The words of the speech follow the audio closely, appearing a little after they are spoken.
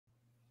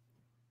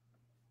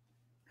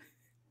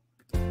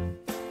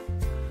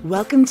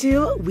Welcome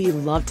to We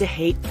Love to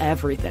Hate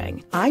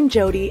Everything. I'm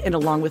Jody, and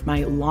along with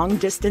my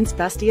long-distance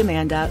bestie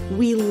Amanda,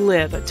 we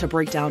live to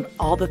break down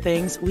all the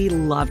things we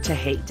love to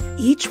hate.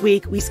 Each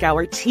week, we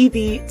scour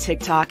TV,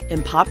 TikTok,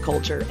 and pop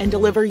culture and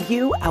deliver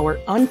you our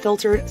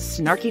unfiltered,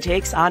 snarky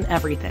takes on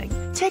everything.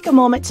 Take a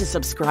moment to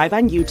subscribe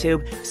on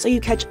YouTube so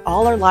you catch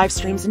all our live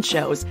streams and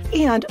shows,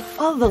 and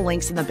follow the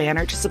links in the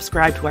banner to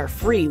subscribe to our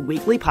free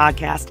weekly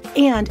podcast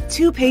and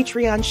 2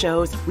 Patreon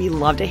shows, We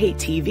Love to Hate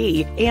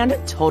TV and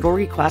Total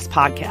Request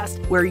Podcast,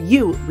 where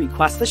you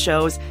request the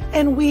shows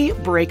and we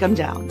break them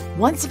down.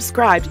 Once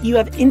subscribed, you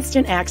have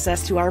instant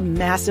access to our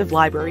massive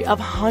library of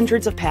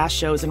hundreds of past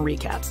shows and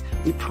recaps.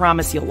 We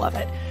promise you'll love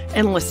it.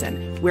 And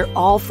listen, we're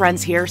all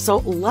friends here, so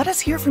let us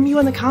hear from you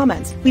in the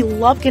comments. We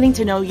love getting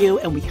to know you,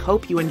 and we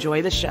hope you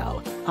enjoy the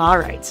show. All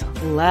right,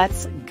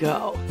 let's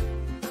go.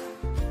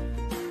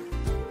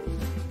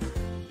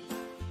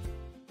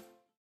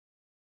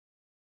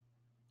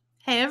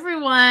 Hey,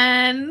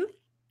 everyone.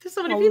 There's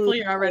so many people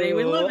here already.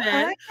 We love it.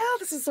 Yeah,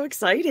 this is so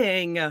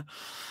exciting.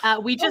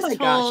 We just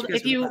told,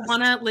 if you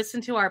want to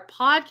listen to our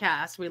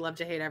podcast, We Love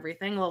to Hate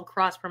Everything, a little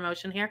cross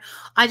promotion here.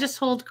 I just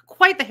told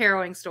quite the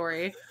harrowing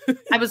story.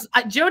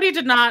 Jody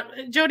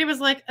was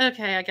like,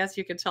 okay, I guess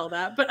you could tell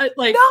that. But it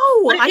turned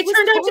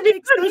out to be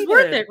good. It was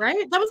worth it,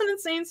 right? That was an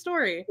insane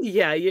story.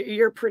 Yeah,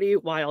 you're pretty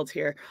wild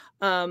here.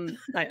 I'm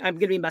going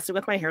to be messing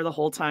with my hair the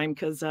whole time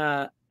because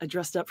I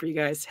dressed up for you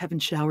guys. Haven't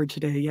showered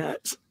today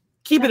yet.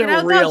 Keeping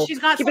it real. She's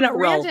got some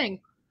branding.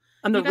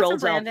 I'm the real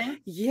doll.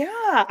 Yeah,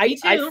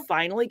 I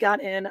finally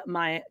got in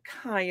my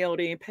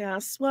Coyote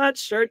Pass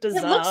sweatshirt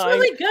design. It looks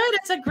really good.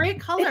 It's a great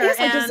color. It is.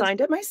 I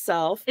designed it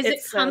myself. Is it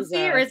comfy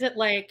or is it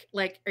like?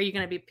 Are you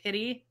going to be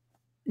pitty?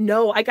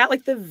 No, I got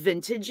like the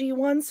vintagey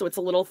one, so it's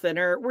a little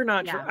thinner. We're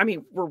not. Yeah. I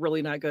mean, we're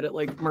really not good at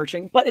like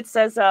merching, but it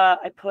says I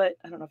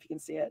don't know if you can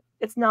see it.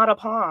 It's not a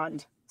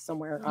pond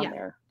somewhere on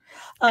there.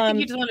 I think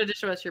you just wanted to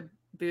show us your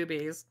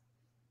boobies.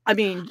 I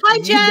mean, hi,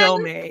 Jen. You know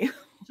me.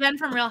 Jen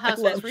from Real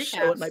Housewives Recaps.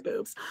 Showing my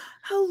boobs.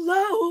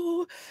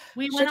 Hello.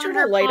 We went on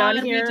her light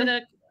on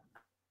here.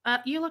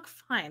 You look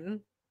fine.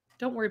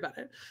 Don't worry about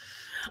it.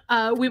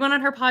 We went on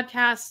her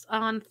podcast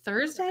on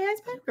Thursday, I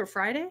think, or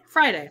Friday.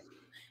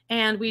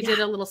 And we did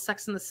a little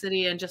Sex in the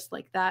City and just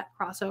like that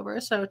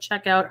crossover. So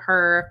check out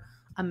her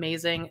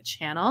amazing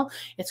channel.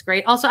 It's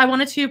great. Also, I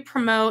wanted to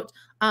promote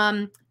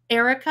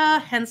Erica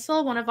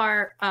Hensel, one of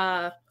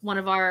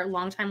our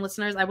longtime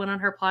listeners. I went on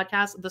her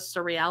podcast, the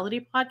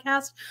Surreality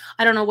podcast.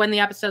 I don't know when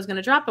the episode is going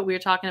to drop, but we were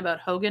talking about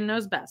Hogan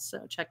Knows Best.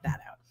 So check that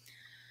out.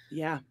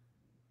 Yeah.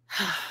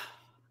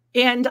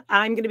 And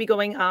I'm going to be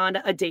going on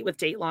a date with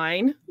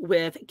Dateline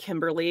with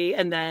Kimberly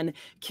and then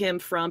Kim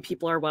from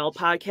People Are Well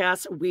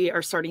podcast. We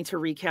are starting to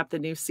recap the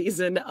new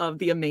season of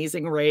The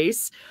Amazing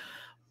Race.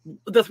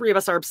 The three of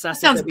us are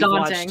obsessed. Sounds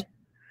daunting.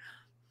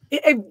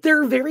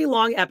 They're very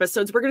long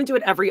episodes. We're going to do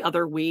it every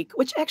other week,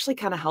 which actually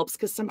kind of helps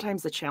because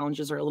sometimes the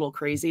challenges are a little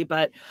crazy.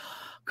 But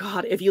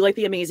God, if you like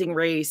The Amazing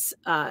Race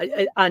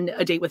on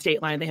A Date with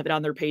Dateline, they have it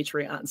on their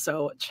Patreon.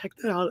 So check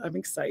that out. I'm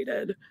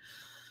excited.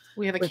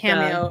 We have a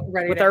cameo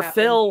ready with to our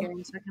Phil.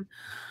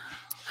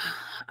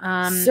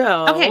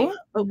 Okay,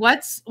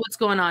 what's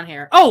going on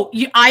here? Oh,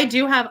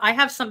 I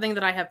have something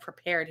that I have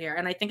prepared here,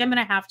 and I think I'm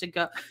gonna have to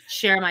go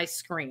share my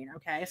screen.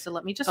 Okay, so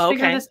let me just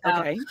figure this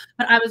out.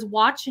 But I was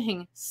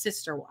watching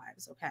Sister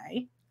Wives.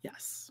 Okay.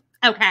 Yes.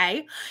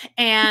 Okay,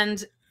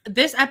 and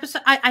this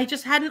episode,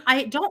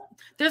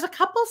 there's a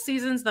couple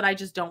seasons that I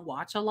just don't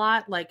watch a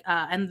lot. Like,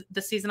 and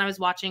the season I was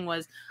watching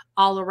was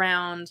all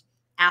around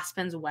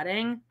Aspen's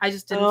wedding. I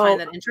just didn't find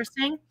that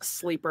interesting.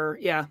 Sleeper,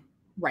 yeah.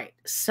 Right.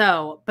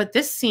 So, but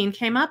this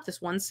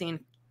one scene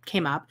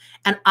came up,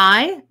 and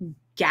I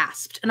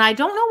gasped. And I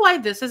don't know why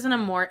this isn't a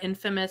more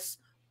infamous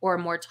or a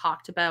more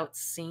talked about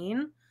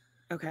scene.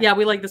 Okay. Yeah,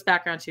 we like this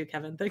background too,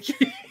 Kevin. Thank you.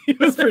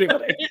 It's pretty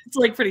funny. It's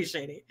like pretty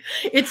shady.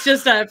 It's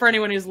just for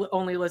anyone who's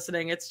only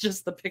listening, it's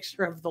just the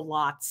picture of the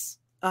lots.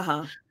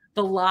 The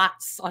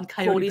lots on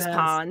Cody's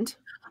Pond.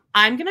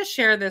 I'm going to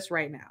share this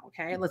right now.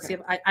 Okay. Let's see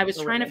if I was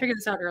trying to figure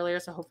this out earlier.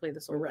 So hopefully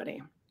this will be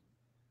ready.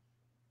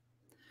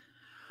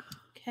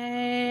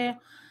 Okay.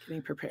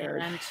 Getting prepared.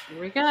 And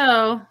here we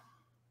go.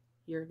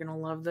 You're going to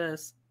love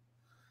this.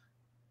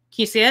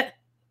 Can you see it?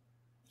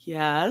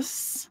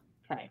 Yes.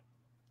 Okay.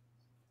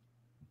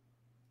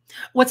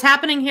 What's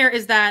happening here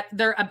is that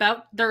they're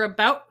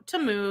about to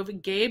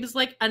move. Gabe's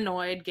like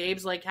annoyed.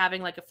 Gabe's like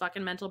having like a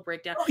fucking mental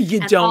breakdown. Oh,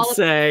 you don't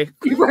say.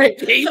 Right.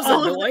 Gabe's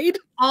annoyed.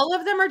 All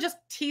of them are just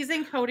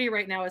teasing Kody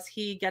right now as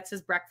he gets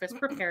his breakfast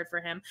prepared for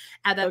him,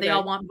 and that they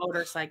all want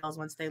motorcycles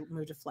once they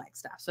move to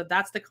Flagstaff. So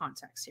that's the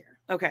context here.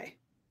 Okay.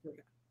 Here we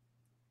go.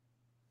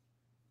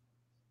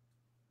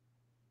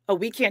 Oh,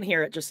 we can't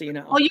hear it, just so you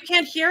know. Oh, you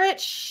can't hear it?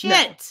 Shit.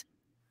 No.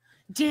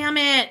 Damn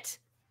it.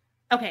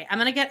 Okay, I'm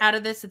going to get out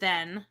of this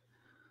then.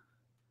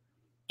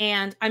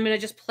 And I'm going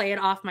to just play it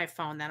off my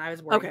phone then. I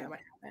was worried about what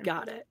happened.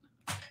 Got it.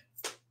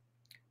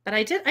 But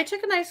I took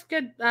a nice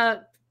good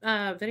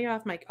video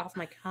off my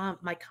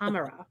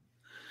camera.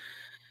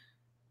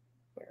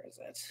 Where is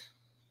it?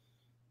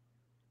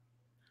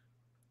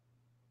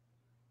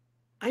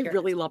 I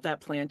really love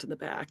that plant in the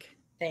back.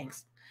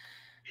 Thanks.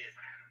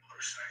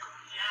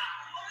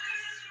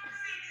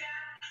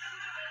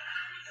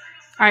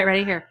 All right,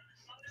 ready here.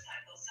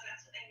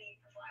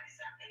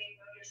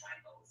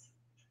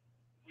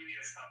 We need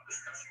to stop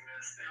discussing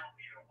this. They don't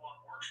need a lot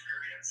more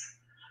experience.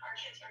 Our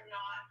kids are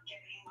not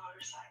getting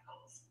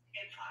motorcycles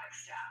in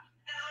 5-step.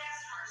 And I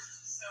asked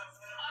first, so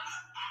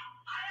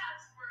I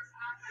asked first.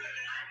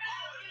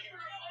 All of you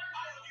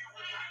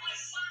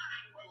relax.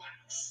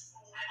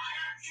 I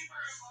asked you for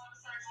a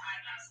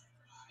motorcycle.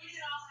 We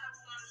can all have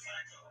a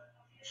motorcycle.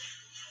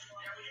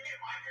 Yeah, but you get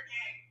like a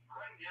game.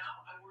 Right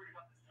now, I'm worried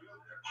about this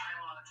food. They're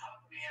piling on top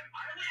of me, and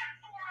I only had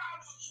 4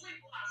 hours of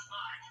sleep last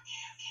night.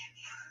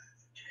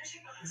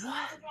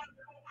 What?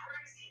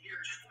 Crazy here.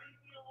 Just leave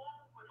me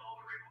alone with all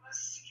the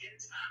requests,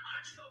 kids.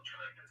 I'm still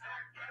trying to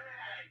pack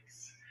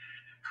bags.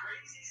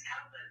 Crazy's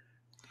coming.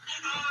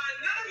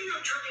 None of you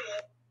have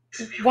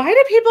driven. Why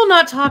do people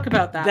not talk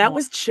about that? That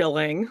was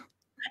chilling.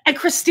 And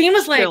Christine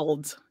was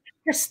Chilled. like,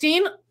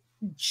 Christine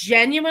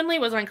genuinely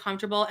was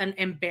uncomfortable and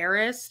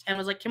embarrassed and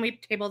was like, can we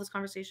table this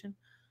conversation?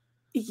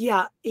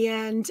 Yeah.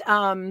 And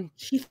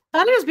she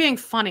thought it was being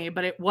funny,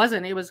 but it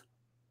wasn't. It was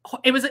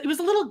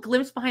a little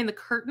glimpse behind the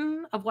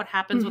curtain of what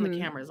happens when the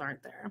cameras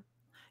aren't there.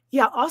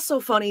 Yeah, also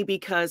funny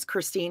because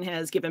Christine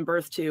has given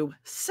birth to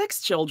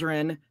 6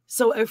 children.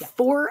 So a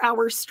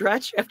 4-hour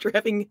stretch after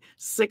having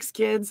 6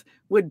 kids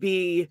would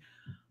be,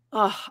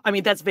 I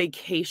mean, that's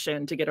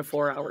vacation to get a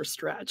 4-hour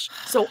stretch.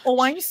 So,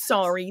 I'm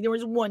sorry. There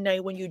was one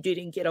night when you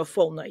didn't get a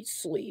full night's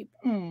sleep.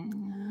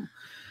 And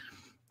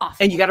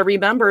you got to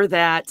remember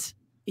that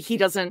he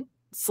doesn't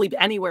sleep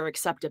anywhere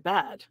except a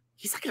bed.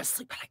 He's not going to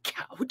sleep on a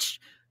couch.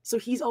 So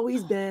he's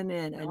always been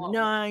in a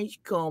nice,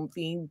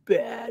 comfy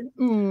bed.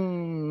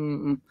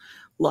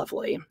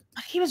 Lovely.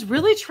 He was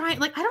really trying.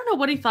 Like, I don't know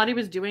what he thought he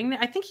was doing.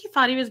 I think he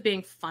thought he was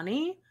being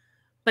funny,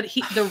 but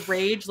the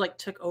rage like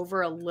took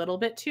over a little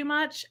bit too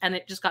much, and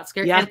it just got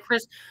scary. Yeah. And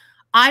Chris,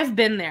 I've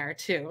been there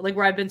too, like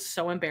where I've been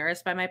so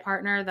embarrassed by my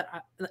partner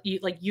that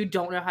you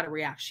don't know how to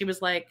react. She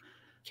was like,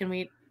 "Can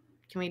we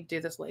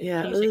do this later?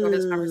 Yeah. Can you go to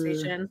this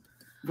conversation?"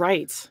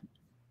 Right.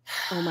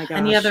 Oh my gosh.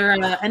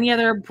 Any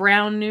other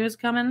brown news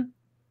coming?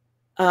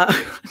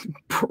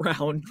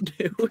 Brown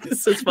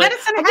news.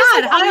 Medicine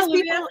Hat.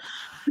 People,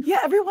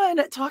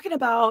 everyone talking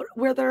about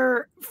where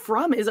they're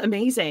from is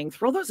amazing.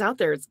 Throw those out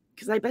there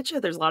because I bet you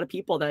there's a lot of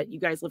people that you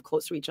guys live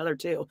close to each other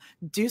too.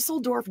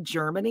 Dusseldorf,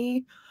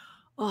 Germany.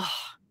 Oh,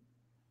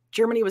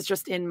 Germany was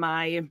just in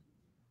my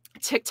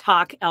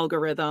TikTok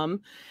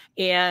algorithm,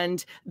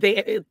 and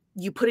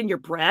you put in your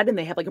bread, and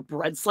they have like a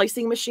bread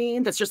slicing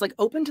machine that's just like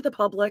open to the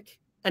public.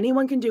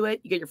 Anyone can do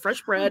it. You get your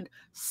fresh bread,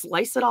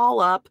 slice it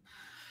all up.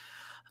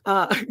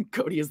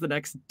 Kody is the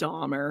next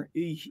Dahmer.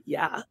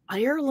 Yeah.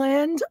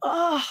 Ireland.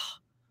 Oh,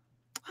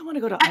 I want to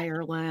go to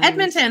Ireland.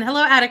 Edmonton.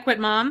 Hello, Adequate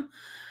Mom.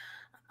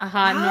 North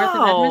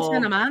of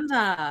Edmonton,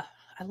 Amanda.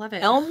 I love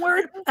it.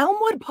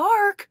 Elmwood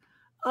Park.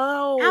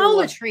 Oh,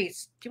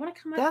 Owlatrice. Do you want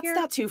to come up here? That's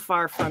not too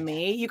far from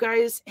me. You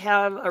guys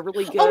have a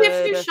really good. Oh, we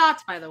have to do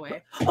shots, by the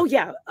way. Oh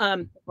yeah.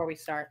 Before we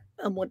start,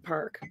 Elmwood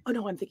Park. Oh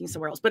no, I'm thinking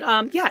somewhere else. But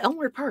yeah,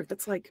 Elmwood Park.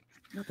 That's like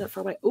not that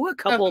far away. Oh, a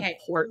couple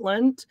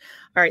Portland.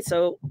 All right,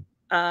 so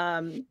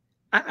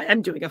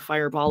I'm doing a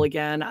fireball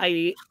again.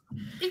 My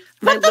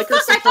liquor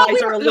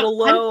supplies are a little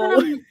low. I'm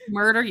gonna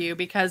murder you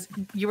because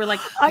you were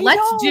like,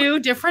 let's do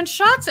different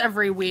shots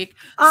every week.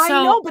 I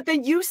know, but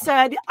then you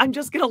said I'm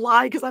just gonna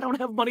lie because I don't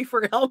have money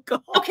for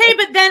alcohol. Okay,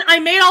 but then I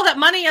made all that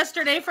money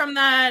yesterday from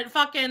that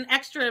fucking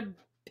extra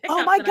pickup.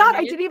 Oh my god,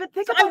 I didn't even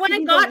think about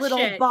the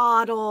little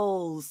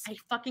bottles. I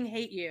fucking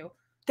hate you.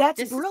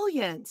 That's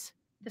brilliant.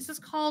 This is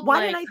called.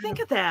 Why didn't I think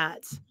of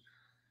that?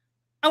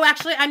 Oh,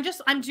 actually, I'm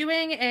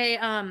doing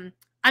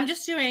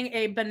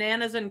a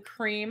bananas and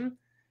cream.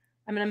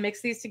 I'm going to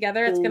mix these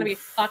together. It's going to be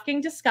fucking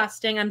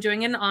disgusting. I'm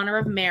doing it in honor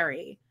of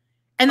Mary.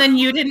 And then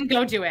you didn't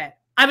go do it.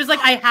 I was like,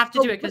 I have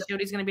to do it because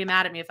Jody's going to be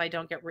mad at me if I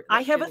don't get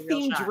I have a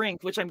themed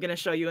drink, which I'm going to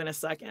show you in a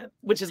second,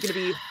 which is going to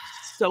be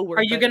so worth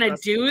it. Are you going to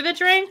do the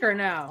drink or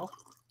no?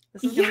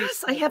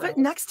 Yes, I have it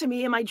next to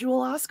me in my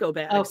Jewel Osco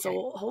bag. Okay.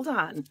 So hold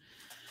on.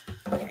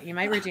 Okay, you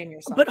might redeem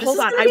yourself. But hold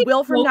on. I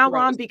will from now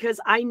on because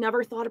I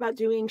never thought about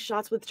doing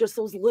shots with just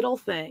those little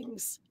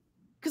things.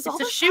 Because all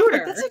the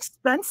shooter, that's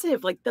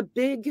expensive. Like the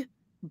big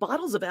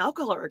bottles of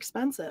alcohol are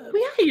expensive.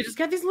 Well, yeah, you just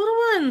got these little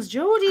ones,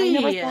 Jody.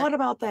 I never thought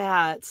about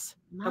that.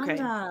 Manda.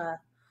 Okay.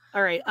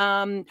 All right.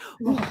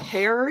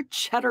 Pear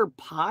cheddar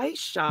pie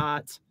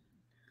shot.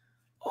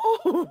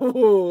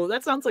 Oh,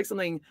 that sounds like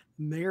something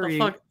Mary.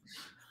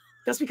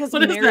 That's because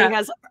Mary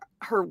has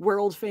her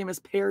world famous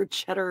pear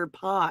cheddar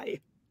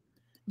pie.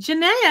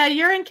 Janaea,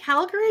 you're in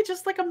Calgary,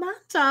 just like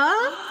Amanda.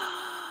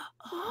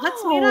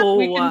 Let's meet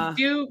up.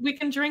 We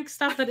can drink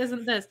stuff that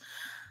isn't this.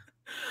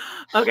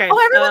 Okay.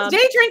 Oh, everyone's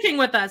day drinking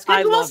with us.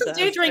 Okay, who else is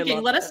day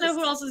drinking? Let us know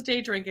who else is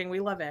day drinking. We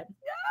love it.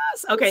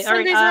 Yes. Okay.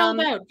 Sundays are all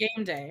about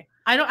game day.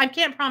 I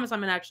can't promise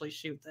I'm gonna actually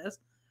shoot this.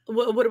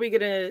 What are we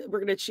gonna? We're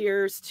gonna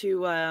cheers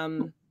to.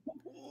 How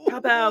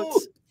about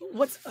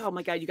oh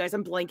my god, you guys,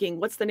 I'm blanking.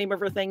 What's the name of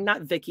her thing?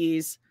 Not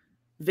Vicky's.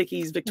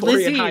 Vicky's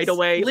Victorian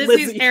hideaway.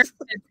 Lizzie's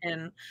heritage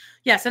pin.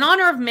 Yes, in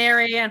honor of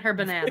Mary and her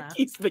banana.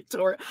 Vicky's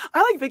Victoria.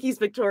 I like Vicky's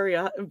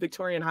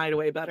Victorian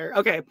hideaway better.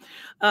 Okay.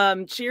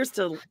 Cheers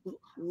to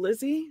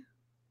Lizzie.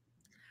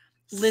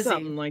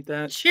 Something like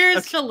that.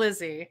 Cheers to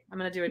Lizzie. I'm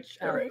gonna do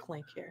a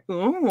clink here.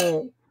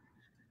 Oh.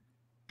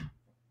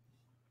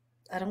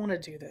 I don't want to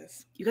do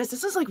this. You guys,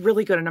 this is like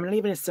really good, and I'm not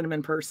even a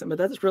cinnamon person, but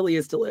that really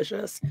is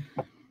delicious.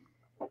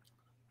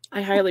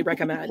 I highly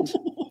recommend.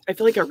 I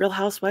feel like a Real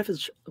Housewife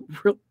is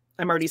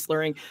I'm already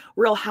slurring.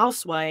 Real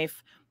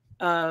Housewife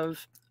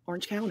of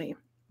Orange County.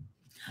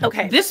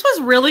 Okay. This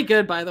was really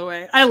good, by the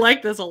way. I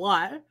like this a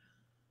lot.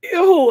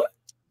 Ew.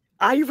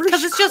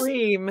 Irish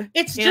cream.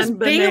 It's just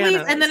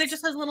Bailey's, and then it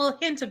just has a little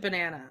hint of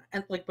banana,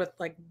 and like with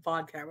like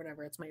vodka or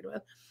whatever it's made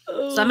with.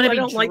 Oh, so I'm gonna be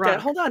drunk. Like that.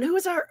 Hold on.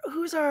 Who's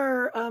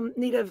our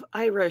native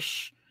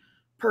Irish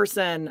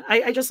person?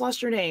 I just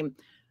lost your name.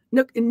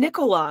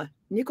 Nicola.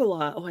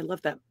 Oh, I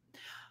love that.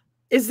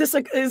 Is this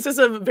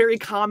a very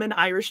common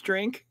Irish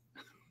drink?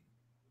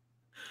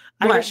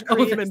 Irish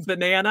cream and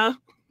banana.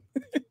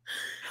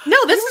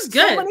 No, this is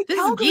good. So this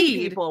is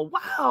people.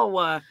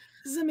 Wow,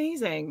 this is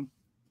amazing.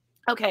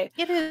 Okay,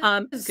 it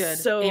is good.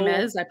 So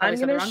I'm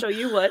going to show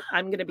you what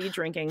I'm going to be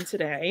drinking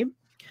today.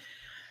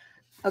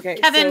 Okay,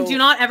 Kevin, do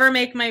not ever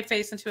make my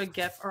face into a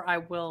GIF, or I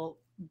will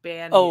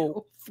ban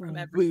you from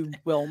everything. We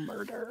will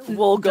murder.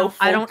 We'll go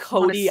full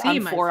Kody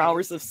on 4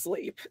 hours of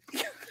sleep.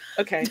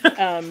 Okay.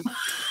 Let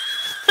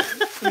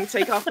me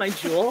take off my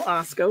Jewel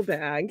Osco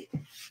bag.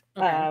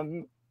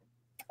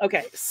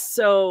 Okay,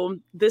 so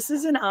this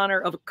is in honor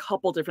of a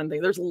couple different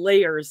things. There's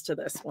layers to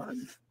this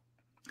one.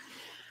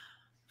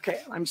 Okay,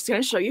 I'm just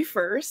going to show you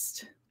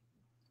first.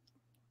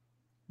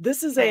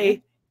 This is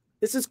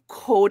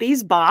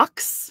Kody's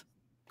box.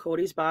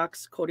 Kody's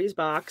box.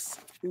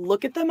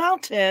 Look at the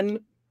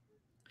mountain.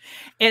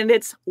 And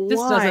it's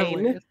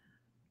wine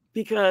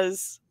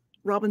because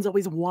Robyn's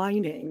always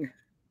whining.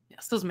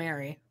 Yes, so is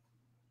Mary.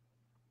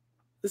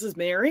 This is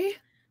Mary?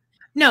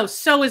 No,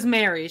 so is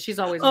Mary. She's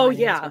always whining. Oh,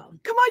 yeah. Well.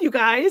 Come on, you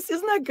guys.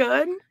 Isn't that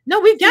good?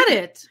 No, we get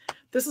it.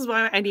 This is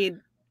why I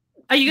need...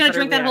 Are you going to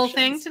drink that whole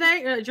thing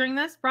today during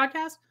this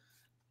broadcast?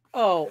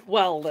 Oh,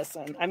 well,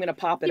 listen. I'm going to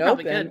pop it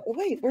open. Oh,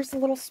 wait, where's the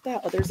little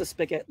spout? Oh, there's a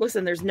spigot.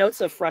 Listen, there's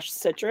notes of fresh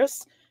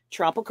citrus,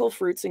 tropical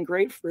fruits, and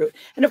grapefruit.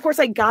 And, of course,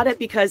 I got it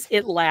because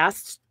it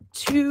lasts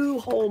 2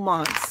 whole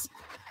months.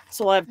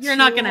 So I'll have You're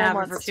not going to have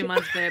it for 2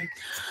 months, babe.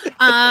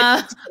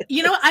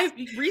 You know,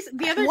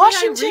 the other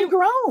Washington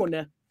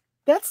grown.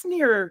 That's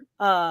near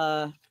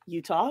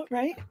Utah,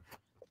 right?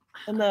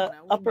 In the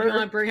upper... You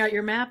want to bring out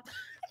your map?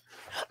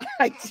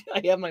 I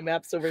have my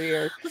maps over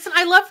here. Listen,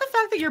 I love the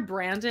fact that you're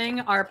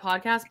branding our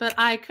podcast, but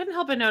I couldn't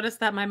help but notice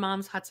that my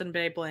mom's Hudson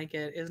Bay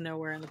blanket is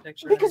nowhere in the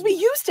picture. Because we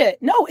used it.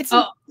 No, it's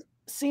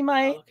see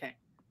my okay.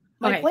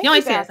 No, I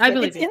see it. I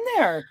believe it's in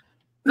there.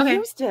 We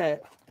used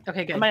it.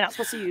 Okay, good. Am I not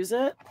supposed to use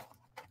it?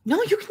 No,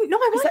 you can. No,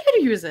 I want you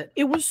to use it.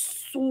 It was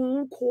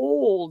so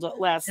cold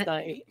last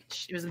night.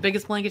 It was the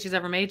biggest blanket she's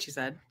ever made. She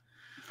said.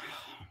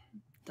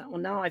 Well,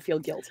 now I feel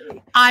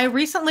guilty. I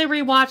recently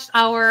rewatched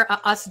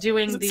us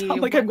doing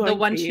the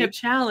one chip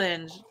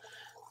challenge.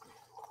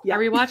 Yeah. I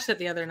rewatched it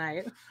the other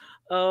night.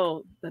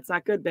 Oh, that's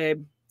not good,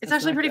 babe. It's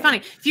actually pretty funny.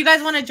 If you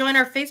guys want to join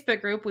our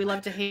Facebook group, We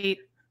Love to Hate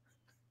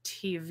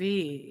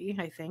TV,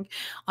 I think,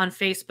 on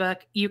Facebook,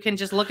 you can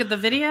just look at the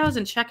videos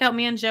and check out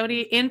me and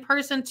Jody in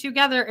person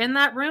together in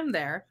that room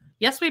there.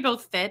 Yes, we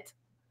both fit.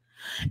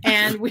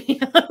 And we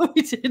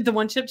did the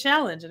one chip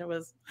challenge, and it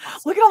was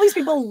awesome. Look at all these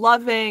people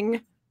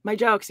loving my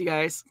jokes, you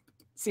guys.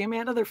 See,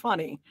 Amanda, they're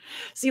funny.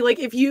 See, like,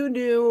 if you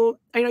knew,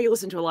 I know you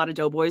listen to a lot of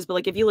Doughboys, but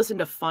like if you listen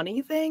to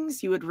funny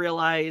things, you would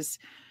realize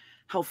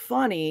how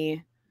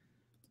funny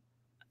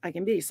I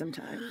can be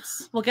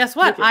sometimes. Well, guess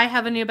what? I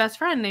have a new best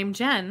friend named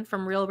Jen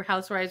from Real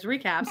Housewives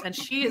Recaps, and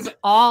she is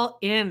all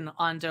in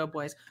on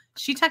Doughboys.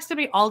 She texted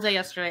me all day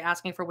yesterday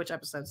asking for which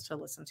episodes to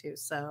listen to.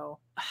 So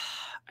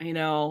I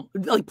know,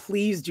 like,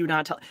 please do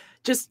not tell.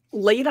 Just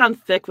lay it on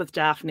thick with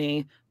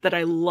Daphne that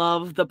I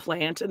love the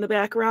plant in the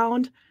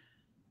background,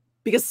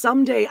 because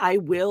someday I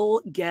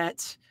will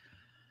get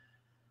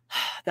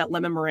that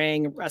lemon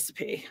meringue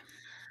recipe,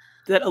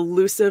 that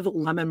elusive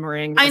lemon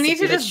meringue recipe. I need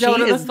to just go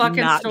to the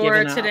fucking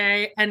store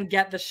today and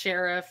get the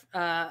sheriff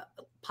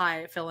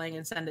pie filling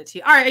and send it to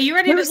you. All right, are you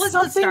ready? There's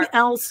something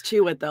else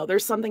to it, though.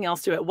 There's something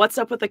else to it. What's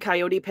up with the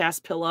Coyote Pass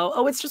pillow?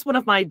 Oh, it's just one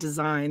of my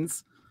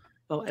designs.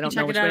 Oh, I don't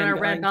know. Check it out on our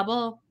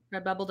Redbubble,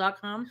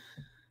 redbubble.com.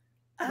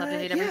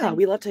 Yeah,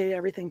 We Love to Hate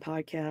Everything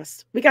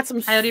podcast. We got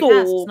some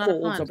soul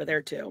holds over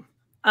there too.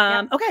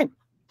 Okay.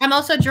 I'm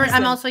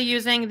also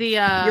using the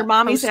your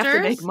mommies posters. Have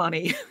to make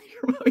money.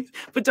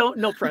 But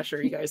no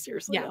pressure, you guys.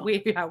 Seriously.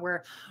 Yeah,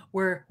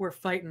 we're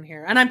fighting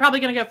here. And I'm probably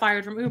gonna get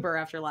fired from Uber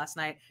after last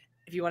night.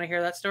 If you want to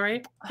hear that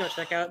story, go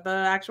check out the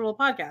actual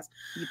podcast.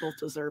 You both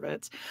deserve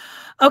it.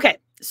 Okay,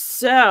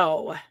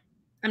 so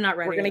I'm not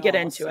ready. We're gonna get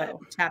into it.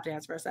 Tap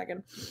dance for a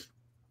second.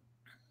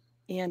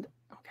 And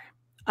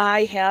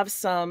I have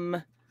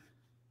some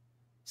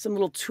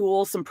little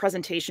tools, some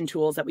presentation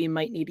tools that we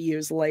might need to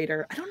use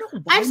later. I don't know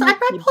why.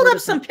 I pulled up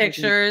some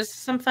pictures,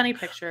 some funny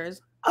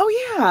pictures.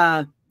 Oh,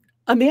 yeah.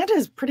 Amanda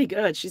is pretty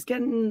good. She's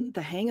getting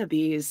the hang of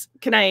these.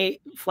 Can I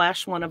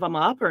flash one of them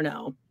up or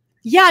no?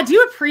 Yeah, do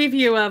a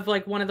preview of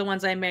like one of the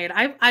ones I made.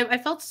 I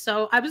felt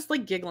so, I was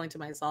like giggling to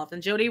myself,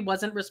 and Jody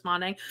wasn't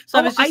responding, so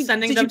I was just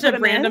sending them to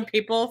random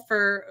people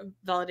for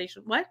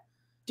validation. What?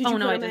 Did you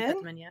no, I put didn't them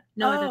put them in yet.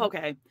 No, I didn't.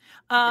 Okay.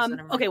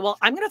 Okay, well,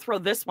 I'm going to throw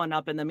this one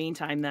up in the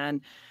meantime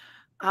then.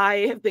 I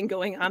have been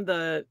going on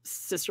the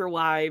Sister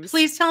Wives.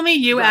 Please tell me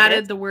you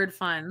added the word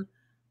fun.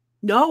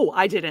 No,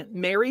 I didn't.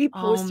 Mary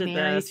posted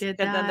Mary this, did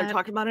and then they're that.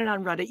 talking about it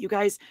on Reddit. You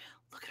guys,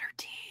 look at her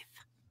teeth.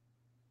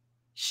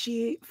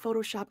 She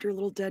photoshopped her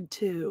little dead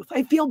tooth.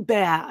 I feel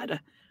bad.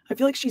 I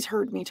feel like she's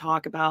heard me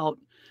talk about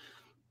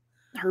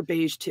her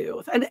beige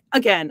tooth. And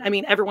again, I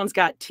mean, everyone's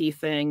got teeth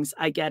things.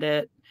 I get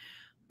it.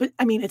 But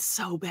I mean, it's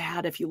so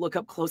bad if you look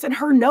up close. And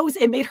her nose,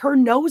 it made her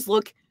nose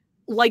look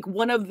like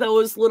one of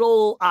those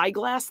little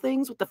eyeglass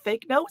things with the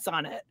fake nose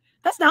on it.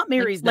 That's not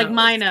Mary's nose. Like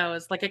my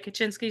nose, like a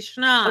Kaczynski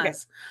schnoz. Okay.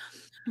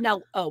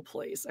 Now, oh,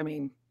 please. I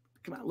mean,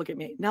 come on, look at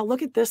me. Now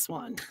look at this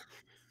one.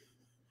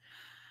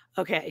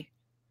 Okay.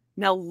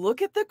 Now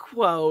look at the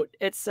quote.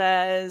 It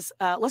says,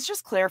 let's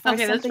just clarify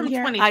something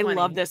here. I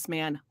love this,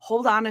 man.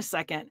 Hold on a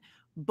second.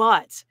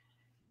 But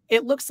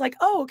it looks like,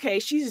 oh, okay,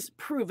 she's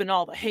proven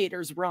all the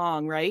haters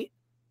wrong, right?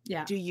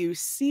 Yeah. Do you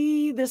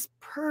see this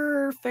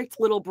perfect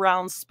little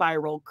brown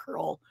spiral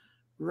curl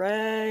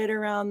right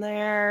around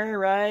there,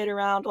 right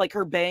around like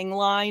her bang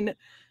line?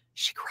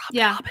 She cropped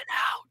Robyn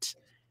out.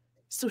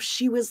 So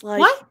she was like,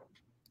 what?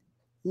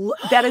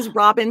 That is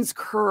Robyn's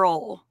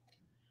curl.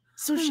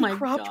 So she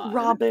cropped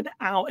Robyn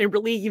out. And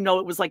really, you know,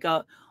 it was like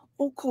oh,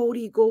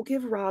 Kody, go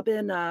give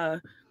Robyn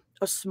a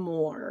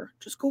s'more.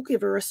 Just go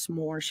give her a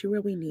s'more. She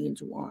really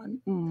needs one.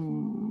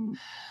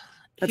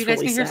 If you guys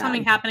can hear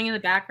something happening in the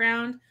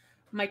background,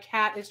 my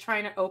cat is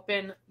trying to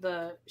open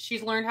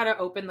she's learned how to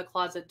open the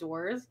closet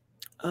doors.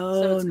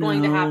 Oh, so it's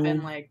going to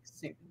happen like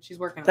soon. She's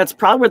working on That's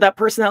probably where that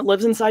person that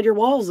lives inside your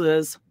walls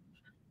is.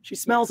 She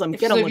smells them.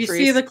 Get them, Latrice. If you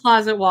see the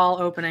closet wall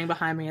opening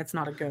behind me, it's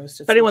not a ghost.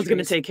 If anyone's going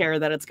to take care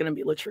of that, it's going to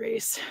be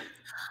Latrice.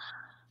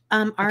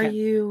 Are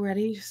you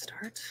ready to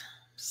start?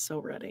 So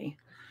ready.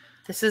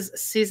 This is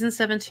season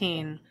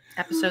 17,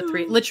 episode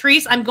 3.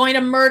 Latrice, I'm going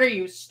to murder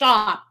you.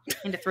 Stop. I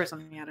need to throw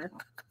something at her.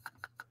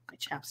 My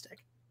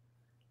chapstick.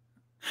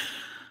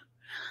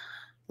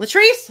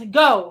 Latrice,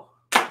 go.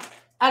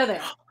 Out of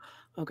there.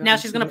 Oh, God, now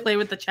she's going to play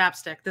with the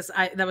chapstick.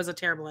 That was a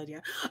terrible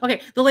idea.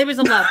 Okay, the labors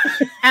of love.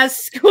 As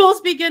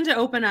schools begin to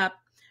open up,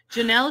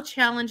 Janelle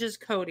challenges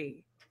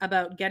Kody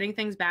about getting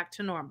things back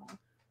to normal.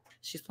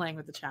 She's playing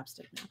with the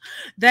chapstick now.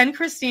 Then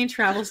Christine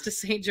travels to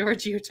St.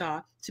 George, Utah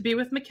to be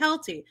with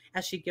Mykelti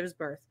as she gives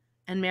birth.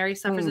 And Mary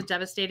suffers a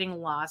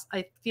devastating loss.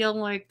 I feel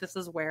like this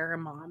is where her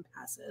mom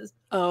passes.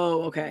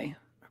 Oh, okay.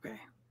 Okay.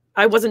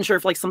 I wasn't sure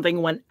if like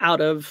something went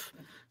out of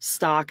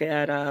stock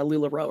at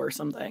LuLaRoe or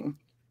something.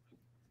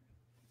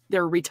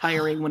 They're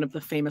retiring one of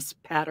the famous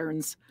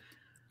patterns.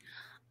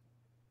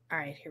 All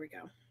right, here we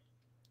go.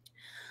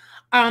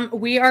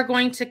 We are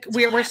going to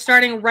we're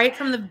starting right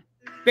from the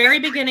very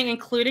beginning,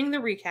 including the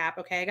recap.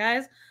 Okay,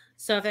 guys.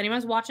 So if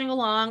anyone's watching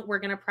along, we're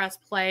gonna press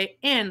play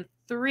in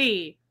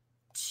 3,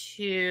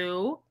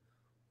 2,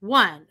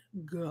 1,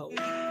 go.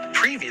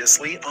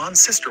 Previously on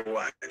Sister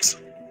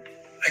Wives.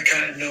 I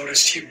kind of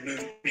noticed you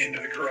moved me into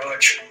the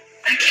garage.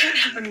 I can't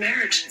have a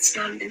marriage. It's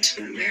not an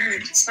intimate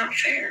marriage. It's not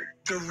fair.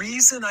 The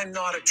reason I'm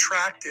not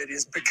attracted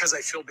is because I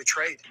feel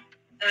betrayed.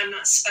 And I'm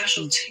not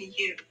special to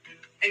you.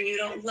 And you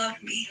don't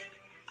love me.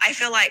 I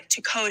feel like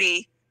to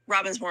Kody,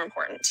 Robyn's more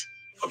important.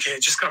 Okay, I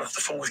just got off the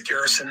phone with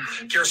Garrison.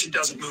 Garrison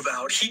doesn't move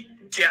out. He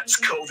gets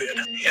COVID.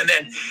 And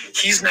then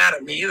he's mad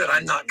at me that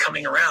I'm not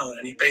coming around.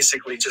 And he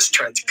basically just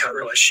tried to cut a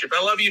relationship.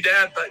 I love you,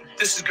 Dad, but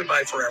this is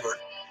goodbye forever.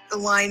 The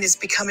line is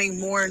becoming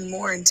more and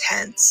more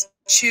intense.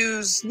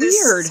 Choose this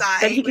Weird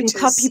side, that he can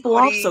cut people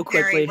off so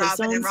quickly. His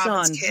Robyn own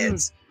son.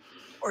 Kids,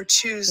 or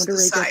choose the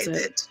side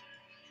that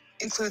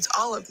includes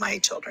all of my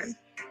children.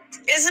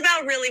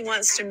 Ysabel really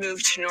wants to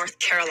move to North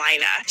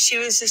Carolina. She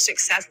was just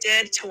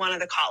accepted to one of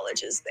the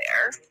colleges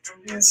there.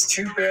 It's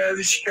too bad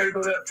that she got to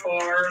go that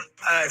far.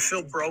 I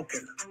feel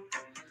broken.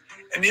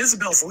 And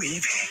Ysabel's leaving.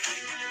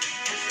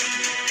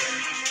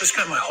 I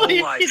spent my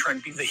whole life trying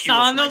to be the hero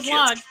for my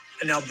kids.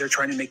 And now they're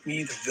trying to make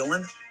me the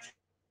villain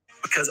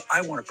because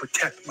I want to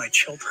protect my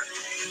children.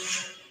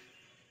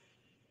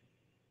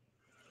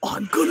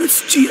 I'm gonna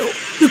steal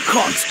the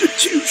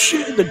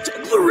Constitution, the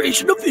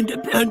Declaration of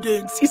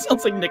Independence. He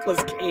sounds like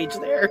Nicolas Cage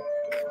there.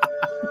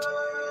 God.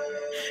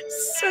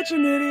 Such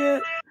an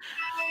idiot.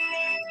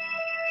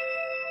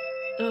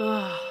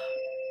 Ugh.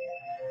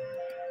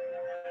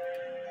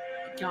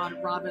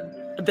 God,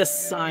 Robyn. The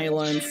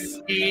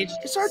silence. Cage.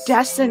 It's our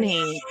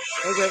destiny.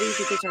 We're ready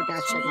because it's our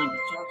destiny.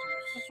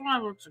 That's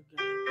why we're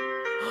together.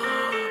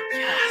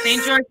 Yes.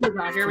 St. George,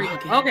 here we go.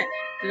 Okay,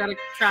 we got a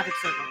traffic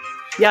circle.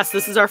 Yes,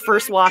 this is our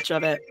first watch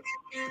of it.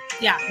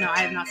 Yeah, no, I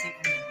have not seen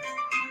it.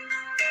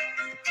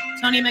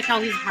 Tony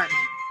Mykelti's apartment.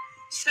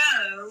 So,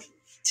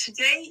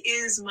 today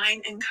is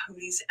mine and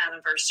Kody's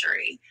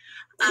anniversary.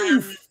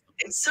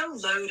 It's so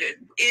loaded.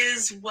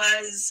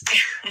 Was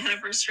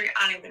anniversary?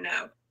 I don't even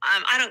know.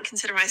 I don't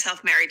consider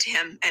myself married to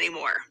him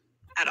anymore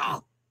at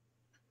all.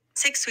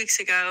 6 weeks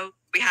ago,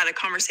 we had a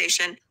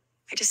conversation.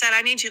 I just said,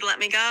 I need you to let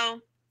me go.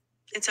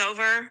 It's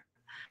over.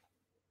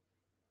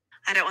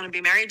 I don't want to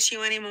be married to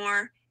you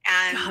anymore.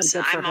 And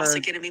I'm also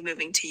going to be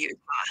moving to Utah.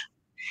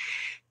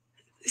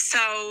 So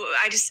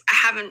I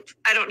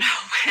don't know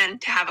when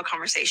to have a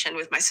conversation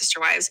with my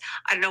sister wives.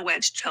 I don't know when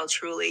to tell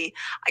truly.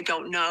 I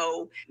don't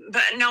know.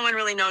 But no one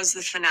really knows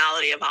the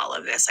finality of all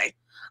of this.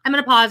 I'm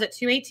going to pause at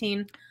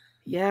 2:18.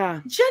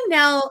 Yeah.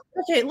 Janelle.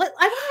 Okay, I want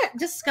to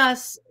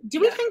discuss.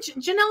 Do we think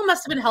Janelle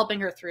must have been helping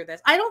her through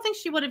this? I don't think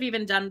she would have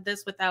even done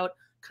this without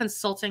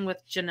consulting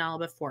with Janelle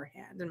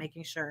beforehand and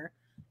making sure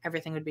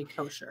everything would be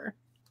kosher.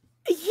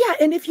 Yeah,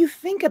 and if you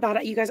think about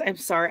it, you guys, I'm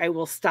sorry, I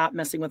will stop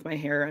messing with my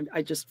hair.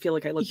 I just feel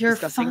like I look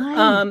disgusting.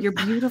 Fine. You're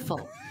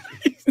beautiful.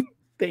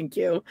 Thank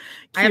you.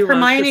 I have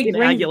Hermione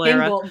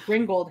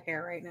Gringold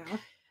hair right now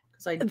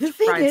because the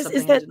thing is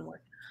that didn't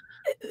work.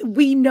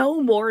 We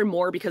know more and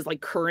more because,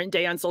 like, current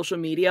day on social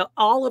media,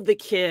 all of the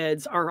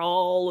kids are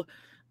all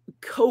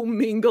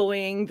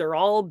commingling. They're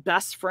all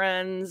best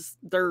friends.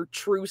 They're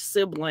true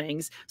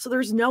siblings. So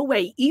there's no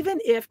way, even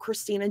if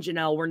Christine and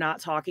Janelle were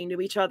not talking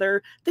to each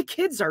other, the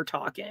kids are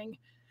talking.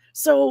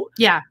 So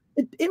yeah,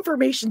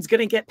 information's going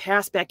to get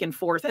passed back and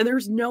forth. And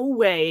there's no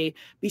way,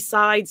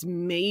 besides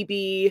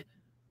maybe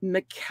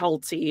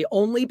Mykelti,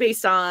 only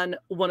based on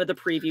one of the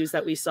previews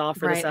that we saw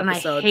for this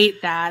episode. And I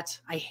hate that.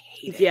 I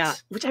hate it. Yeah,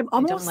 which I'm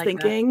almost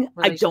thinking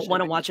I don't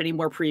want to watch any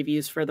more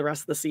previews for the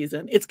rest of the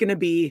season. It's going to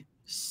be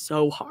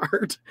so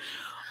hard.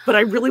 But I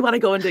really want to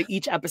go into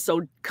each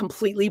episode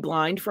completely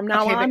blind from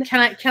now on. But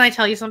can I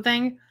tell you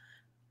something?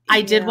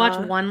 I did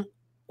watch one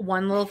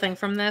little thing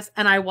from this,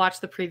 and I watched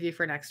the preview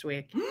for next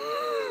week.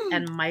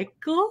 And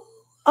Michael,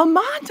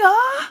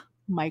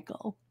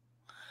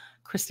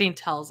 Christine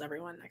tells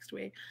everyone next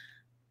week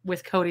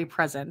with Kody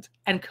present,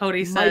 and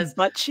Kody says,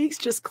 my butt cheeks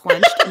just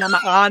clenched, and I'm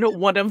on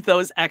one of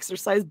those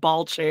exercise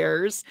ball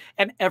chairs,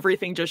 and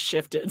everything just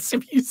shifted. So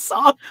if you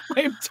saw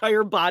my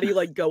entire body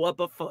like go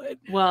up a foot.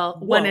 Well,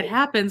 when it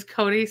happens,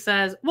 Kody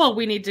says, well,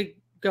 we need to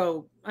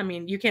go. I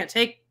mean, you can't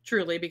take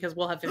Truly because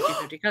we'll have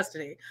 50-50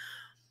 custody.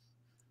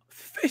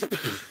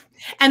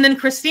 And then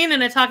Christine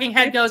in a talking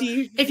head goes,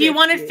 if you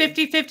wanted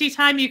 50-50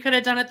 time, you could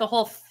have done it the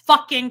whole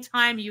fucking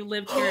time you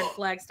lived here in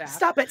Flagstaff.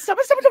 Stop it.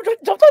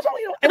 Don't tell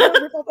me. I want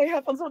to rip out my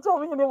headphones. Don't tell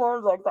me anymore.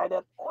 I'm so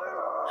excited.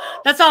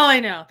 That's all I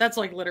know. That's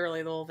like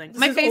literally the whole thing.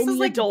 My face is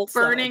like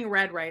burning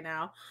red right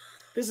now.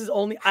 This is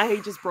only, I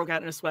just broke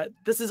out in a sweat.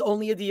 This is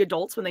only the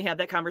adults when they have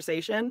that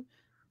conversation.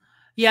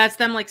 Yeah, it's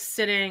them like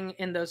sitting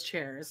in those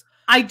chairs.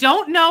 I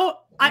don't know.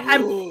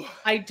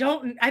 I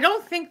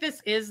don't think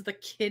this is the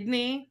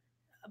kidney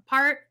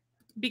part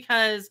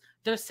because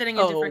they're sitting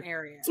in different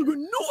areas. It's like a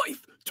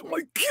knife to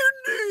my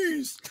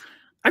kidneys.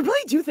 I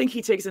really do think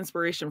he takes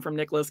inspiration from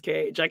Nicolas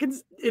Cage.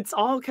 It's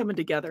all coming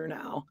together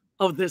now.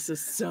 Oh, this is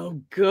so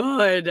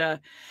good.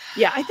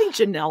 Yeah, I think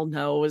Janelle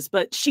knows,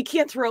 but she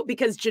can't throw,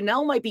 because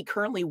Janelle might be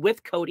currently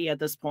with Kody at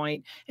this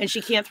point, and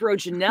she can't throw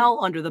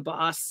Janelle under the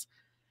bus.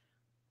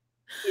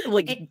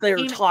 Like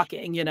they're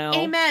talking, you know.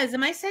 Amez,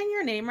 am I saying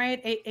your name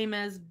right?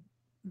 Amez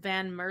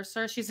Van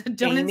Mercer. She said,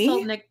 "Don't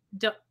insult Nick."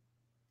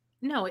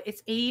 No,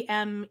 it's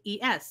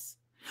Ames.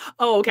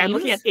 Oh, okay. I'm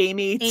looking at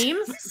Amy.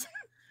 Ames.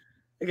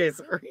 Okay,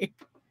 sorry.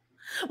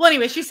 Well,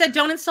 anyway, she said,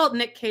 "Don't insult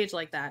Nick Cage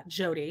like that,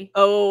 Jody."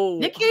 Oh,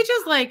 Nick Cage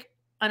is like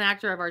an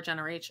actor of our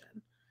generation.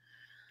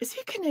 Is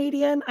he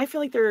Canadian? I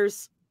feel like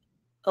there's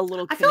a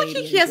little. I feel like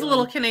he has a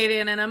little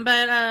Canadian in him,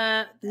 but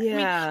yeah, I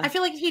mean, I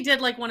feel like if he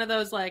did like one of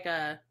those like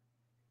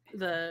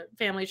the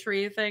family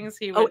tree things,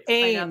 he would. Oh,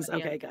 Ames.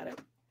 Okay, got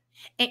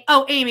it.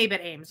 Amy, but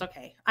Ames.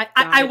 Okay,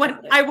 I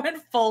went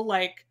full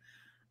like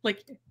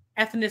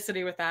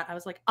ethnicity with that. I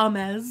was like,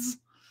 Amez.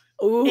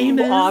 Ooh,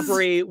 Amez.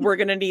 Aubrey, we're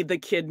gonna need the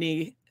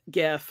kidney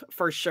gif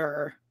for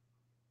sure.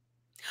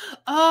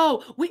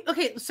 Oh,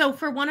 okay. So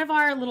for one of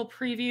our little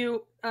preview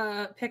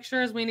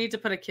pictures, we need to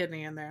put a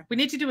kidney in there. We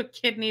need to do a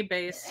kidney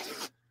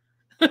based.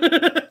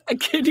 A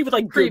kidney with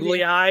like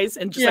googly eyes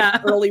and just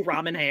like curly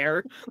ramen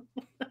hair.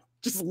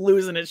 Just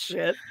losing its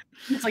shit.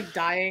 It's like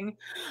dying.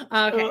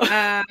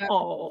 Okay.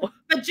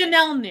 But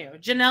Janelle knew.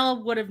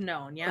 Janelle would have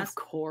known, yes? Of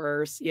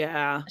course,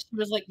 yeah. She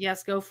was like,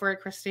 yes, go for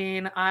it,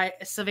 Christine.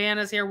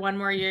 Savannah's here one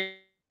more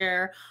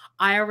year.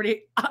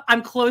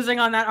 I'm closing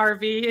on that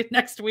RV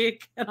next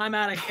week, and I'm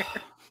out of here.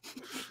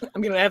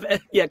 I'm gonna have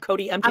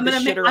Kody empty the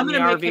shitter on the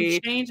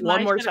RV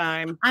one more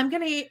time. I'm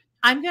gonna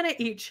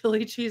eat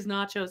chili cheese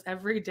nachos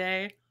every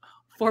day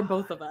for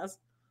both of us.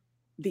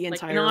 The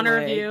entire in honor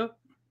way. of you.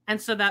 And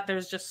so that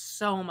there's just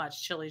so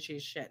much chili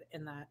cheese shit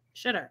in that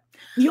shitter.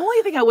 The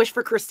only thing I wish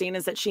for Christine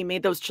is that she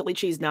made those chili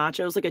cheese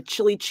nachos, like a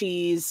chili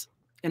cheese.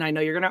 And I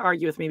know you're going to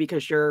argue with me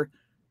because you're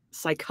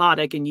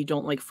psychotic and you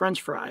don't like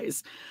French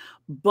fries.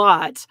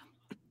 But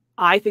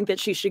I think that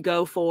she should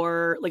go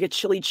for like a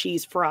chili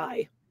cheese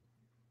fry.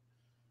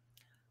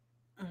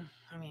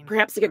 I mean,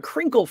 perhaps like a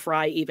crinkle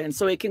fry even.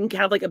 So it can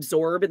kind of like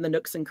absorb in the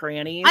nooks and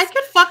crannies. I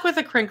could fuck with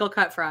a crinkle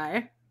cut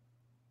fry.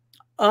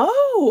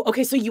 Oh,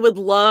 okay. So you would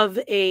love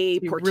a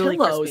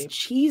Portillo's really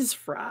cheese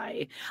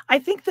fry. I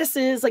think this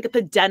is like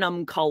the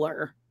denim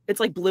color. It's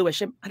like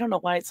bluish. I don't know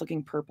why it's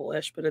looking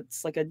purplish, but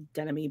it's like a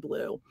denim-y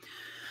blue.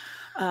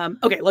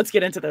 Okay, let's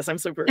get into this. I'm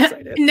super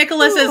excited.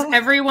 Nicholas says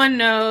everyone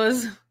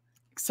knows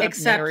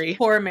except Mary.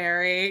 Poor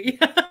Mary.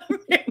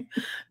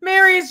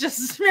 Mary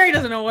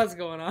doesn't know what's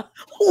going on.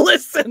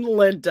 Listen,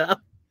 Linda.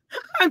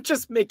 I'm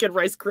just making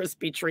Rice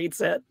Krispie treats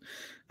it.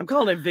 I'm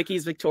calling it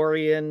Vicky's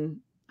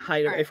Victorian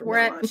hideaway from we're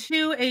now at on.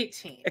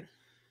 2:18. I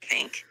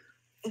think.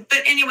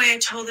 But anyway, I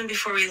told him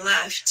before I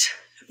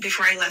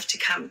left to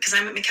come, because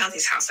I'm at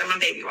Mykelti's house. I'm on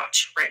baby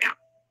watch right now.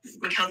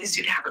 Mykelti's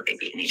due to have her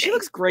baby any day. She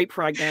looks great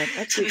pregnant.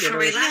 So before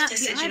we left, I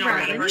said, our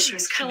anniversary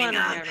is coming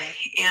up.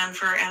 And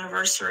for our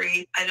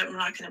anniversary, I'm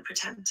not going to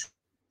pretend.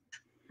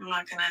 I'm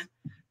not going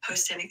to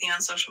post anything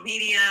on social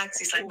media, because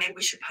he's like, maybe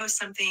we should post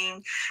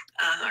something.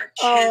 Our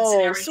kids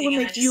and everything. So it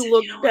makes you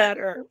look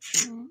better.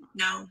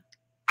 No.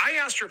 I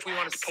asked her if we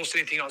wanted to post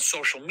anything on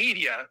social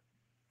media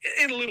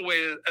in a little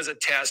way as a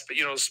test, but,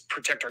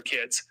 protect our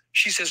kids.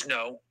 She says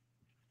no.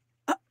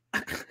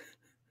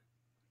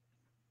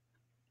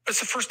 It's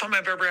the first time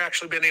I've ever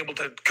actually been able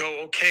to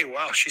go, okay,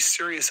 wow, she's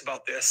serious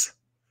about this.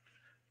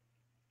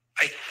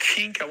 I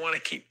think I want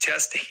to keep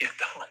testing it,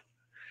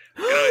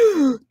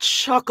 though.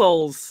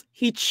 Chuckles.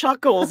 He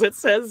chuckles, it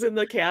says in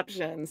the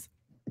captions.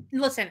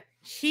 Listen,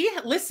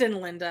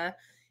 Linda.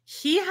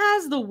 He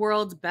has the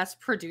world's best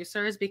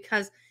producers,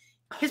 because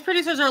his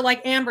producers are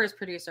like Amber's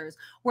producers,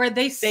 where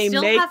they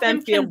still make have them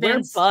him feel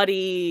convinced. we're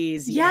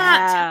buddies.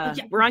 Yeah,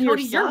 we're on Kody, your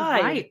side.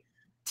 You're right.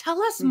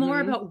 Tell us more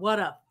about what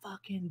a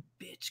fucking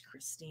bitch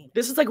Christine.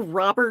 This is like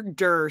Robert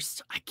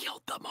Durst. I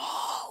killed them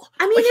all.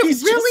 I mean,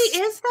 it really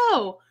is,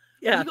 though.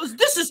 Yeah. He goes,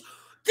 this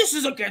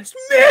is against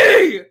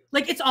me.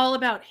 Like, it's all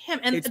about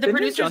him. And the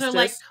producers are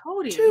like,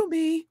 Kody. To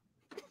me.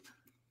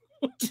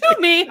 To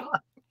me.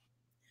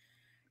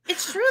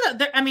 It's true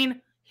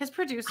that his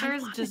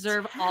producers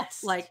deserve all,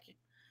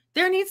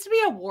 there needs to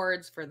be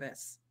awards for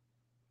this.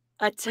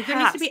 There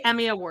needs to be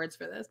Emmy awards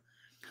for this.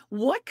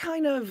 What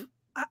kind of,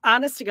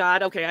 honest to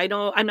God, okay, I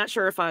know, I'm not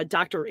sure if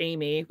Dr.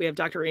 Amy, we have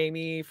Dr.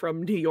 Amy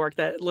from New York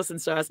that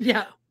listens to us.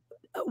 Yeah.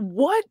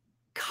 What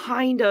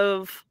kind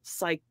of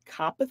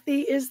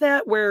psychopathy is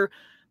that, where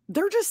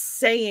they're just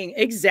saying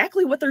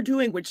exactly what they're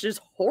doing, which is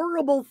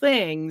horrible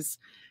things,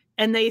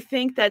 and they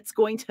think that's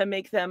going to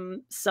make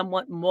them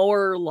somewhat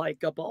more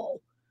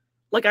likable?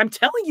 Like, I'm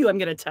telling you, I'm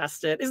going to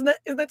test it. Isn't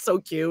that so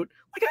cute?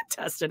 Like, I'm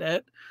testing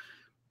it.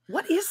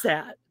 What is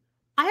that?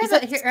 I have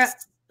it here.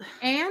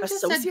 Anne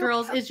just said,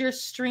 girls, is your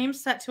stream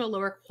set to a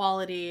lower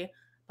quality,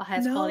 the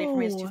highest quality for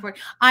me is 240?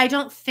 I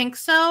don't think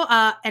so.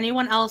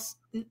 Anyone else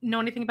know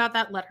anything about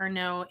that? Let her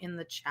know in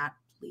the chat,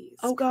 please.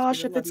 Oh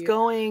gosh, if it's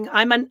going,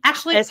 I'm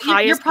actually as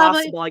high as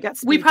possible. I got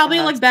we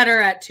probably look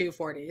better at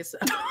 240. So.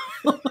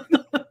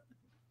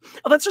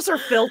 Oh, that's just our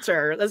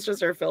filter. That's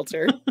just our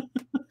filter.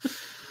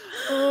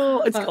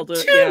 Oh, it's called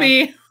to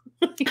me.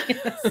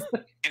 Yes.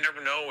 You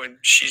never know when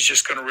she's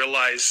just going to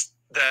realize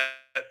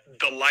that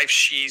the life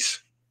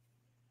she's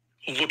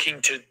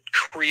looking to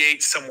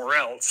create somewhere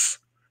else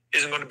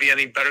isn't going to be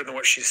any better than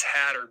what she's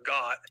had or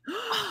got.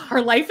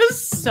 Her life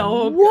is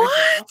so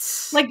good.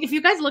 Like, if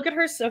you guys look at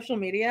her social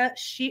media,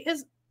 she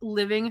is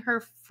living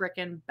her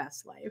freaking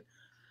best life.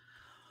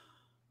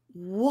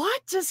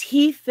 What does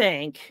he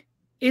think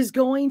is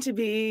going to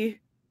be,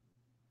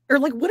 or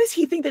like, what does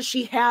he think that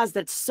she has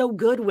that's so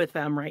good with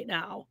them right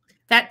now?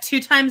 That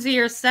 2 times a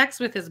year sex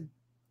with his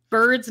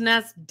bird's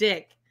nest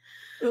dick.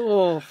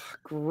 Oh,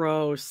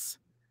 gross.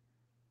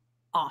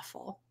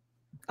 Awful.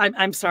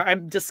 I'm sorry.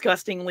 I'm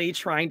disgustingly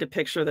trying to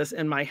picture this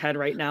in my head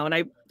right now. And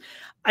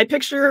I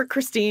picture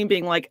Christine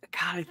being like,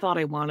 God, I thought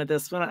I wanted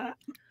this, but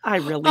I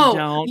really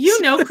don't.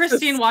 You know,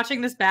 Christine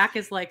watching this back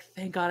is like,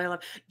 thank God I love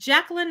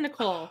Jacqueline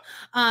Nicole.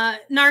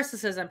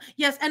 Narcissism.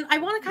 Yes. And I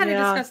want to kind of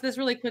discuss this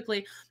really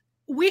quickly.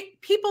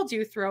 People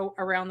do throw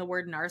around the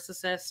word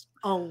narcissist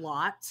a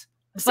lot.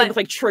 Same with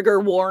like trigger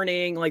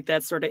warning, like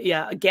that sort of,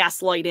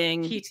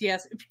 gaslighting.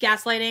 PTS,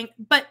 gaslighting.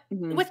 But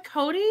with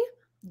Kody,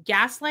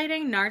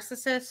 gaslighting,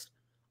 narcissist,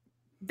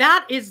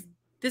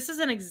 this is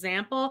an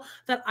example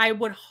that I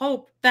would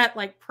hope that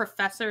like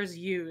professors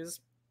use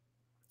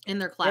in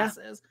their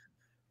classes.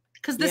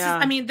 Because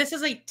this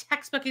is a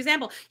textbook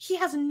example. He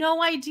has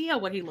no idea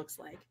what he looks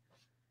like.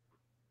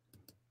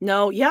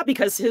 No,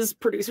 because his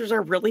producers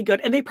are really good,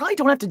 and they probably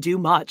don't have to do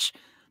much.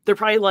 They're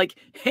probably like,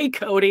 hey,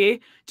 Kody,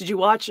 did you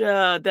watch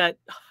that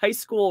high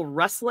school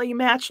wrestling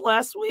match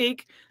last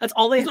week? That's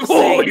all they have to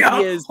say. He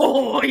is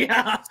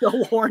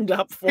so horned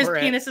up for his it.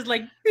 His penis is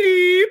like,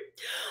 beep.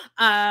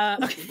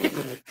 Okay.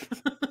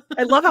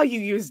 I love how you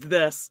used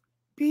this.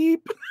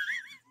 Beep.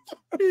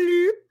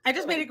 Beep. I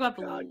just made it go up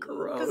a little.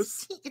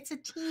 Gross. It's a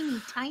teeny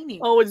tiny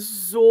one. Oh, it's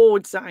so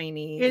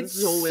tiny. It's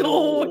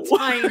so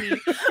tiny.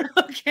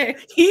 Okay.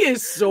 He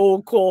is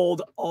so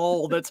cold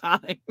all the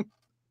time.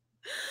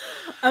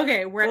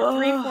 Okay, we're at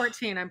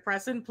 3:14. I'm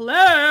pressing play.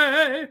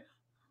 I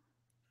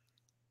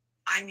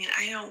mean,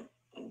 I don't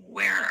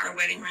wear our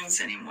wedding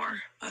rings anymore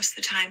most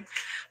of the time.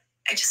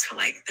 I just feel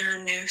like they're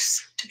a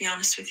noose, to be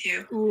honest with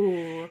you.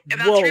 Ooh.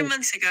 About 3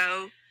 months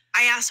ago,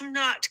 I asked him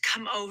not to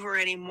come over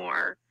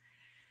anymore.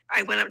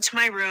 I went up to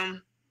my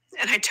room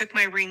and I took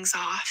my rings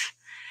off.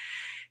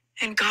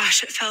 And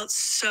gosh, it felt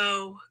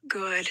so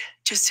good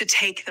just to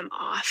take them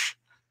off.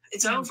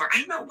 It's over. I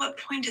don't know at what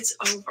point it's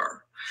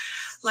over.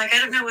 Like, I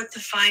don't know what the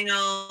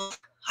final,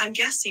 I'm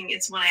guessing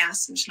it's when I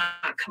asked him to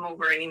not come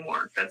over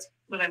anymore. That's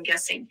what I'm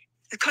guessing.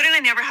 Kody and I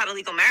never had a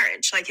legal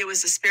marriage. Like, it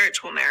was a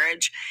spiritual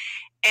marriage.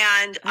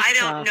 And I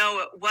don't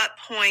know at what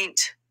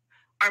point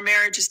our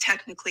marriage is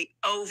technically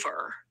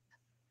over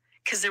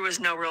because there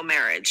was no real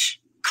marriage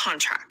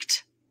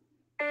contract.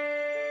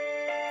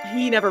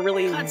 He never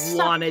really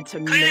wanted to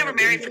marry. Kody never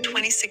married for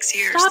 26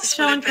 years. Stop This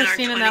showing would have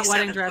Christine been in our that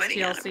wedding 27th dress, wedding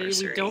TLC. We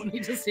anniversary. don't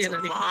need to see it It's a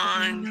anymore.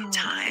 long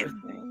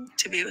time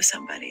to be with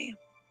somebody.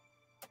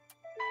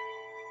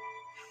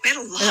 We had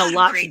a lot, And a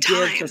lot of great to give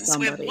to times.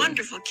 We have somebody.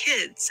 wonderful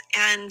kids.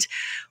 And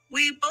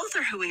we both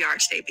are who we are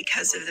today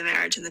because of the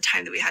marriage and the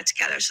time that we had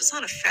together. So it's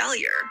not a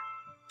failure.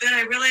 But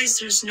I realize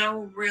there's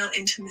no real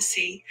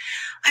intimacy.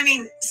 I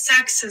mean,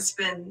 sex has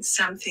been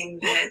something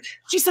that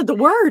She said the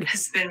word.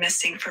 has been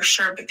missing for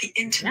sure, but the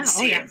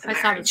intimacy of the I saw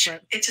this marriage,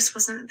 clip. it just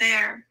wasn't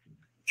there.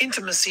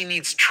 Intimacy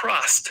needs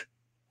trust.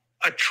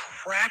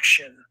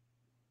 Attraction,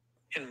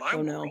 in my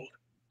Oh, no. world,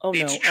 Oh, no.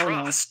 needs Oh, no.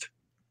 trust.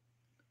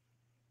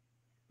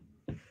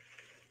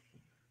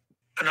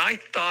 And I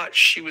thought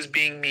she was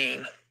being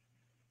mean.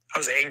 I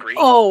was angry.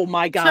 Oh,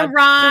 my God. To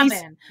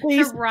Robyn.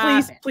 Please, To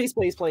Robyn.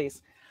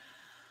 please.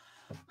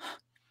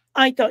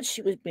 I thought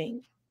she was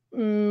being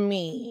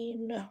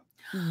mean.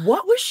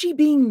 What was she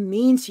being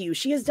mean to you?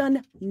 She has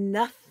done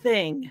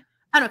nothing.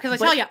 I don't know,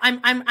 because I tell you,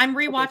 I'm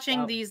Okay, rewatching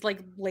wow. these like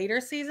later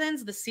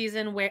seasons, the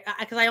season where,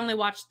 because I only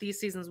watched these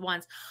seasons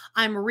once.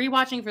 I'm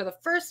rewatching for the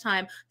first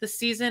time the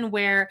season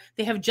where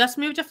they have just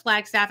moved to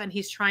Flagstaff and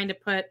he's trying to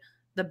put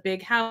the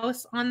big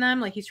house on them,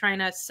 like he's trying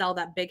to sell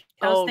that big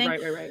house thing.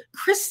 Right.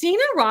 Christine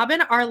and Robyn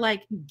are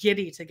like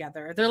giddy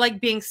together. They're like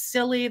being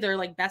silly. They're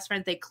like best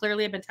friends. They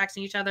clearly have been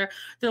texting each other.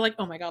 They're like,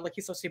 oh my God, like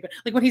he's so stupid.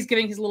 Like when he's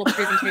giving his little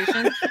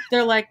presentation,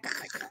 they're like, oh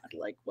my God,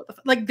 like what the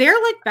like they're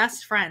like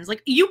best friends.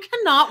 Like you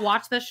cannot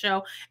watch this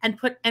show and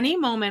put any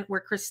moment where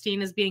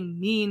Christine is being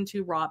mean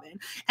to Robyn.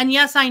 And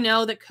yes, I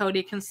know that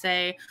Kody can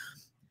say,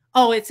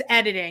 oh, it's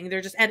editing.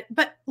 They're just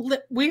but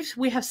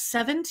we have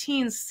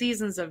 17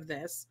 seasons of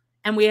this.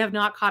 And we have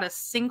not caught a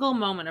single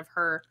moment of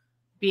her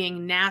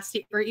being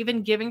nasty or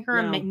even giving her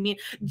a mean.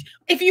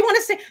 If you want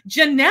to say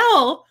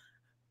Janelle,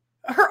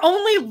 her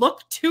only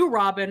look to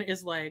Robyn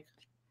is like,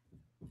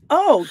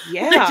 oh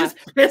yeah, like just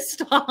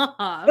pissed off.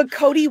 But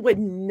Kody would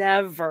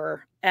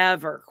never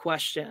ever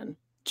question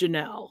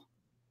Janelle.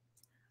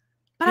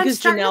 But I'm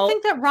starting to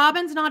think that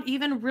Robyn's not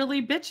even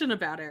really bitching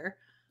about her.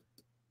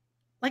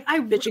 Like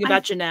bitching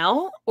about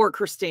Janelle or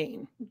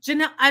Christine.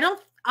 Janelle,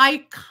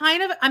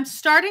 I'm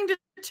starting to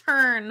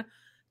turn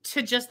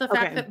to just the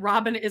fact that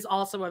Robyn is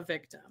also a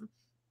victim.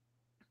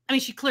 I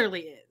mean, she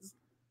clearly is.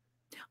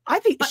 I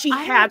think she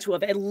had to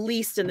have, at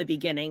least in the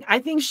beginning. I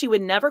think she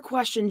would never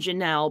question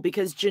Janelle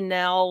because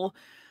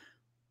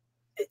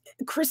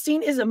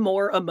Christine is a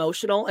more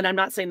emotional, and I'm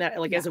not saying that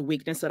like as a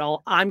weakness at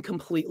all. I'm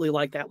completely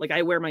like that. Like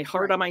I wear my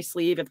heart on my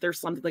sleeve. If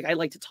there's something like I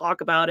like to talk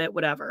about it,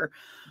 whatever.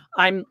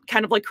 I'm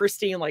kind of like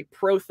Christine, like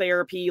pro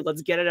therapy.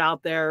 Let's get it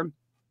out there.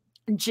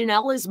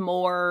 Janelle is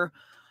more,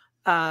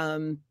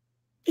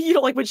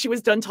 like when she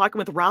was done talking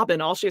with Robyn,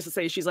 all she has to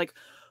say is she's like,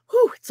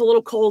 whew, it's a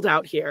little cold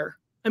out here.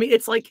 I mean,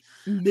 it's like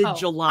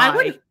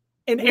mid-July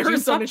in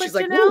Arizona. She's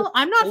like,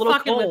 I'm not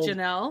fucking with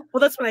Janelle.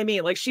 Well, that's what I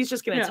mean. Like, she's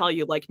just going to tell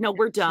you, like, no,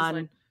 we're done.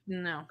 Like,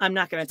 no, I'm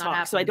not going to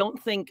talk. So I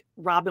don't think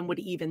Robyn would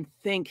even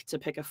think to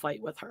pick a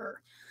fight with her.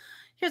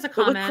 Here's a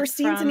comment. But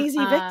Christine's an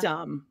easy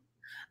victim.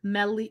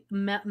 Melis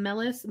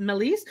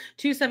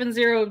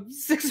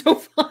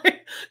 270605.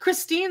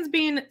 Christine's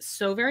being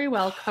so very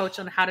well coached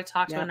on how to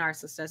talk to a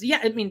narcissist. Yeah,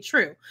 I mean,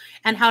 true.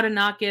 And how to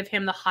not give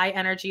him the high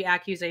energy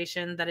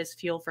accusation that is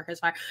fuel for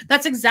his fire.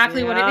 That's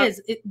exactly what it is.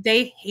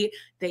 They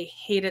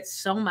hate it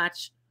so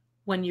much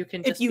when you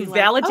can just if you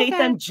validate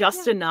them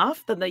just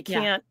enough, then they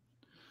can't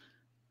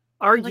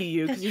argue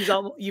you because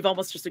you've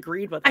almost just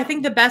agreed with them. I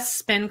think the best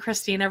spin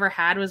Christine ever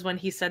had was when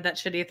he said that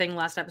shitty thing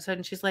last episode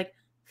and she's like,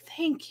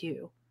 thank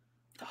you.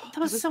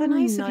 That was so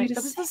nice of you to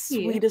say. That was the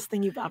sweetest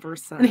thing you've ever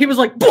said. And he was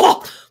like,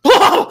 blah,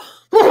 blah,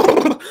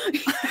 blah.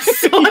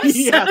 So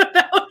upset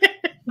about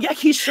it. Yeah,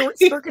 he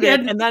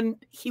short-circuited and then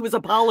he was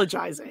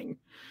apologizing.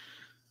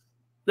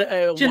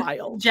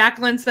 Wild.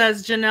 Jacqueline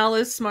says Janelle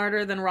is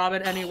smarter than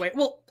Robyn anyway.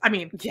 Well, I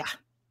mean, yeah.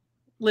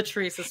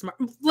 Latrice is smart.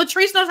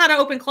 Latrice knows how to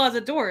open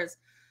closet doors.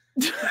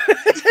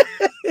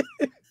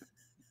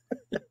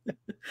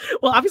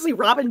 Well, obviously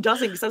Robyn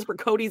doesn't, because that's where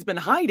Kody's been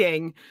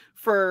hiding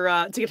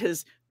to get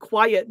his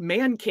quiet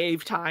man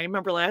cave time.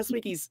 Remember last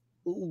week he's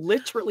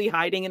literally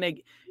hiding in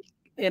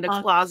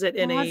a closet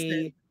in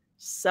a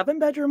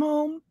 7-bedroom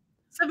home.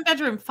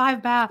 7-bedroom,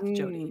 5-bath,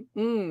 Jody.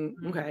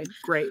 Okay,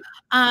 great.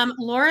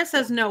 Laura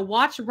says, no,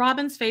 watch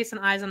Robyn's face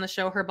and eyes on the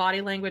show. Her body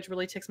language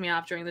really ticks me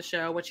off during the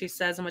show. What she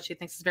says and what she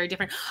thinks is very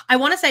different. I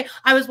want to say,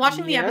 I was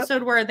watching the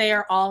episode where they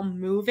are all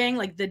moving,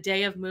 like the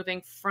day of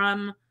moving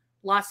from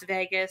Las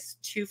Vegas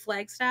to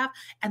Flagstaff.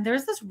 And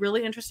there's this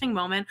really interesting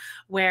moment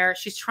where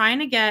she's trying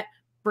to get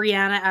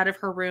Brianna out of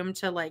her room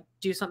to like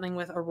do something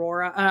with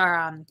Areola.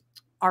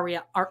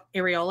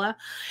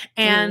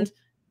 And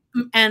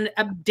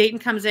Dayton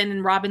comes in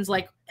and Robyn's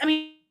like, I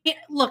mean,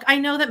 look, I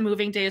know that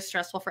moving day is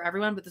stressful for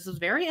everyone, but this is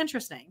very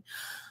interesting.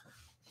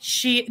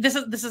 This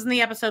is in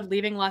the episode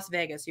Leaving Las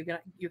Vegas. You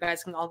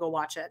guys can all go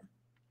watch it.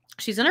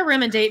 She's in her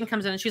room and Dayton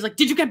comes in and she's like,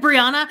 did you get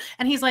Brianna?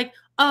 And he's like,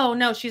 oh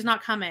no, she's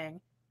not coming.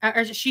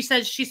 Or she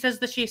says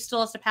that she still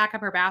has to pack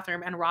up her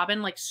bathroom, and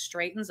Robyn like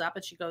straightens up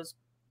and she goes,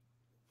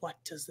 what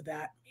does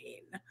that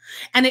mean?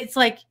 And it's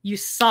like you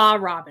saw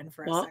Robyn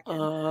for a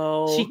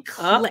second. She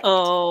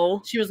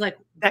clicked. She was like,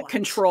 that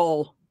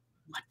control.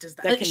 What does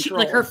that?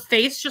 Like her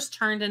face just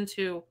turned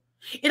into.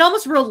 It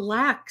almost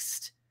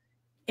relaxed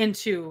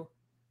into.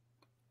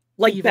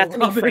 Like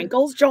Bethany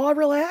Frankel's jaw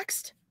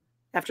relaxed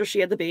after she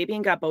had the baby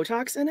and got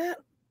Botox in it.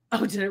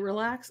 Oh, did it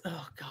relax?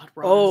 Oh God.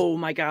 Oh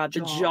my God,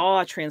 the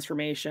jaw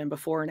transformation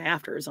before and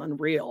after is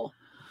unreal.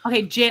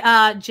 Okay,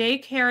 Jay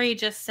Carey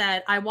just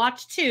said, I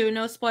watched too,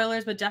 no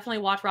spoilers, but definitely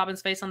watch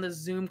Robyn's face on the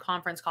Zoom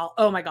conference call.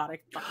 Oh my God.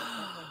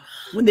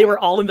 When they were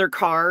all in their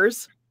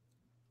cars?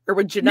 Or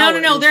when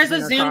Janelle No, there's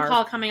a Zoom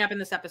call coming up in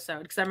this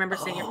episode because I remember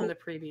seeing it from the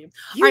preview.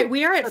 All right,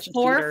 we are at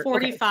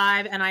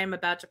 4:45 and I am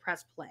about to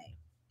press play.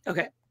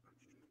 Okay.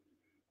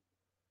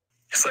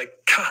 It's like,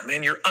 God,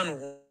 man, you're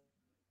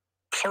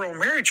plural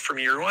marriage for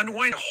me. You're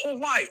unwinding a whole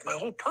life, my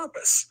whole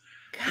purpose.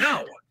 God.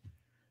 No.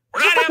 We're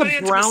not having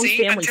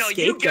intimacy until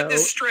you get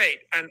this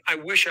straight. And I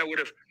wish I would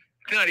have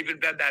not even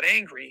been that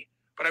angry,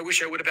 but I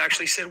wish I would have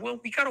actually said, well,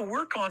 we got to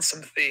work on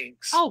some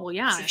things. Oh, well,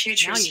 yeah. The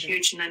future is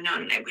huge and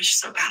unknown, and I wish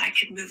so bad I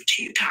could move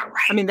to Utah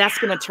right I mean, that's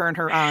going to turn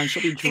her on.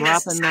 She'll be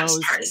dropping those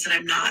part is that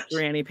I'm not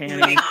granny panties.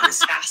 moving on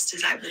as fast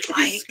as I would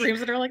like. Screams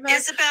at her like that.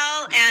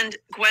 Ysabel and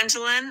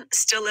Gwendolyn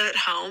still live at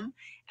home,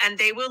 and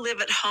they will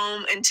live at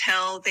home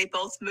until they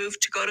both move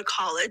to go to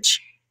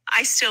college.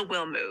 I still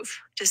will move,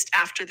 just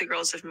after the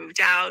girls have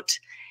moved out.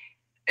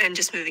 And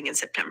just moving in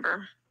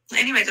September.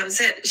 Anyway, that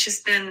was it. It's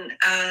just been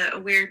a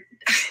weird,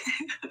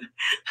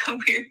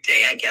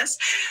 day, I guess.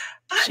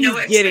 But she's no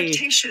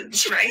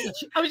expectations, right?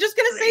 I was just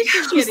gonna say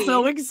she's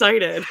so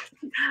excited.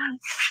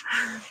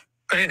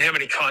 I didn't have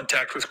any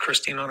contact with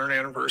Christine on her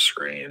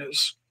anniversary, and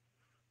it's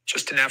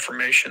just an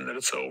affirmation that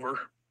it's over.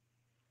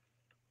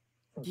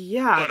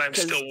 Yeah, but I'm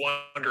still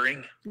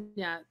wondering.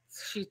 Yeah,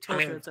 she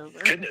told her it's over.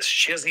 Goodness,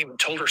 she hasn't even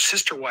told her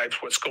sister wives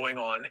what's going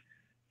on.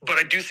 But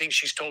I do think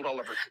she's told all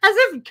of her. As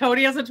if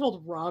Kody hasn't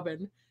told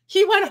Robyn.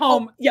 He went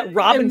home. Oh, yeah,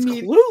 Robyn's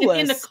clueless.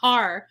 In the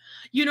car.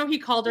 You know, he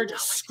called her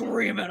just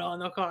screaming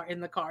in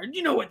the car.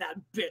 You know what that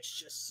bitch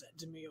just said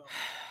to me?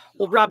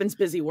 Well, Robyn's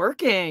busy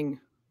working.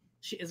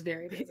 She is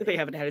very busy. They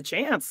haven't had a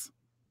chance.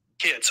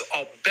 Kids,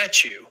 I'll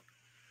bet you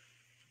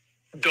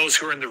those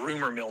who are in the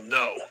rumor mill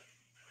know.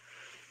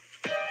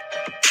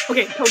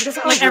 Okay,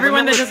 Kody, like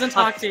everyone that doesn't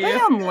talk to you.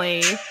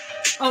 Family.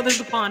 Oh, there's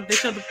the pond. They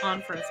showed the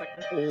pond for a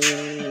second.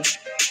 Oh.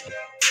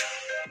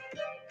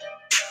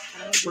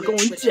 We're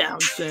going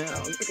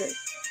downtown. Okay.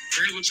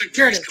 Mary, looks like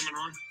Mary's coming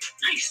on.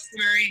 Nice,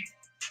 Mary.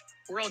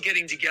 We're all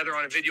getting together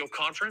on a video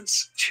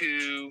conference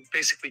to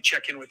basically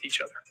check in with each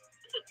other.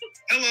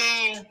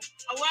 Hello.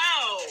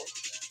 Hello.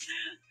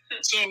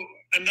 So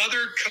another.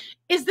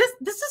 Is this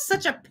is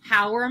such a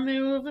power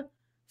move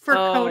for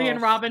Kody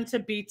and Robyn to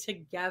be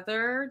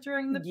together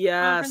during the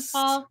conference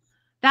call?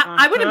 That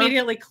I would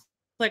immediately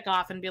click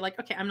off and be like,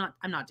 okay, I'm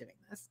not doing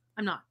this.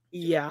 I'm not.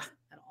 Yeah.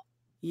 At all.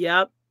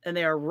 Yep. And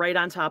they are right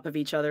on top of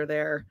each other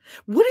there.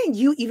 Wouldn't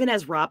you, even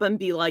as Robyn,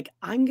 be like,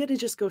 I'm going to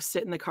just go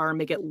sit in the car and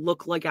make it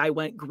look like I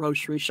went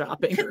grocery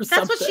shopping or something?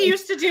 That's what she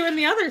used to do in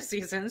the other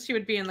seasons. She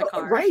would be in the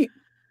car.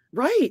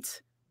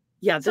 Right.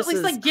 Yeah. So at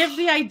least like give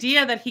the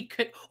idea that he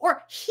could,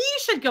 or he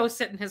should go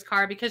sit in his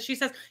car because she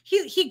says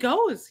he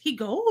goes.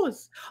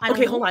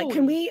 Okay, hold on.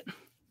 Can we,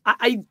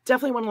 I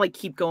definitely want to like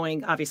keep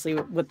going, obviously,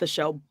 with the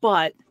show,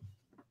 but,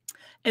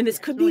 and this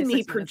could be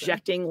me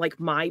projecting like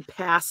my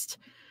past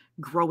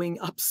growing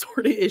up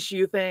sort of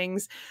issue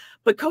things.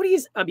 But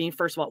Kody's, I mean,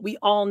 first of all, we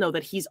all know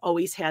that he's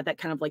always had that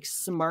kind of like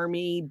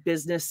smarmy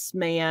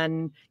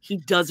businessman. He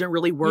doesn't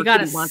really work.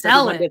 He wants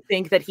everyone to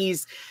think that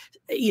he's,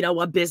 you know,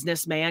 a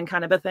businessman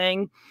kind of a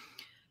thing.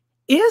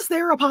 Is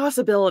there a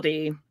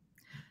possibility?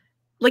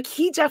 Like,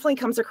 he definitely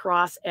comes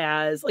across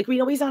as, like, we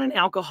know he's not an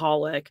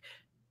alcoholic.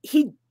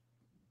 He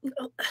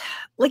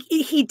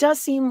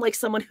does seem like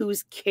someone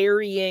who's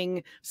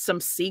carrying some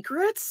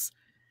secrets.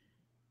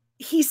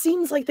 He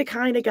seems like the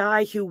kind of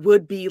guy who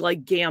would be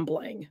like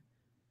gambling.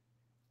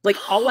 Like,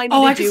 all I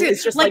need to do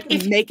is just like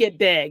make it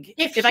big.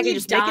 If I can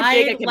just make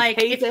it big, I can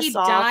pay this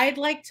off. If he died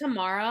like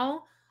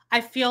tomorrow,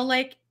 I feel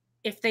like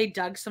if they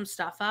dug some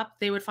stuff up,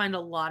 they would find a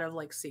lot of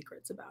like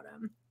secrets about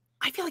him.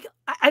 I feel like,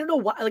 I don't know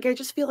why, like, I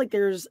just feel like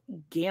there's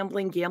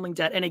gambling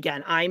debt. And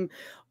again, I'm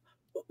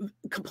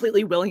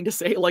completely willing to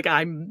say like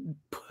I'm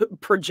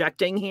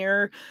projecting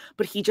here,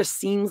 but he just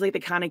seems like the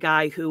kind of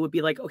guy who would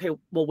be like, okay,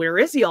 well, where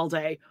is he all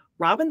day?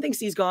 Robyn thinks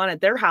he's gone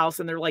at their house,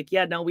 and they're like,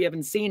 yeah, no, we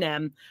haven't seen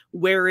him.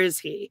 Where is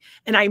he?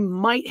 And I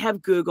might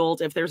have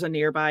Googled if there's a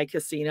nearby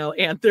casino,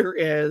 and there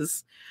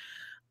is.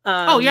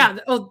 Oh yeah.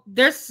 Oh,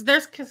 there's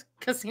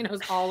casinos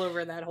all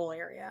over that whole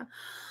area.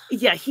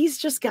 Yeah, he's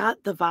just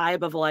got the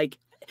vibe of like,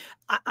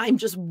 I'm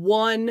just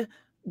one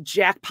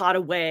jackpot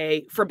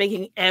away from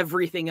making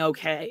everything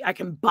okay. I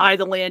can buy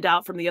the land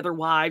out from the other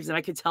wives, and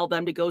I can tell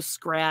them to go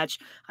scratch.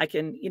 I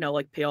can,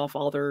 like pay off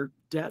all their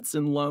debts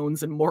and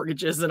loans and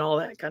mortgages and all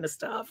that kind of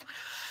stuff.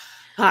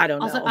 I don't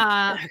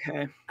know.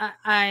 Okay.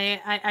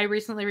 I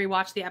recently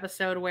rewatched the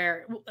episode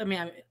where,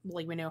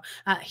 like we know,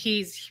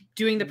 he's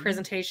doing the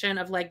presentation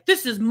of like,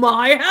 this is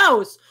my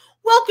house.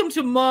 Welcome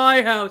to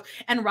my house.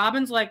 And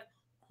Robyn's like,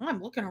 oh,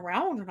 I'm looking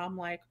around, and I'm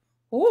like,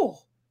 oh,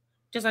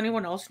 does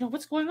anyone else know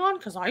what's going on?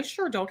 Because I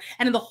sure don't.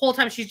 And then the whole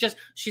time she's just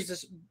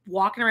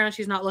walking around.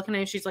 She's not looking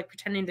at him. She's like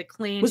pretending to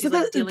clean. Was this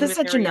at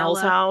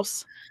Janelle's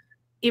house?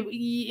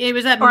 It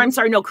was at, or I'm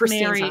sorry, no,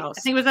 Christine's house.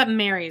 I think it was at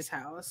Mary's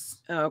house.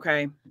 Oh,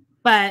 okay.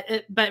 But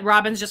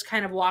Robyn's just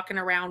kind of walking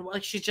around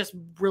like she's just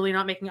really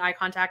not making eye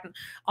contact, and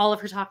all of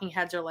her talking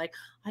heads are like,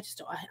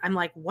 I'm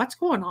like, what's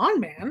going on,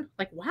 man?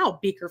 Like, wow,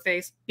 beaker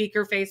face. Yeah.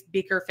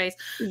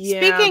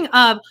 Speaking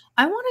of,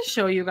 I want to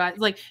show you guys,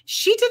 like,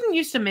 she didn't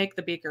used to make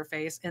the beaker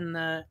face in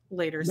the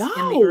earlier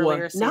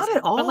seasons. Not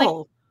at all. But, like,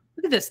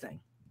 look at this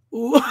thing.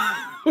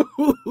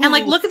 And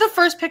like, look at the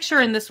first picture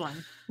in this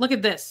one. Look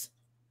at this.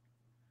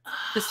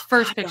 This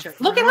first picture.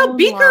 Look at how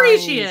beakery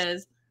she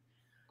is.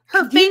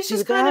 Her face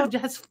just kind of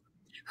just.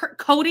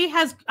 Kody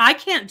has. I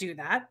can't do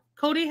that.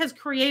 Kody has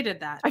created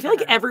that. I feel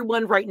like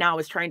everyone right now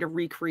is trying to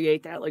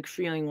recreate that, like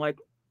feeling like,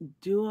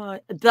 the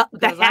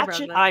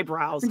hatchet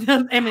eyebrows?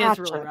 I mean, it's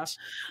really rough.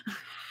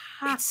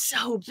 It's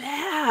so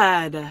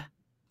bad.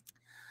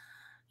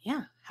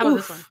 Yeah. How about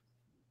this one?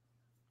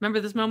 Remember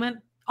this moment?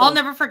 I'll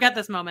never forget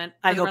this moment.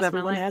 I hope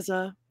everyone has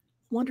a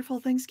wonderful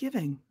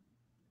Thanksgiving.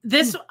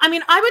 This, I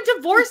would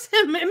divorce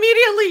him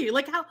immediately.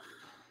 Like, how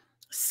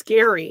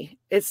scary.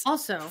 It's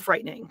also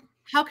frightening.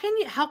 How can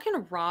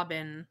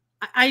Robyn,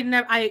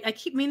 I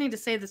keep meaning to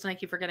say this and I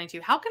keep forgetting to.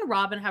 How can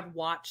Robyn have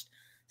watched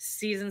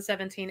season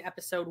 17,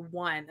 episode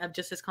 1 of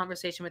just his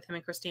conversation with him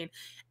and Christine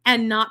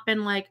and not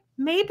been like,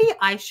 maybe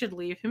I should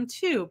leave him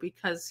too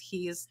because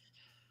he's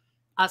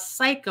a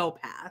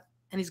psychopath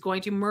and he's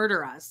going to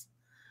murder us.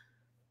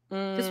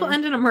 This will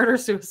end in a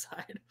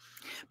murder-suicide.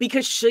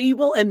 Because she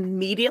will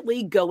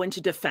immediately go into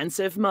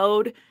defensive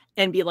mode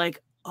and be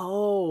like,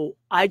 oh,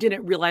 I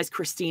didn't realize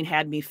Christine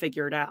had me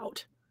figured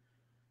out.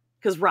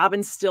 Because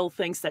Robyn still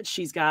thinks that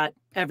she's got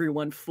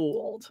everyone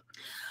fooled.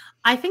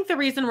 I think the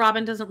reason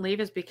Robyn doesn't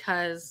leave is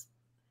because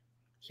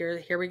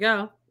here we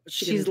go.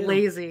 She's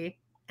lazy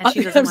and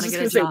she doesn't want to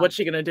get a job. What's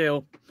she gonna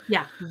do?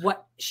 Yeah,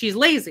 she's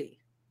lazy.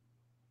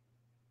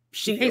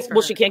 She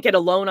can't get a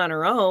loan on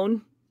her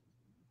own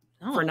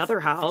for another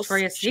house.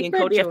 She and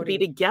Kody have to be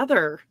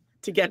together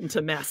to get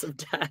into massive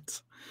debt.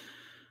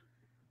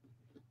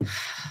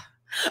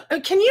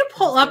 Can you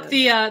pull up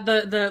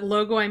the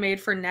logo I made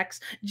for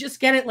next?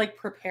 Just get it like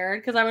prepared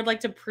because I would like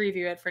to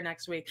preview it for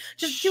next week.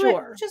 Just do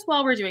it just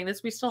while we're doing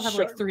this. We still have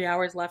like 3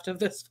 hours left of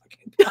this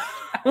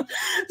fucking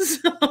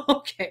so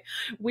okay,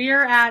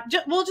 we're at.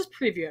 We'll just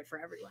preview it for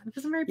everyone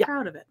because I'm very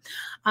proud of it.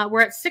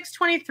 We're at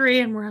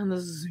 6:23 and we're on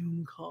the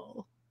Zoom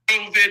call.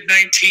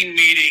 COVID-19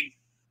 meeting.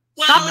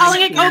 Well, stop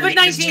calling it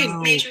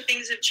COVID-19. Major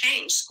things have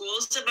changed.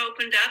 Schools have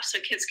opened up so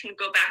kids can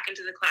go back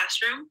into the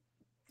classroom.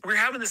 We're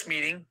having this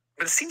meeting.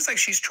 But it seems like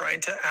she's trying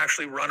to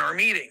actually run our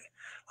meeting.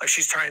 Like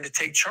she's trying to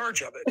take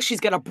charge of it. She's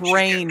got a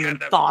brain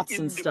and thoughts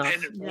and stuff.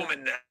 Independent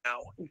woman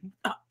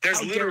now.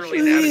 There's literally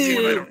an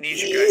attitude. I don't need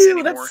you guys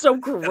anymore. That's so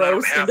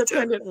gross.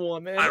 Independent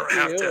woman. I don't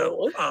have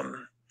to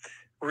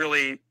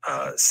really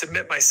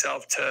submit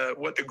myself to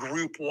what the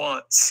group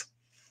wants.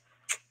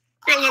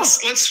 Well,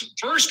 let's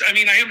first. I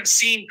haven't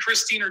seen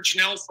Christine or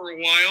Janelle for a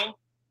while,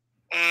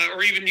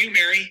 or even you,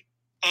 Mary.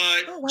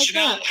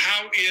 Janelle,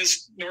 how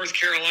is North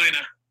Carolina?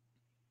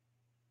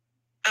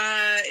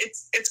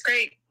 It's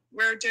great.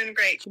 We're doing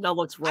great. Janelle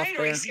looks rough. I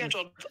already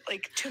scheduled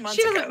like 2 months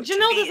ago.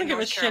 Janelle doesn't give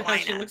a shit how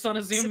she looks on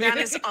a Zoom.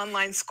 Savannah's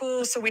online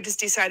school, so we just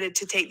decided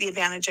to take the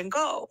advantage and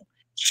go.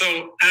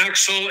 So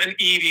Axel and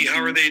Evie,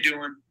 how are they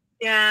doing?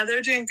 Yeah,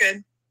 they're doing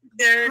good.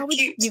 They're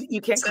cute. You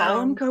can't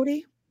call them,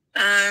 Kody?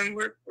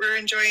 We're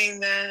enjoying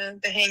the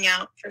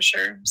hangout for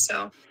sure.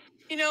 So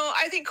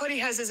I think Kody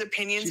has his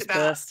opinions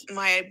about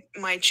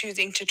my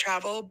choosing to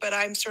travel, but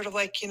I'm sort of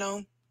like,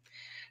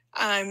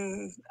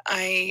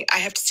 I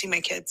have to see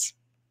my kids.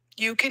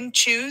 You can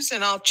choose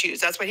and I'll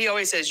choose. That's what he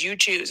always says. You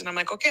choose. And I'm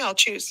like, okay, I'll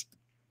choose.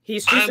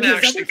 I'm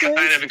actually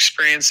kind of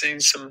experiencing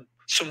some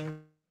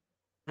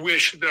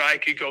wish that I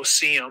could go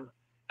see him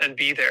and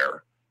be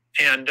there.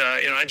 And,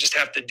 I just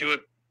have to do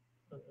it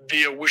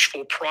via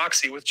wishful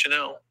proxy with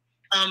Janelle.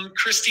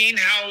 Christine,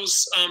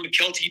 how's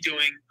Mykelti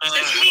doing?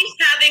 So she's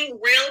having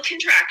real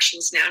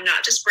contractions now,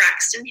 not just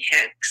Braxton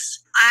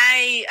Hicks.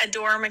 I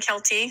adore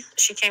Mykelti.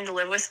 She came to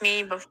live with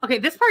me before. Okay,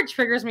 this part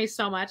triggers me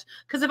so much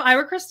because if I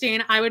were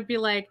Christine, I would be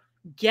like,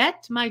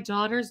 get my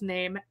daughter's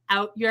name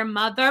out your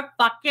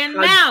motherfucking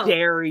mouth. How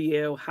dare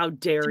you? How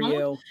dare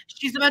you?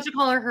 She's about to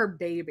call her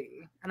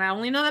baby. And I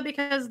only know that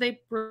because they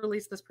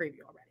released this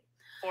preview already.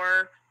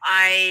 Or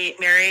I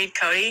married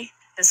Kody,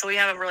 and so we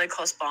have a really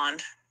close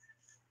bond.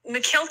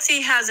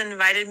 Mykelti has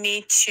invited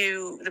me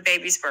to the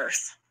baby's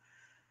birth.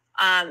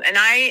 And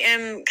I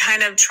am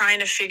kind of trying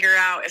to figure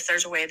out if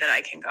there's a way that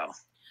I can go.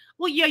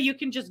 Well, yeah, you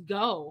can just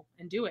go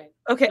and do it.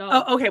 Okay.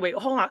 Oh, okay, wait,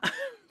 hold on.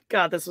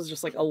 God, this was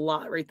just like a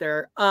lot right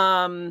there.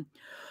 Okay,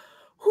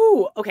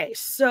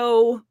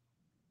 so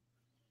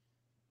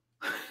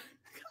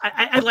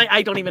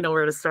I don't even know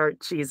where to start.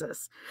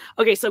 Jesus.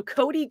 Okay, so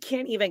Kody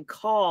can't even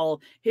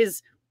call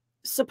his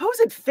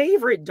supposed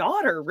favorite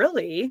daughter,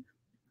 really,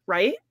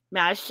 right?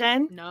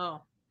 Madison?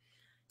 No.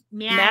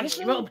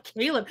 Madison? Well,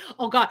 Caleb.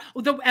 Oh God,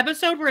 the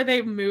episode where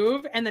they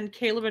move and then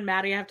Caleb and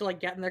Maddie have to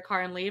like get in their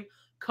car and leave.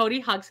 Cody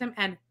hugs him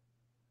and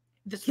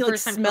this he like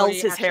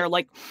smells his hair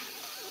like.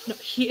 No,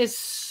 he is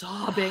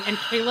sobbing and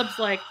Caleb's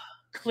like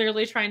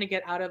clearly trying to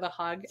get out of the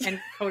hug and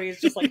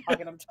Cody's just like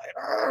hugging him tight.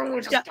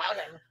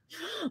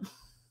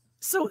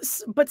 So,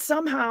 but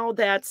somehow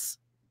that's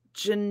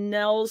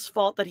Janelle's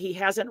fault that he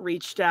hasn't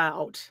reached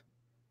out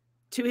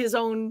to his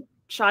own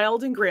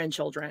child and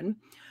grandchildren.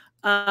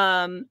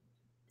 And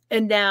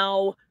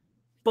now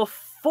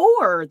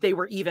before they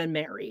were even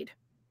married,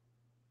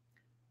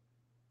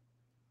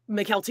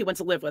 Mykelti went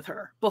to live with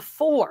her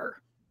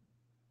before.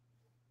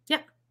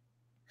 Yeah.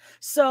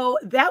 So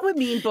that would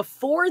mean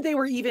before they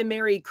were even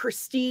married,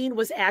 Christine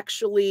was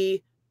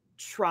actually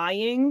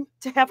trying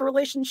to have a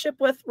relationship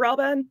with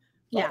Robyn.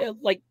 Yeah.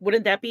 Like,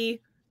 wouldn't that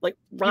be like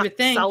rock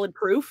solid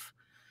proof?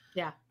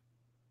 Yeah.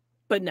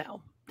 But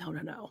no.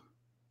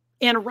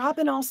 And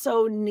Robyn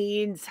also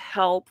needs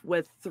help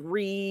with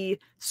 3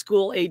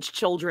 school-age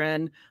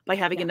children by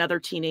having another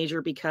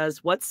teenager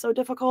because what's so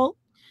difficult?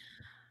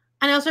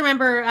 And I also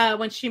remember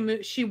when she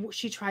moved,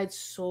 she tried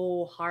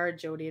so hard,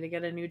 Jody, to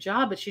get a new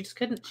job, but she just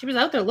couldn't. She was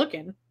out there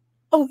looking.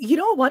 Oh, you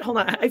know what? Hold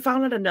on. I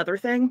found out another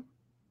thing.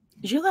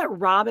 Did you let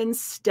Robyn's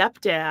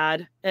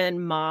stepdad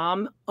and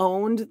mom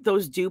owned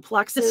those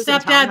duplexes? The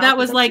stepdad that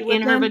was like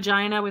in her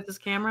vagina with his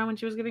camera when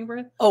she was giving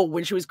birth? Oh,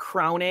 when she was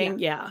crowning?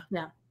 Yeah.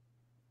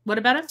 What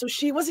about it? So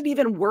she wasn't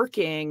even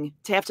working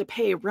to have to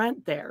pay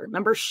rent there.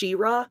 Remember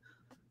Shira,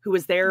 who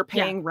was there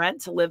paying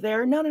rent to live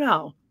there?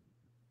 No.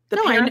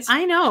 Parents...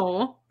 I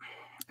know.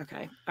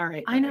 Okay. All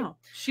right. I know.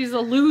 She's a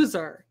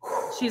loser.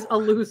 She's a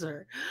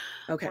loser.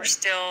 Okay. We're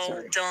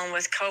still dealing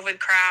with COVID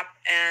crap.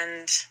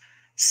 And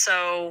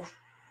so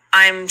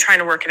I'm trying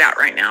to work it out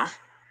right now.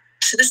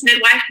 So this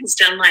midwife has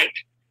done like,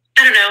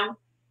 I don't know,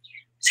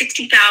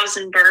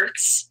 60,000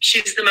 births.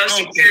 She's the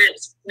most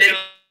experienced midwife.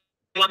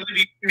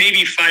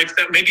 Maybe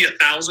 5,000, maybe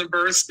 1,000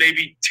 births,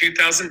 maybe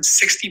 2,000,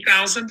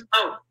 60,000.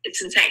 Oh,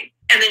 it's insane.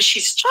 And then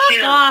she's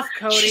chill. Off,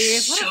 Cody.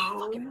 She's so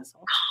calm.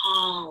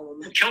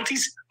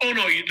 Mykelti's. Oh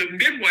no, the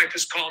midwife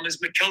is calm. Is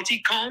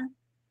Mykelti calm?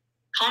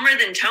 Calmer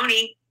than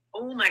Tony.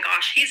 Oh my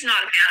gosh, he's not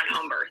a fan of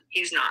home birth.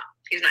 He's not.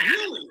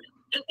 Really?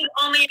 He's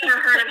only ever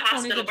heard of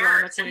hospital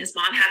births, and his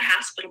mom had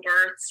hospital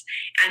births,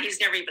 and he's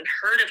never even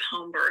heard of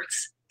home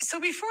births. So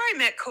before I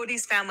met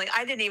Cody's family,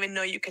 I didn't even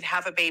know you could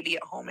have a baby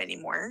at home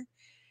anymore.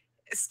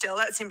 Still,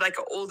 that seemed like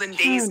an olden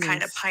days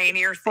kind of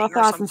pioneer thing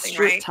or something,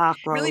 right?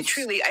 Really,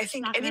 truly, I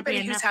think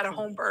anybody who's had a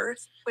home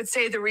birth would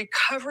say the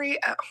recovery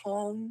at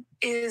home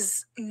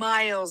is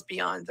miles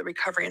beyond the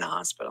recovery in a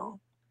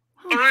hospital.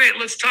 All right,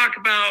 let's talk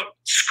about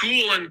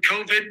school and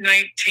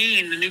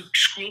COVID-19, the new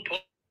school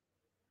policy.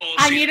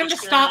 I need him to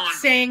stop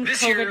saying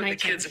COVID-19.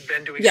 Kids have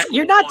been doing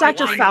you're not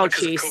Dr.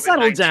 Fauci.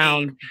 Settle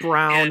down,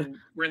 Brown.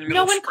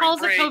 No one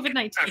calls it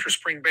COVID-19. After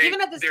spring break,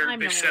 even at this time,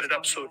 they've set it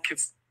up so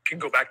kids can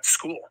go back to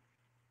school.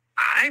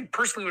 I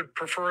personally would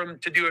prefer them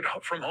to do it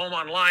from home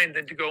online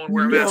than to go and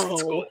wear a mask at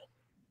school.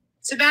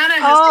 Savannah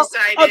has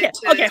decided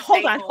Okay,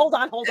 hold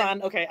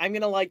on. Okay, I'm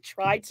going to like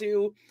try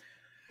to...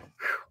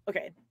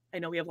 Okay, I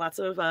know we have lots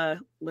of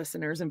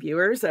listeners and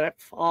viewers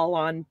that fall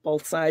on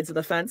both sides of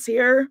the fence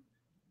here.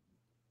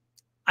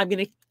 I'm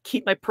going to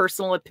keep my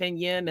personal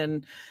opinion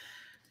and,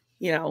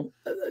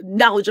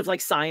 knowledge of like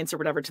science or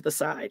whatever to the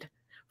side.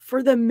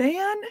 For the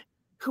man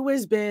who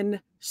has been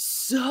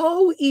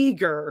so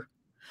eager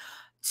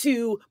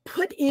to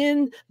put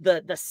in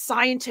the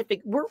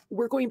scientific,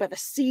 we're going by the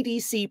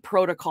CDC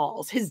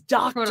protocols, his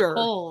doctor,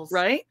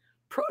 right?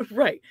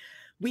 Right.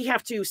 We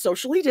have to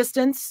socially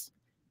distance.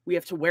 We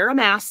have to wear a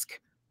mask,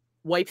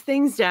 wipe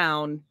things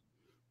down.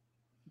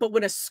 But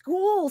when a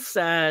school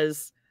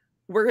says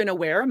we're going to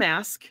wear a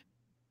mask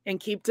and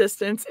keep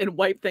distance and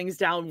wipe things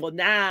down, well,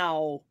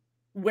 now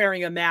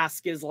wearing a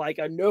mask is like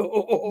a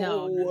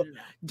no.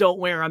 Don't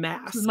wear a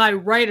mask. This is my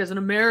right as an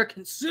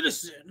American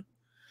citizen.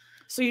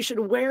 So you should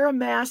wear a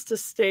mask to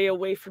stay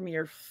away from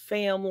your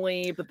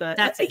family. But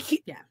that's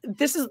it.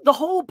 This is the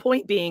whole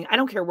point being, I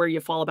don't care where you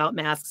fall about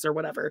masks or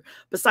whatever.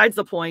 Besides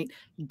the point,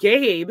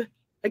 Gabe,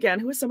 again,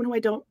 who is someone who I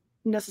don't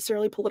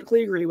necessarily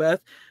politically agree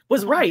with,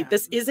 was right.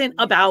 This isn't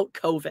about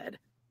COVID.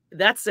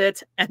 That's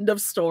it. End of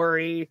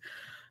story.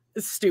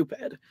 It's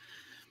stupid.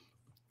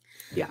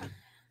 Yeah. All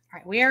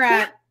right. We are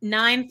at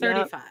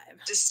 9:35.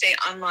 Just stay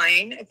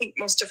online. I think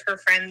most of her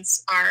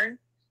friends are.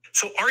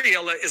 So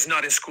Ariella is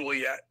not in school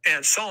yet,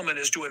 and Solomon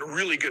is doing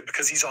really good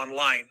because he's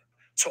online.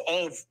 So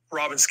all of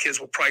Robyn's kids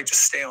will probably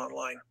just stay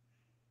online.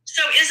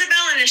 So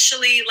Ysabel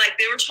initially, like,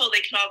 they were told they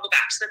could all go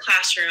back to the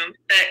classroom,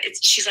 but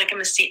she's like,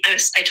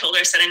 I told her,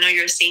 I said, I know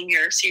you're a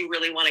senior, so you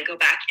really want to go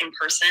back in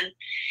person.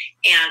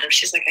 And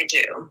she's like, I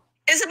do.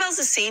 Ysabel's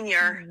a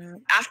senior.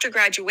 After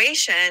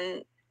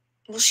graduation,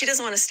 well, she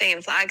doesn't want to stay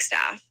in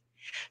Flagstaff.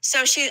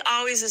 So she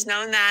always has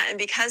known that. And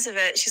because of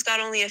it, she's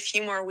got only a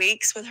few more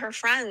weeks with her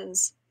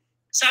friends.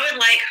 So I would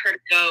like her to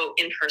go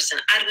in person.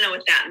 I don't know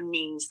what that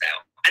means,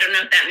 though. I don't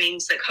know if that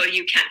means that, Kody,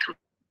 you can't come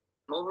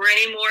over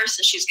anymore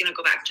since she's going to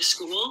go back to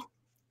school.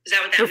 Is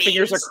that what that means? Her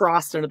fingers are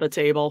crossed under the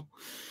table.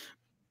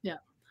 Yeah.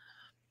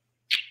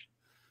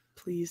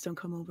 Please don't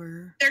come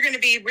over. They're going to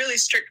be really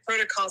strict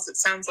protocols, it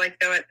sounds like,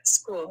 though, at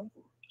school.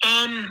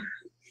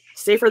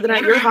 Safer than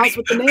at your house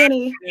with the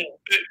nanny.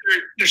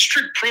 There's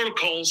strict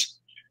protocols,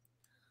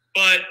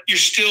 but you're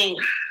still...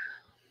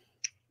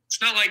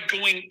 It's not like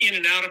going in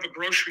and out of a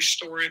grocery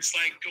store. It's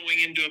like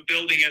going into a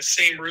building in the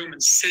same room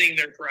and sitting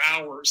there for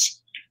hours,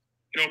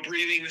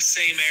 breathing the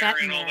same air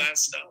and all that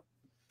stuff.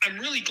 I'm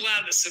really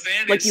glad that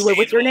Savannah, like you would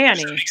with your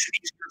nanny, makes it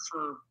easier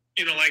for,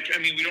 we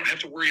don't have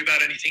to worry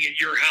about anything at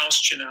your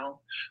house, Janelle.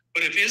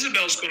 But if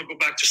Ysabel's going to go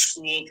back to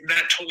school, then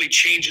that totally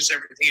changes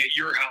everything at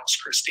your house,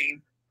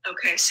 Christine.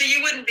 Okay, so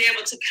you wouldn't be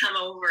able to come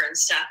over and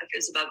stuff if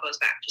Ysabel goes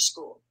back to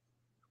school.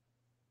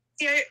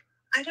 Yeah,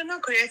 I don't know,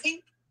 Kody. I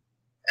think.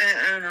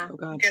 I don't know.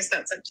 Oh, I guess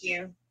that's up to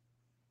you.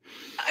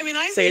 I mean,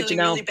 I'm feeling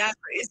really bad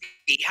for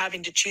Izzy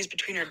having to choose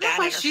between her dad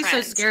and her she's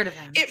friends. so scared of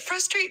him. It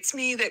frustrates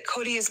me that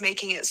Kody is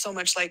making it so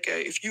much like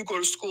if you go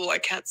to school, I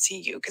can't see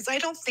you. Because I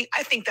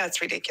think that's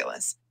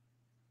ridiculous.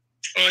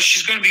 Well,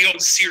 she's going to be able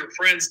to see her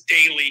friends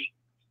daily.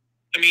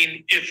 I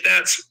mean, if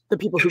that's the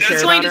people who care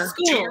she's about going her. to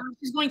school.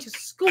 She's going to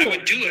school. I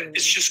would do it.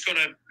 It's just going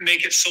to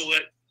make it so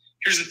that,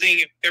 here's the thing,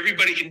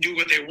 everybody can do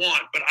what they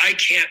want, but I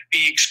can't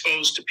be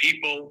exposed to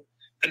people.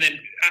 And then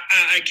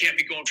I can't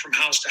be going from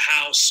house to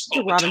house all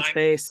the Robyn's time.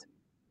 Face.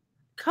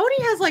 Kody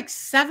has like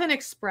 7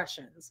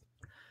 expressions,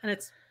 and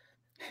it's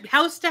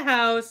house to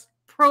house,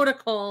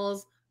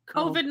 protocols,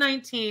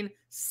 COVID-19,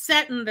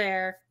 set in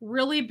there,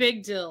 really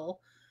big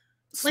deal.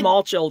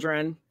 Small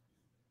children.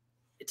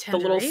 The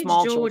little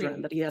small Jody.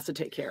 children that he has to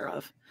take care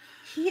of.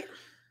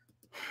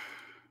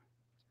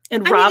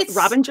 And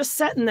Robyn just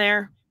sitting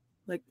there.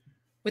 Like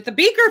with the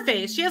beaker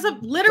face. She has a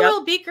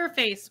literal beaker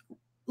face.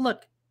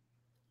 Look.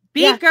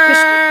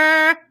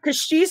 Beaker, because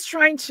she's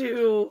trying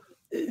to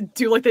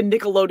do like the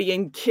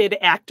Nickelodeon kid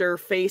actor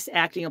face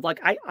acting of like,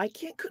 I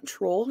can't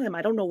control him.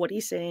 I don't know what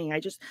he's saying.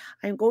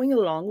 I'm going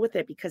along with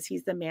it because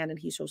he's the man and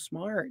he's so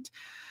smart.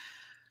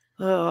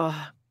 Oh,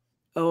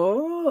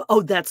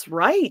 that's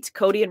right.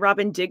 Kody and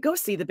Robyn did go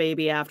see the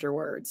baby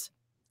afterwards.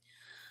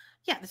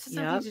 Yeah, this is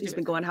something to do. He's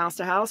been going house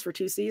to house for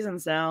 2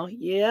 seasons now.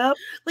 Yep.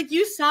 Like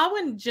you saw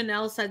when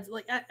Janelle said,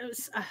 like,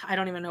 I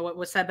don't even know what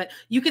was said, but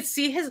you could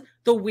see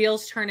the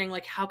wheels turning.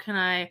 Like, how can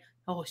I?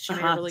 Oh, she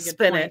made a really good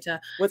point.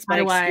 What's my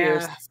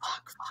excuse?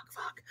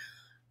 Fuck.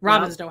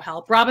 Robyn's no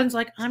help. Robyn's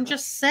like, I'm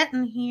just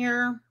sitting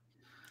here.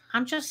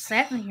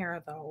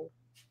 Though.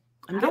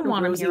 I don't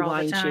want him here all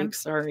the time.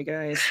 Cheeks. Sorry,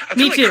 guys. I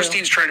feel like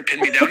Christine's trying to pin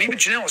me down. Even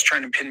Janelle is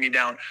trying to pin me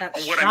down on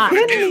what I'm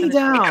going to do.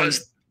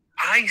 Because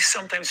I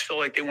sometimes feel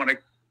like they want to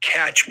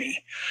catch me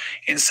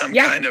in some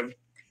kind of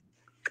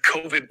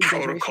COVID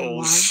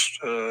protocols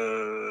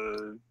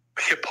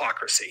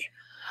hypocrisy.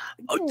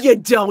 Oh, you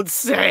don't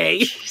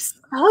say.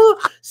 Oh,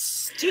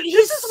 this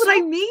is what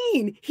I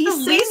mean. He's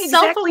the least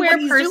self-aware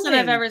person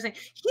I've ever seen.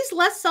 He's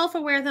less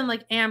self-aware than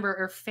like Amber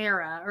or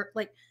Farrah or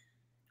like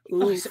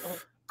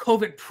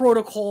COVID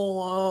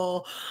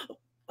protocol.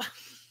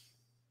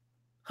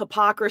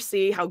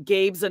 Hypocrisy. How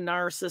Gabe's a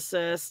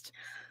narcissist.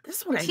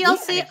 This is what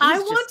TLC,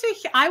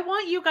 I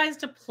want you guys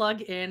to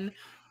plug in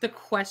the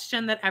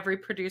question that every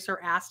producer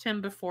asked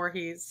him before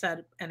he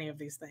said any of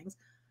these things.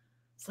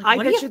 Like,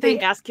 I bet you they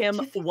ask him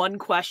one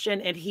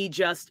question and he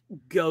just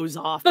goes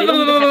off. They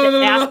don't even have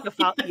to ask the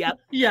follow. Yep.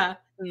 Yeah.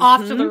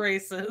 Off to the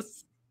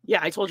races. Yeah,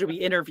 I told you we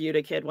interviewed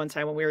a kid one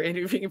time when we were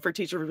interviewing for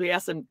teachers. We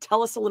asked him,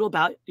 tell us a little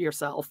about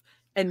yourself,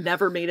 and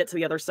never made it to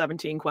the other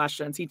 17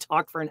 questions. He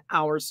talked for an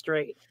hour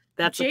straight.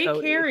 That's Jay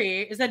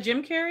Carey. Is that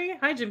Jim Carey?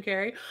 Hi, Jim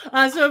Carey.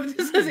 So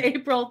this is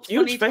April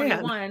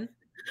 2021.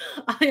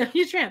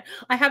 Huge fan.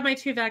 I have my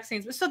 2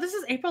 vaccines. So this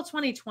is April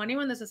 2020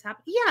 when this has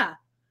happened. Yeah.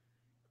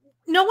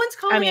 No one's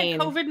calling it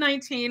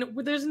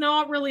COVID-19. There's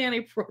not really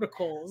any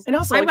protocols. And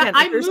also, again,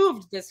 I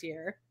moved this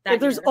year.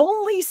 If there's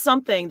only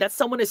something that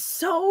someone is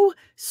so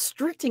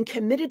strict and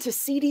committed to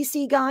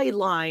CDC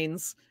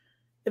guidelines,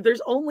 if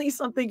there's only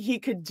something he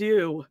could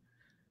do,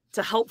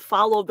 to help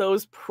follow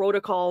those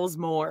protocols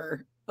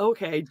more.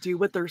 Okay, do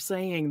what they're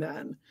saying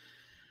then.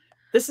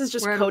 This is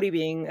just Kody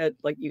being,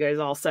 like you guys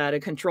all said, a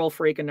control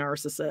freak, a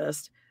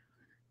narcissist.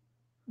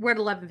 We're at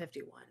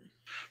 11:51.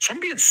 So I'm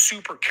being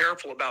super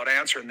careful about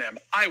answering them.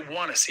 I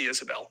want to see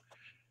Ysabel.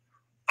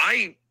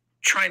 I'm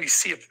trying to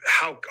see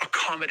how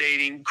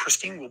accommodating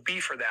Christine will be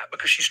for that,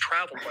 because she's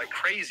traveled like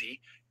crazy,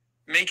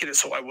 making it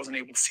so I wasn't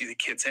able to see the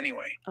kids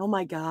anyway. Oh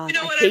my God. You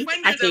know what? I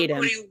wonder, though,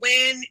 Kody,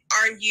 when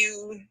are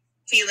you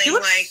feeling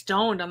like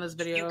stoned on this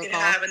video? You could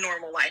have a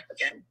normal life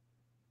again.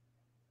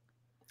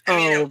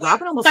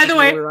 Robyn almost. By the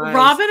way,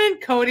 Robyn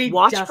and Kody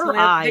watch her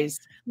eyes.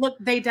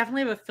 They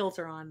definitely have a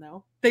filter on,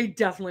 though. They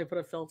definitely put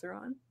a filter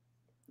on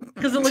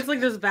because it looks like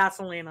there's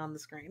Vaseline on the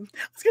screen.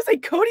 I was gonna say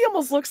Kody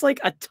almost looks like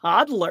a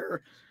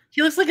toddler.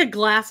 He looks like a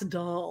glass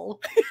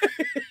doll,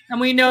 and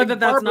we know like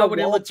that that's not what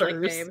it looks like,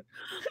 babe.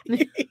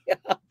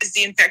 Yeah. Is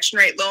the infection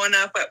rate low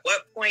enough? At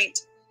what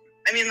point?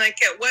 I mean, like,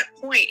 at what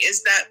point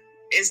is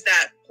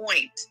that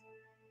point?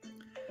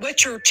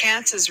 What's your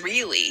chances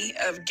really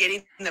of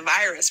getting the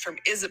virus from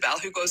Ysabel,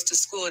 who goes to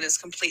school and is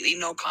completely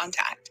no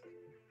contact?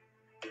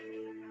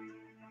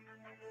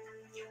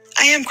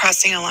 I am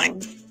crossing a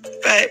line,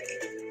 but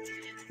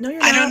no,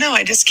 you're I don't know.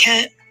 I just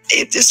can't.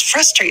 It just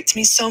frustrates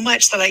me so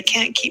much that I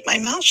can't keep my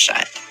mouth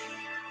shut.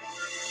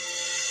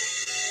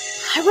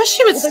 I wish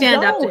she would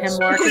stand up to him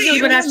more, because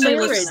he would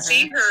actually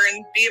see her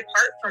and be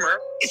apart from her.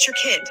 It's your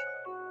kid.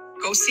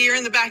 Go see her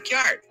in the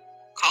backyard.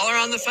 Call her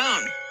on the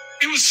phone.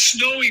 It was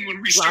snowing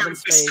when we started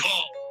this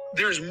call.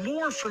 There's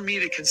more for me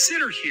to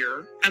consider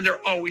here, and there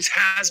always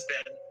has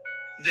been,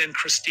 than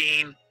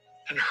Christine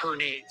and her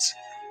needs.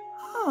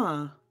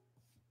 Huh.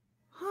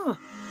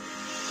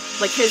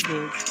 Like his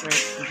needs,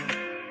 right?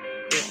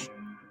 Cool.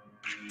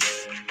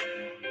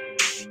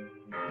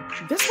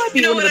 This might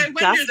be one of the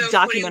best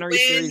documentary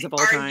series of all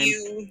time.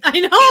 I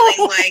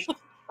know. Like,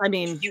 I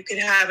mean, you could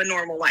have a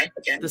normal life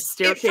again. The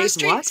staircase.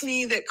 It frustrates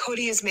me that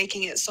Kody is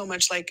making it so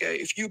much like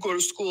if you go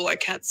to school, I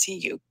can't see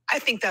you. I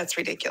think that's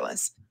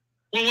ridiculous.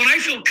 Well, when I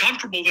feel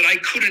comfortable that I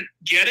couldn't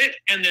get it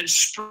and then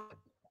spread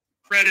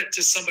it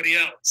to somebody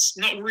else,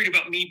 I'm not worried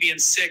about me being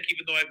sick,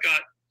 even though I've got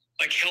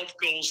like health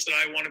goals that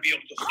I want to be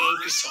able to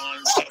focus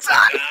on. Stuff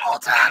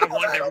like that. I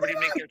want everybody to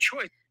make their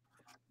choice.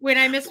 Wait,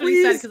 I missed what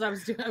he said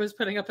because I was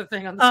putting up a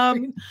thing on the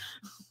screen.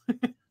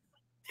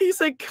 He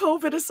said,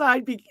 COVID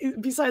aside,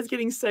 besides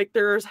getting sick,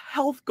 there's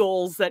health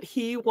goals that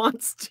he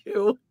wants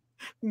to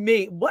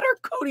meet. What are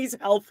Kody's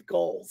health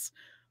goals?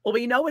 Well,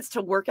 we know it's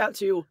to work out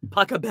to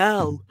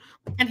Pachelbel.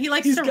 And he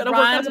likes to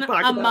run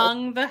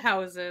among the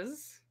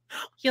houses.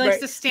 He likes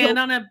to stand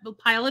on a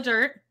pile of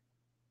dirt.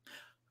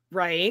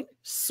 Right.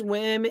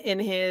 Swim in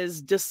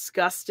his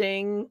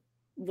disgusting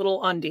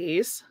little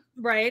undies.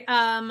 Right.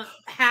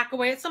 Hack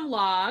away at some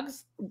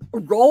logs.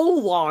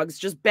 Roll logs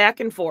just back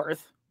and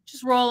forth.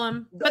 Just roll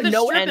them. But they're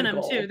stripping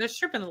them too. They're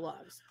stripping the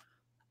logs.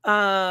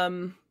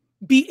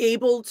 Be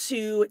able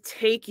to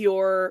take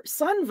your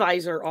sun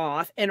visor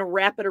off and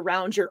wrap it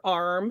around your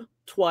arm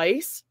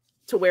twice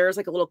to wear as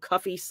like a little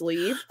cuffy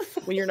sleeve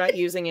when you're not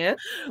using it.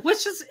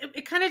 Which just,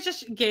 it kind of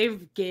just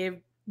gave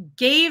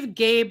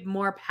Gabe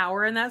more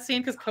power in that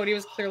scene because Kody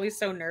was clearly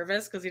so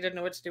nervous because he didn't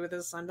know what to do with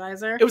his sun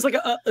visor. It was like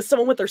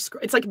someone with their,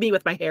 it's like me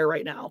with my hair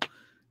right now.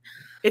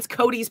 It's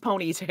Kody's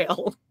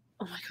ponytail.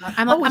 Oh my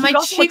God. My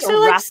cheeks are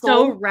like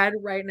so red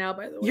right now,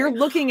 by the way. You're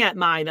looking at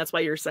mine. That's why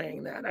you're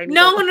saying that.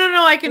 No.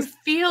 I can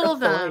feel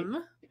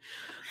them.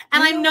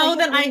 And I know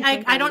that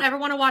I don't ever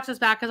want to watch this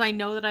back because I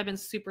know that I've been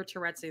super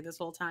Tourette'sy this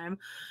whole time.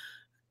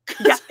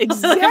 Yeah,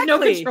 exactly. I have no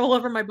control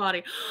over my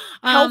body.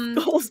 Health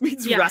goals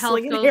means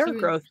wrestling and hair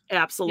growth.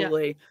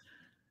 Absolutely. Yeah.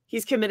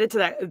 He's committed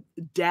to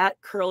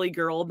that curly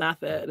girl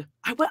method.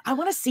 I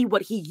want to see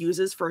what he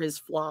uses for his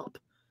flop.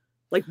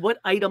 Like, what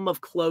item of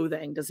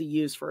clothing does he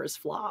use for his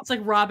flop? It's like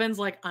Robyn's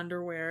like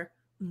underwear.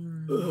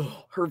 Ugh,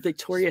 her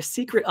Victoria's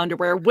Secret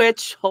underwear,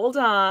 which, hold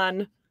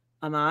on,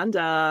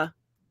 Amanda.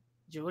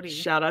 Jody.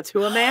 Shout out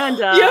to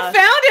Amanda. You found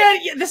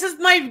it. This is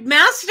my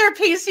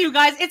masterpiece, you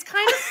guys. It's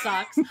kind of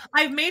sucks.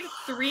 I've made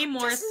 3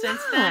 more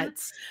since then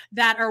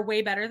that are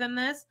way better than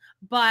this.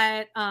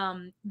 But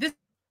this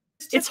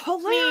it's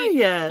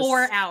hilarious.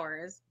 4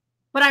 hours.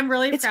 But I'm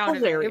really proud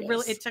of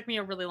it. It took me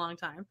a really long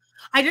time.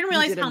 I didn't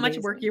realize how much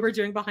work you were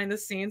doing behind the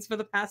scenes for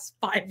the past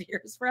 5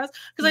 years for us.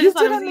 Because I just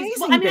thought it was easy.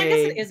 Well, I mean, I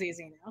guess it is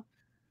easy now.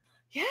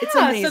 Yeah. It's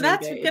amazing, so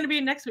that's going to be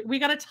next week. We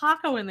got a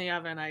taco in the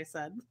oven, I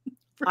said.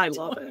 I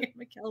love it.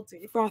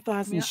 Mykelti.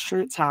 4,000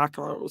 straight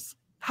tacos.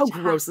 How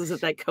gross is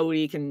it that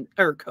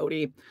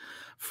Kody,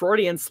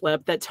 Freudian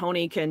slip, that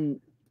Tony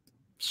can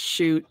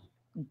shoot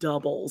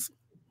doubles?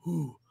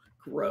 Ooh,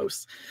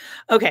 gross.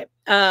 Okay.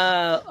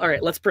 All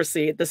right, let's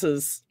proceed. This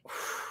is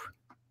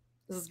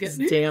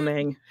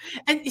damning.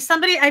 And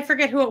somebody, I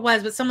forget who it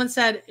was, but someone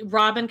said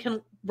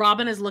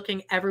Robyn is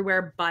looking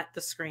everywhere but the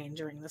screen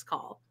during this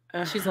call.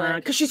 She's like,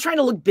 because she's trying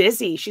to look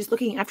busy. She's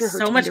looking after her.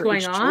 So much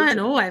going on.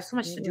 Oh, I have so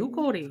much to do,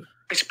 Kody.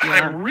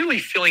 I'm really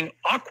feeling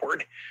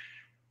awkward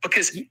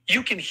because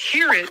you can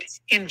hear it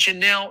in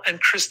Janelle and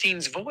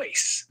Christine's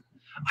voice.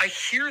 I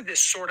hear this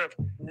sort of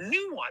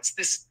nuance,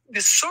 this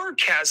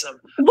sarcasm.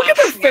 Look at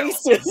their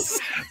faces.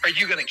 Are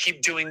you going to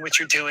keep doing what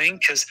you're doing?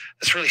 Because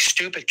it's really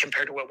stupid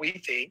compared to what we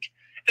think.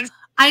 And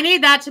I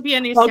need that to be a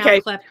new sound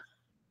clip.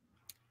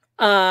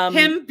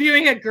 Him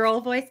doing a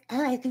girl voice.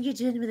 Oh, I think you're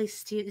doing really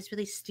stupid. It's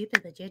really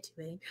stupid that you're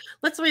doing.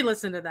 Let's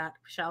re-listen to that,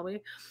 shall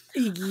we?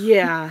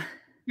 Yeah.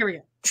 Here we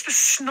go. It's this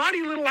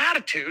snotty little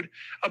attitude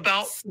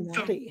about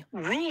the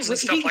rules and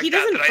stuff like he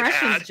does that I've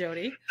had.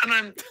 Jody.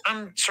 And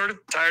I'm sort of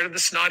tired of the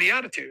snotty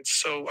attitudes.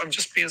 So I'm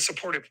just being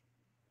supportive.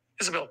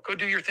 Ysabel, go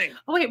do your thing.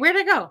 Oh, wait, where'd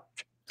it go?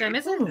 Did I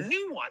miss it?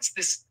 Nuance,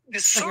 this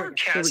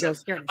sarcasm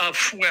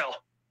of,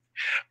 well,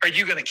 are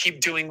you going to keep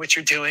doing what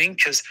you're doing?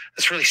 Because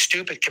it's really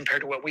stupid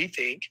compared to what we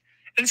think.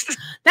 And it's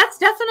that's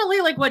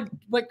definitely like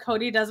what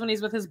Kody does when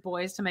he's with his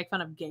boys to make fun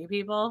of gay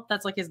people.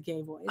 That's like his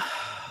gay voice.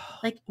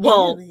 Like,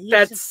 well,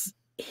 that's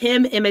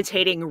him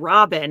imitating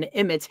Robyn,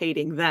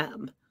 imitating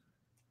them.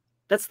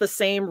 That's the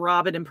same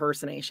Robyn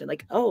impersonation.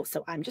 Like, oh,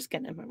 so I'm just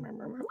gonna. I'm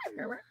nervous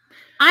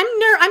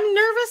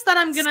that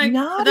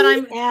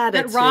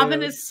that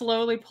Robyn is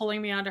slowly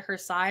pulling me onto her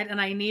side,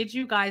 and I need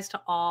you guys to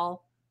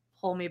all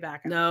pull me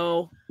back.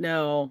 No.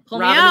 Pull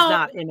Robyn me out, is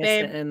not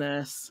innocent babe. in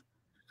this.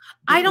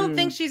 I don't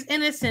think she's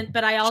innocent,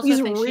 but I also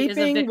think she is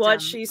a victim.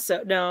 What she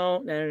sowed.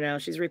 No.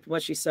 She's reaping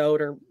what she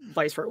sowed, or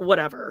vice versa.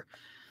 Whatever.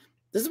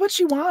 This is what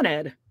she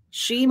wanted.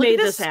 She made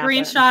this happen.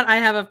 Screenshot I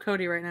have of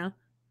Kody right now.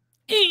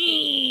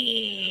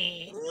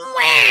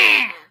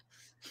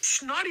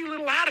 Snotty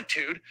little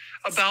attitude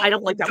about I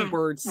don't like that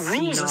word.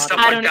 Rules and stuff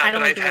like that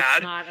I've had.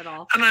 Snot at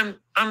all. And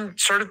I'm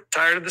sort of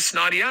tired of the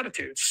snotty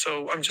attitudes.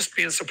 So I'm just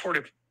being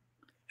supportive.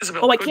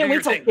 Ysabel, I can't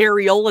wait till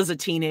Ariola's a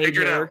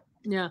teenager.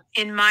 Yeah.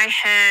 In my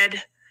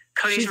head,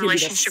 Kody's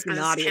relationship with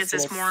his kids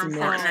is more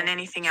important than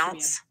anything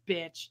else.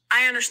 Bitch.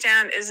 I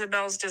understand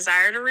Ysabel's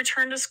desire to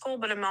return to school,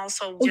 but I'm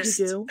also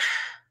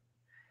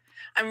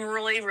I'm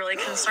really, really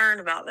concerned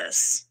about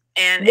this.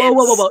 And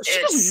whoa. She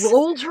just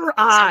rolled her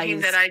eyes. Something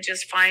that I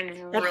just find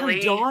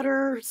really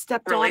stepdaughter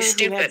really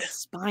stupid.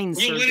 Spine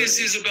surgery. What is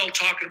Ysabel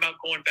talking about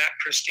going back,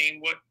 Christine?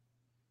 What?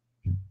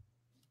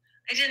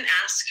 I didn't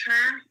ask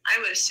her. I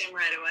would assume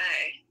right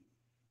away.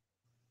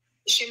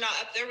 Is she not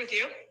up there with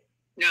you?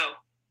 No.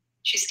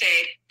 She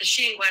stayed.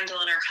 She and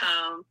Gwendolyn are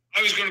home.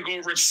 I was going to go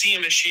over and see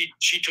him, and she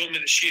told me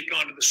that she had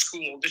gone to the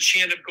school. Did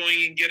she end up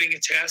going and getting a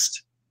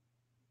test?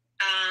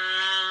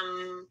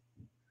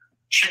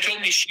 She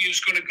told me she was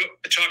going to go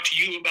talk to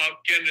you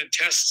about getting a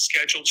test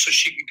scheduled so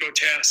she could go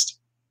test.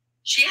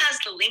 She has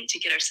the link to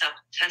get herself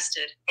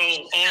tested.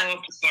 Oh, I'll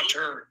have to talk to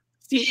her.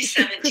 She's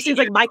 17. Christine's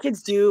like, my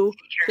kids do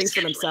things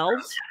for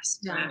themselves.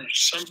 Yeah.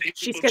 Some people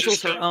she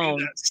schedules her own.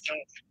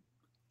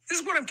 This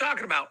is what I'm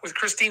talking about with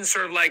Christine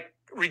sort of like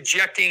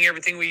rejecting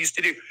everything we used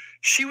to do.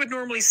 She would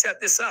normally set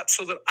this up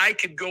so that I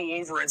could go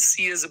over and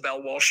see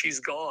Ysabel while she's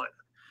gone.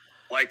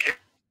 Like,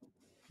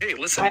 hey,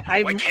 listen,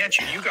 why can't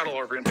you? You got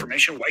all of her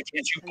information. Why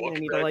can't you book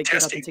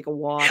get up and take a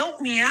walk?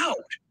 Help me out.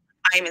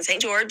 I'm in St.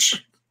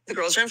 George. The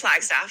girls are in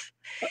Flagstaff.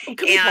 Can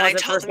we pause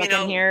it for a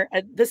second here?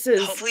 This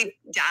is hopefully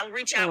Dad will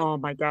reach out. Oh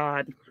my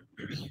God.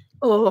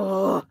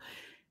 Oh.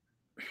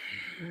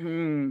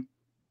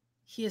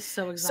 He is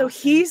so exhausted. So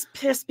he's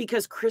pissed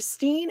because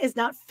Christine is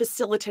not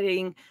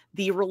facilitating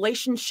the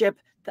relationship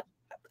that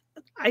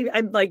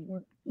I'm like,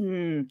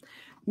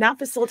 not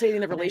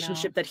facilitating the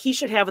relationship that he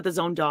should have with his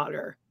own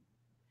daughter.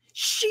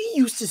 She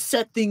used to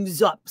set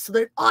things up so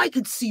that I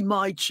could see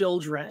my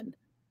children.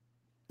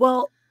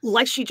 Well,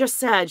 like she just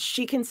said,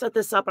 she can set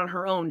this up on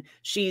her own.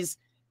 She's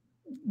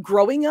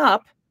growing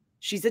up.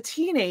 She's a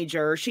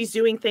teenager. She's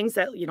doing things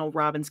that,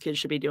 Robyn's kids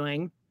should be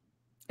doing.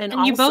 And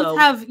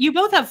also, you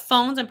both have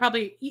phones, and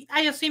probably,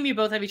 I assume you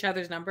both have each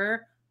other's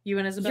number. You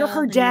and Ysabel. You're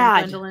her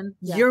dad.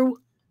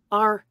 You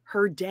are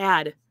her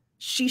dad.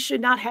 She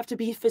should not have to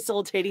be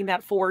facilitating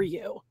that for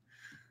you.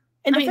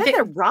 And the fact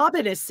that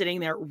Robyn is sitting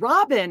there,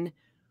 Robyn,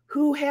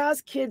 who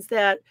has kids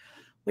that,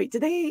 wait, do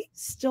they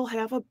still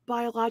have a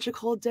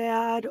biological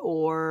dad,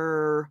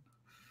 or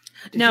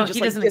did he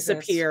doesn't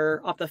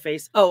disappear off the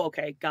face? Oh,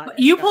 okay, got it.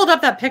 You pulled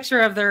up that picture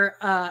of their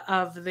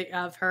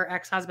of her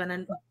ex-husband,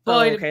 and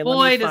boy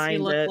does he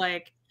look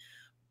like.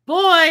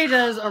 Boy,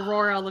 does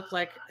Aurora look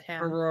like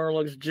him. Aurora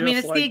looks just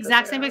it's the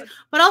exact same face,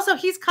 but also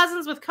he's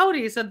cousins with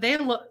Kody, so they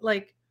look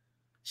like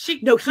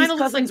he's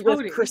cousins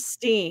with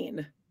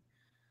Christine.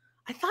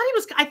 I thought he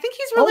was. I think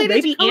he's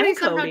related to Kody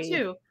somehow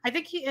too. I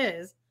think he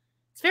is.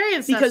 It's very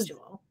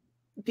incestual.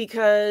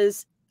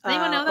 Because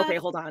anyone know that? Okay,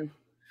 hold on.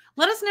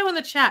 Let us know in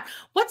the chat.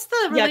 What's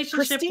the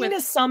relationship Christine with?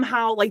 Is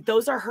somehow like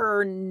those are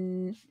her.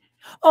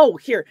 Oh,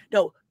 here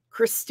no.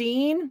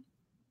 Christine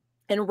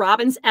and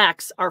Robyn's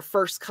ex are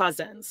first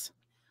cousins.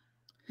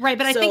 Right,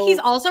 but I think he's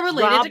also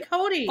related to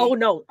Kody. Oh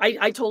no,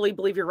 I totally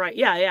believe you're right.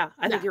 Yeah.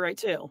 I think you're right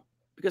too.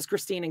 Because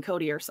Christine and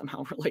Kody are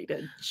somehow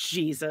related.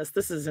 Jesus,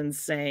 this is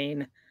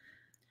insane.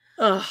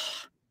 Ugh.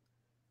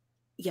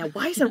 Yeah,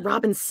 why isn't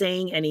Robyn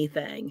saying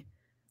anything?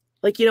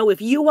 Like, if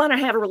you want to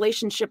have a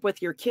relationship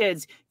with your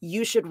kids,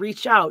 you should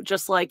reach out.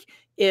 Just like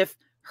if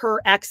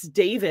her ex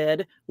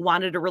David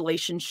wanted a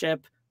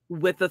relationship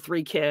with the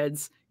 3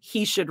 kids,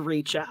 he should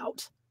reach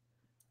out.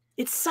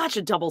 It's such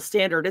a double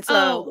standard. It's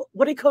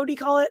what did Kody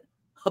call it?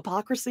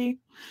 Hypocrisy.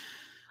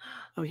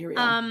 Oh, here we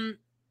go.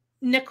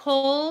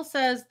 Nicole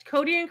says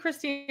Kody and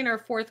Christine are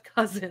fourth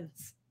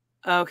cousins.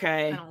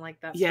 Okay. I don't like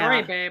that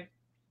story, babe.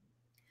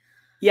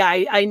 Yeah,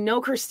 I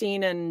know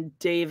Christine and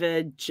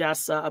David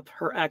Jessup,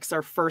 her ex,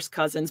 are first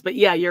cousins, but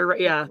yeah, you're right.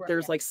 Yeah,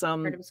 there's like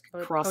some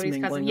cross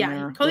mingling.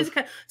 Yeah, Cody's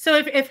cousin.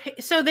 So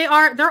they're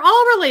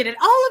all related.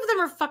 All of them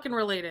are fucking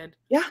related.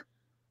 Yeah.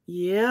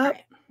 Yeah.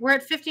 Right. We're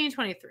at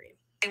 1523.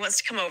 He wants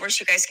to come over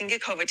so you guys can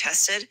get COVID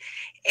tested,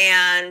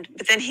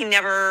 but then he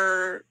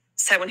never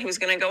said when he was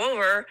going to go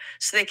over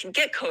so they can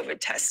get COVID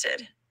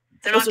tested.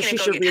 They're not going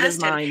to go get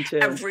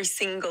tested every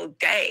single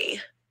day,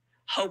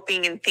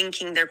 hoping and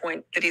thinking that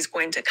he's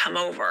going to come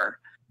over.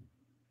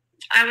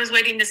 I was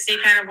waiting to see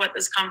kind of what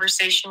this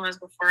conversation was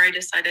before I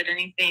decided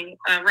anything.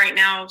 Right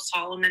now,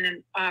 Solomon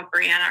and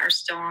Brianna are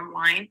still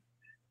online.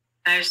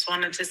 I just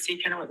wanted to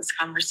see kind of what this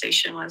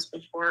conversation was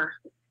before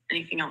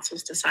anything else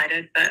was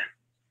decided, but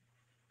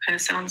kind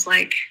of sounds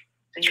like.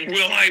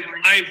 Well,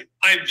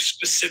 I've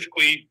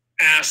specifically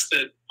asked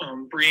that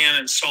Brianna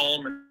and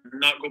Solomon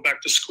not go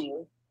back to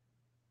school.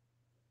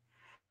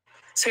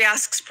 So he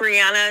asks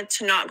Brianna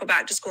to not go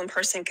back to school in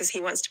person because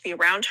he wants to be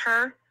around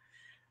her.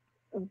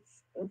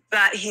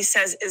 But he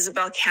says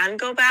Ysabel can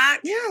go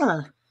back.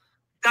 Yeah.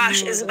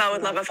 Gosh, Ysabel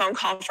would love a phone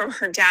call from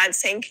her dad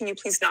saying, can you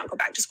please not go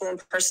back to school in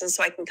person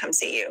so I can come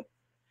see you?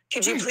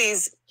 Could you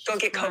please go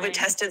get COVID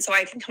tested so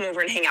I can come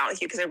over and hang out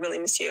with you because I really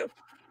miss you?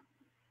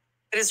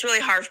 But it's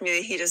really hard for me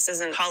that he just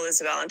doesn't call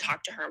Ysabel and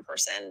talk to her in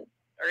person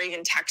or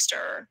even text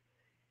her.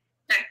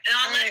 Okay. And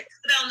I'll let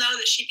Ysabel know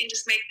that she can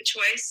just make the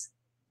choice,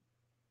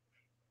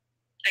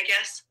 I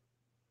guess.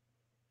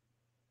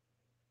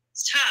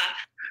 It's tough.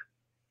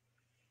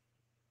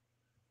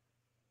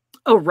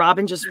 Oh,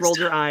 Robyn just rolled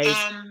her eyes.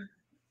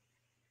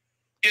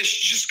 Yeah,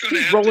 she's just going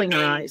to have rolling to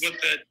her know eyes. What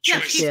the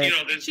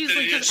choice, she's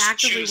like just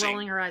actively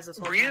rolling her eyes this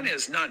whole Brianna time.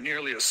 is not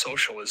nearly as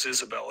social as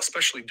Ysabel,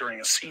 especially during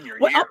a senior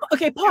Well, year.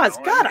 okay, pause.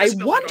 You know, God, I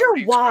Ysabel wonder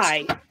already why.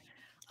 expressed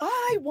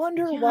I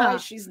wonder why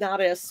she's not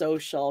as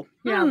social.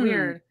 Yeah,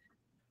 weird.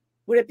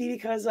 Would it be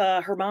because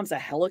her mom's a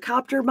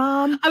helicopter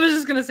mom? I was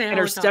just going to say and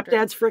her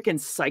stepdad's freaking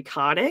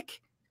psychotic?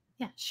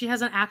 Yeah, she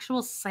has an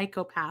actual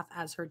psychopath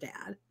as her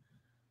dad.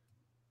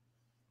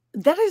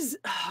 That is,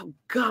 oh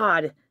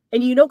God.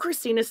 And you know,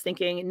 Christina's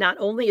thinking, not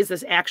only is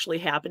this actually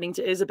happening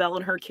to Ysabel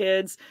and her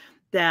kids,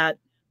 that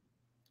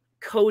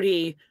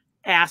Kody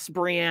asked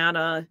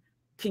Brianna,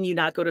 can you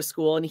not go to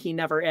school? And he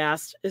never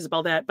asked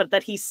Ysabel that, but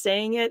that he's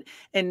saying it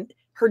and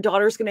her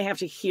daughter's going to have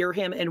to hear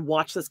him and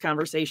watch this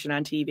conversation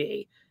on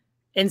TV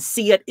and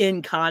see it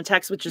in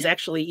context, which is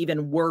actually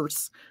even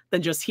worse than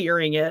just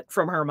hearing it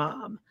from her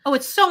mom. Oh,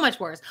 it's so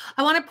much worse.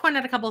 I want to point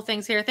out a couple of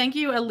things here. Thank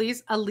you,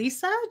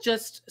 Elisa.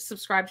 Just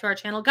subscribe to our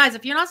channel. Guys,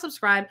 if you're not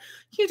subscribed,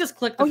 you just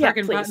click the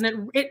freaking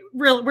button.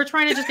 We're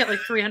trying to just get like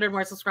 300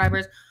 more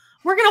subscribers.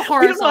 We're going to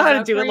horror. We don't know how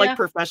to do it like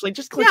professionally.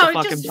 Just click the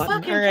fucking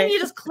button. Can you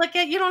just click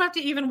it? You don't have to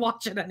even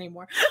watch it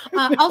anymore.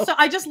 Also,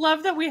 I just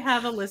love that we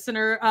have a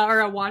listener or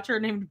a watcher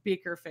named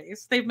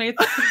Beakerface. They've made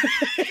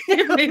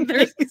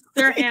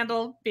their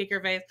handle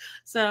Beakerface.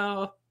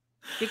 So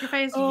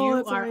Beakerface,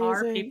 you are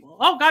our people.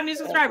 Oh, got a new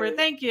subscriber.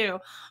 Thank you.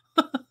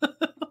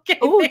 Okay,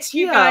 oh,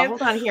 Tia,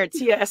 hold on here.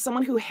 Tia, as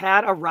someone who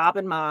had a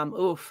Robyn mom,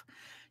 oof,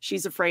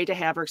 she's afraid to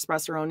have her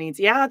express her own needs.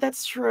 Yeah,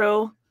 that's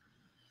true.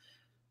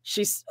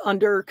 She's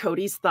under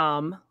Kody's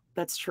thumb.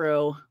 That's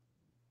true.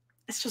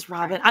 It's just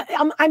Robyn.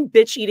 I'm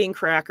bitch eating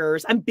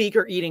crackers. I'm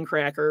Beaker eating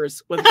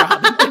crackers with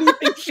Robyn. What do you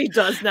think she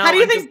does now? How do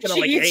you think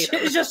she eats?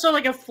 It's just so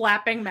like a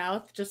flapping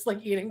mouth, just like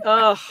eating.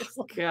 Oh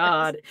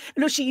God!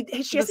 No, she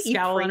has to eat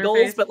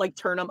Pringles, but like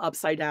turn them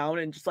upside down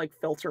and just like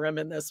filter them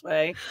in this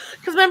way.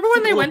 Because remember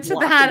when they went to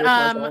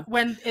that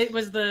when it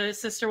was the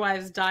Sister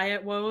Wives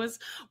diet woes,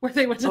 where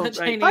they went to the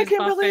Chinese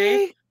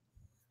buffet.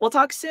 We'll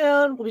talk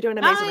soon. We'll be doing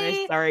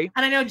amazing. Sorry.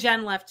 And I know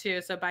Jen left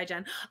too, so bye,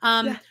 Jen.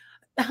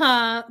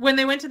 When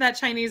they went to that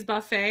Chinese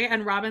buffet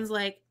and Robyn's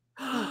like,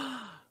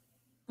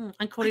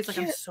 and Cody's like,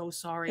 I'm so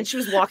sorry. And she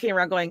was walking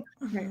around going,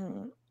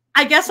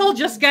 I guess I'll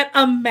just get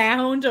a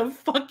mound of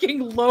fucking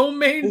lo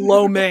mein.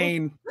 Lo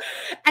mein.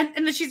 And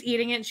then she's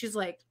eating it and she's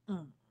like,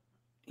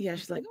 yeah,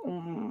 she's like, I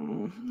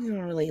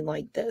don't really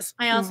like this.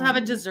 I also have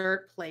a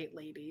dessert plate,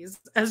 ladies.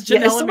 As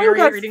Janelle and Mary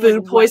got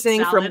food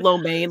poisoning from lo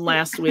mein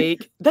last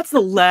week. That's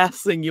the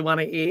last thing you want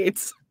to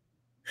eat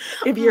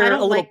if you're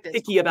a little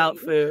picky about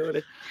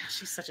food.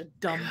 She's such a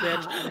dumb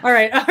bitch. All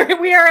right.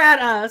 We are at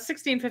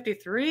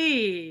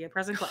 1653,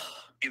 present clip.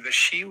 That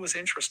she was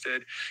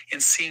interested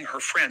in seeing her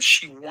friends.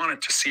 She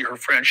wanted to see her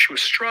friends. She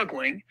was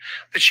struggling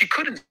that she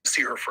couldn't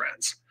see her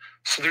friends.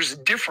 So there's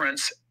a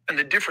difference, and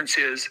the difference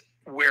is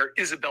where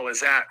Ysabel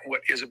is at and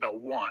what Ysabel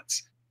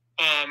wants.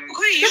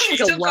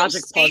 It's a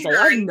logic puzzle.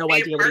 I have no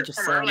idea what he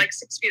just said. Like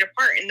 6 feet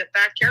apart in the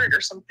backyard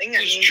or something.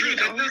 It's true.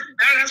 That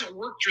hasn't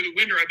worked through the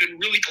winter. I've been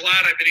really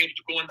glad I've been able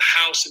to go in the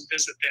house and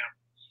visit them.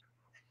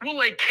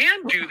 Well, I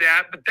can do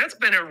that, but that's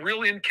been a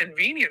real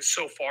inconvenience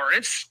so far.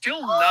 It's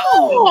still not.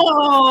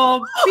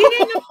 Oh,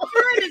 being a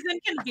parent is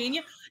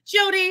inconvenient.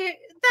 Jody,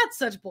 that's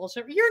such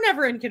bullshit. You're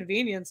never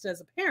inconvenienced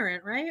as a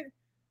parent, right?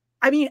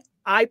 I mean,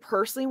 I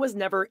personally was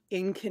never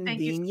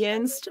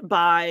inconvenienced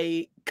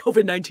by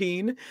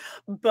COVID-19,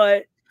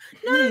 but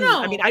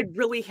no. I mean, I'd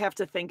really have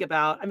to think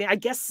about. I mean, I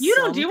guess you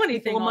don't do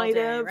anything all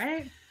day,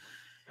 right?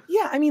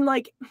 Yeah, I mean,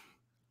 like,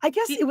 I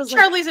guess it was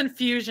Charlie's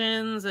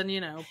infusions and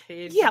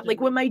Paige. Yeah,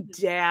 like when my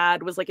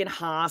dad was like in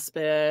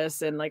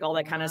hospice and like all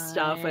that kind of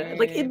stuff. And,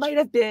 like it might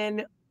have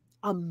been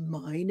a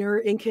minor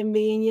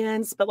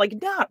inconvenience, but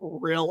like not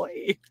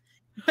really.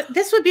 But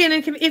this would be an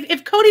inconvenience.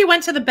 If Kody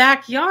went to the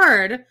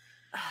backyard,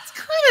 it's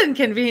kind of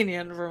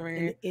inconvenient for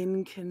me. An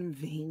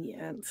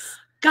inconvenience.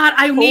 God,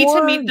 I need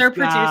to meet their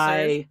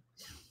producers.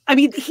 I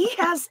mean, he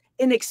has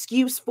an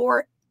excuse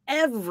for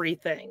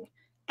everything.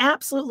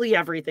 Absolutely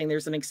everything.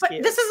 There's an excuse.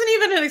 But this isn't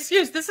even an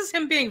excuse. This is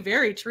him being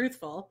very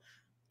truthful.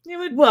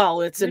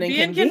 It's an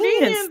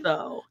inconvenience,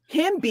 though.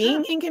 Him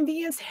being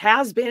inconvenienced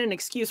has been an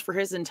excuse for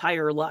his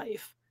entire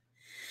life.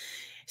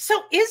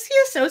 So is he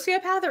a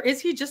sociopath, or is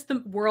he just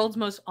the world's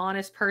most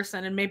honest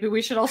person? And maybe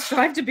we should all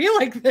strive to be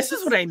like this. This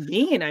is what I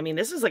mean. I mean,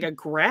 this is like a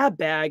grab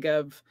bag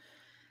of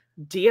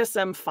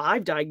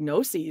DSM-5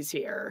 diagnoses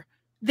here.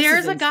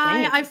 There's a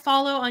guy I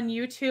follow on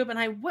YouTube, and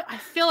I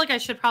feel like I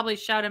should probably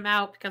shout him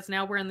out because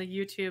now we're in the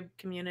YouTube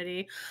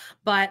community.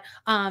 But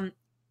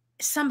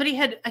somebody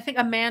had, I think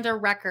Amanda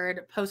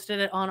Record posted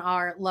it on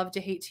our Love to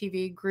Hate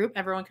TV group.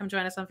 Everyone come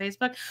join us on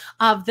Facebook,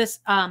 of this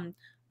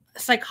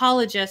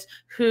psychologist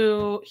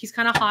who, he's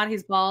kind of hot,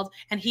 he's bald,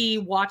 and he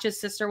watches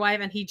Sister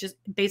Wives, and he just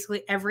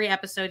basically every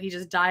episode he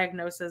just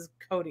diagnoses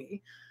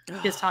Kody. He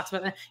just talks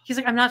about that. He's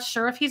like, I'm not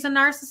sure if he's a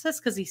narcissist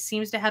because he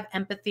seems to have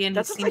empathy and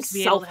he seems like to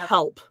be able to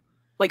help.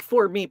 Like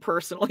for me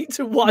personally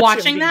to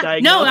watching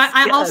that. No,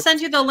 I'll send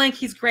you the link.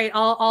 He's great.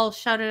 I'll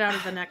shout it out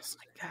at the next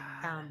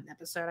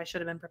episode. I should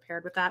have been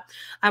prepared with that.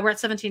 We're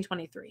at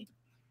 1723.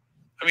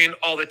 I mean,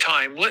 all the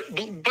time.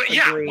 But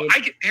yeah,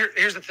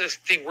 here's the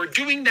thing. We're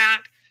doing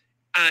that,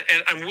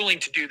 and I'm willing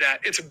to do that.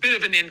 It's a bit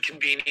of an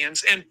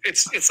inconvenience, and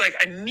it's like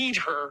I need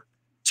her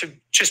to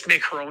just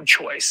make her own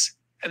choice,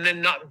 and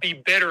then not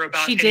be bitter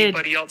about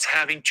anybody else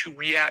having to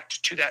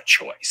react to that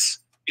choice.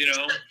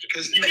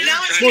 Because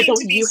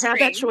you have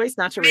that choice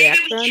not to react.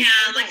 Maybe we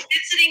can. Like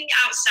sitting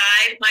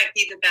outside might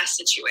be the best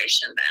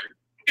situation then.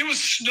 It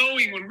was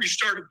snowing when we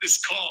started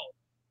this call.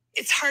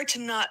 It's hard to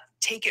not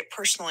take it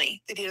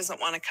personally that he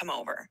doesn't want to come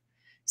over.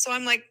 So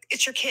I'm like,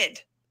 it's your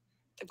kid.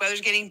 The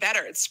weather's getting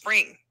better. It's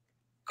spring.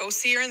 Go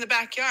see her in the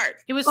backyard.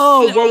 It was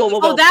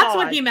whoa, that's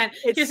what he meant.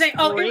 You're saying,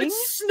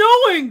 it's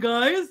snowing,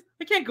 guys.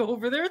 I can't go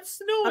over there. It's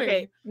snowing.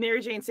 Okay,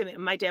 Mary Jane said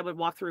my dad would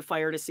walk through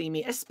fire to see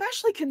me,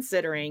 especially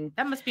considering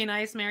that must be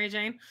nice, Mary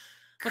Jane.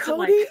 What's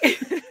Kody,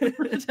 it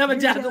like to have a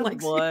dad that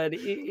likes would.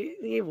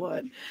 He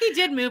would. He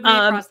did move me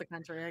across the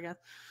country, I guess.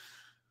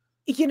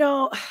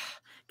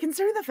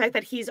 Considering the fact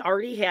that he's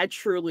already had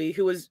Truly,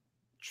 who was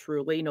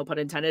truly, no pun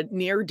intended,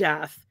 near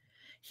death.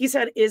 He's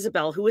had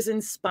Ysabel, who was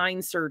in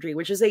spine surgery,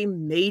 which is a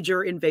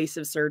major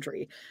invasive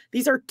surgery.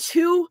 These are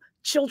two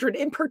children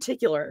in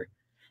particular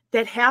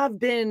that have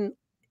been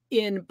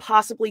in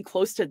possibly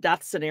close to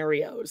death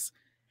scenarios,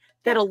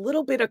 that a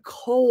little bit of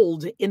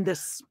cold in the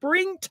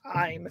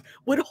springtime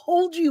would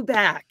hold you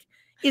back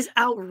is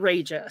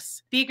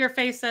outrageous. Beaker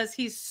Face says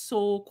he's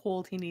so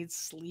cold he needs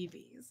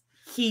sleeveys.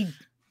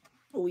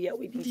 Oh yeah,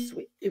 we need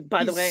sweet.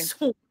 By the way,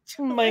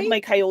 my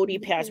coyote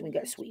passed. We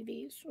got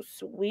sweeties.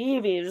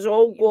 Sweeties,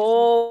 oh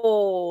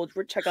gold.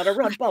 We're check out a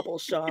Red Bubble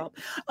shop.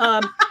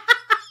 I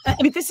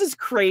mean, this is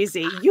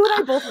crazy. You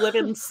and I both live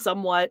in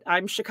somewhat.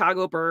 I'm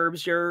Chicago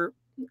burbs. You're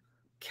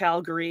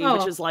Calgary,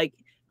 which is like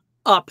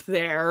up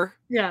there.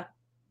 Yeah,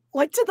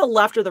 like to the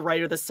left or the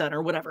right or the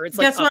center, whatever. It's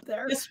like up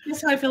there.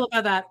 Guess how I feel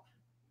about that.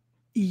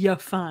 You're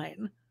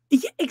fine.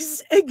 Yeah,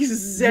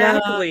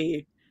 exactly.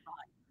 Yeah.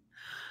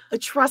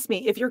 Trust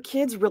me, if your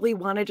kids really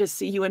wanted to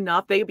see you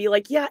enough, they'd be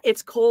like, yeah,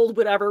 it's cold,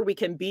 whatever. We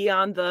can be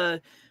on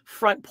the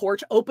front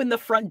porch, open the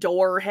front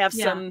door, have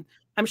some,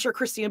 I'm sure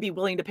Christine would be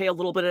willing to pay a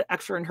little bit of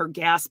extra in her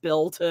gas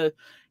bill to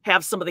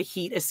have some of the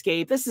heat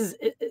escape. This is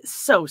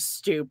so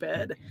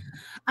stupid.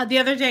 The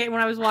other day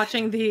when I was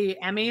watching the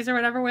Emmys or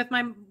whatever with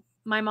my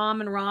mom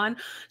and Ron,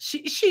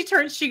 she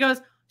turns, she goes,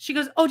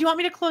 oh, do you want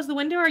me to close the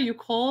window? Are you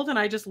cold? And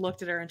I just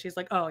looked at her and she's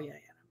like, oh, yeah.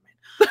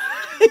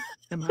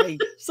 Am I?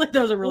 It's like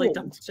that was a really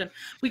dumb question.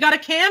 We got a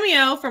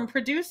cameo from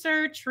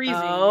producer Treasy.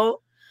 Oh,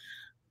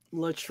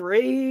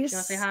 Latrice. You want to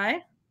say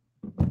hi?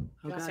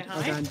 Oh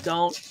God!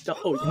 Don't.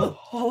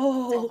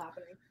 Oh.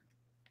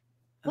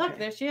 Look,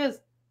 there she is.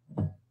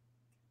 And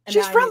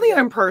she's friendlier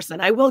in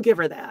person. I will give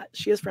her that.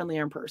 She is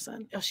friendlier in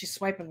person. Oh, she's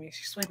swiping me.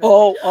 She's swiping.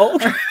 Oh.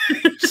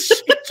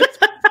 She just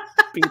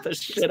beat the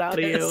shit out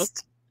of you.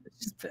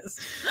 She's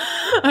pissed.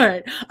 All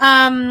right.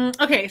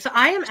 Okay. So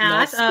I am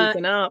at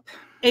speaking up.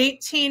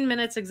 18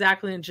 minutes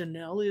exactly, and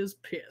Janelle is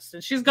pissed,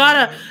 and she's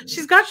got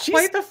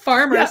quite the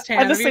farmer's tan.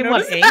 I just say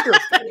one anger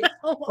face.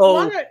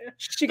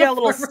 She got a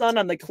little sun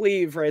on the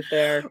cleave right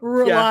there. A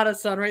lot of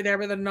sun right there,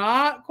 but they're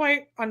not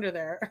quite under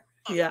there.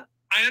 Yeah,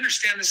 I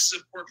understand this is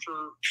support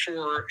for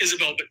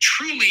Ysabel, but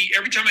truly,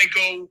 every time I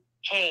go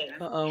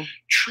home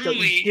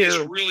truly is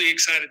really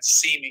excited to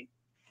see me.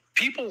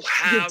 People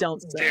have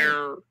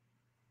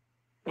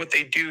what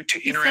they do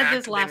to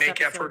interact. They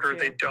make effort or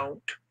they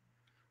don't.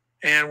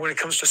 And when it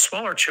comes to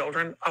smaller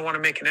children, I want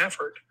to make an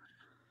effort.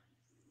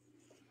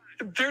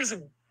 There's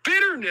a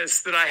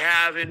bitterness that I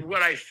have in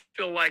what I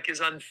feel like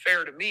is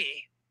unfair to me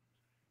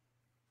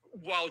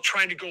while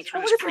trying to go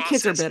through this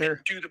process and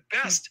do the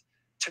best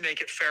to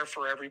make it fair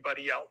for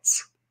everybody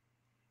else.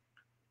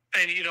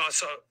 And,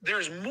 so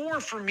there's more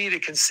for me to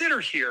consider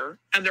here,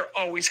 and there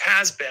always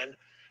has been,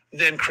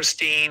 than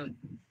Christine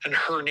and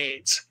her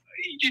needs.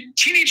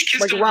 Teenage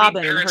kids don't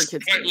Robyn need parents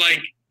and her kids quite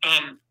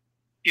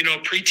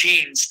like,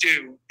 preteens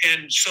do.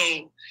 And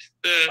so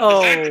the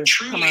fact that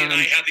Truly and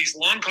I have these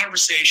long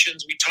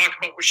conversations, we talk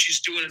about what she's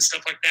doing and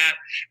stuff like that,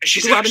 and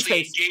she's actually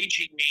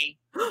engaging me,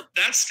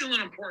 that's still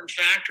an important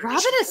factor.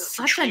 Robyn is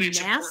such a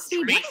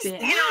nasty bitch.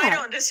 I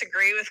don't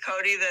disagree with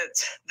Kody that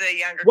the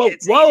younger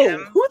kids need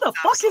him. Who the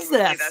fuck is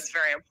this? That's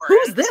very important.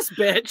 Who's this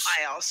bitch?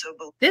 I also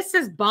believe this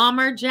is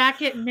Bomber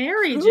Jacket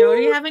Mary,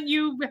 Jody. Haven't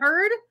you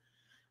heard?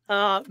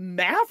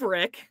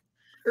 Maverick.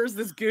 There's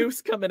this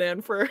goose coming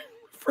in for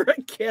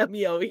a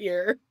cameo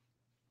here.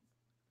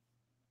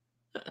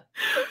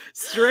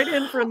 Straight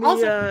in from the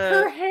also,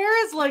 her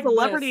hair is like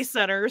Celebrity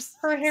Centers.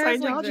 Her hair is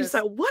like this.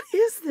 What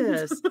is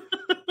this?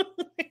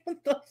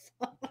 What the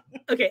fuck?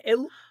 Okay,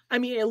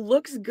 it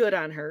looks good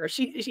on her.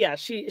 She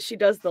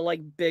does the like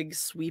big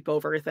sweep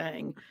over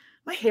thing.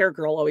 My hair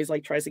girl always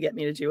like tries to get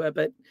me to do it,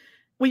 but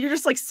when you're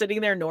just like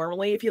sitting there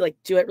normally, if you like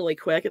do it really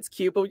quick, it's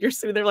cute. But when you're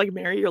sitting there like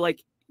Mary, you're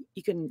like,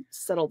 you can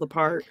settle the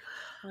part.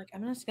 Like,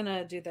 I'm just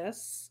gonna do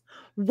this.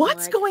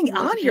 What's going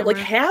on here? Like,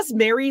 has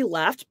Mary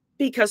left?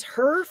 Because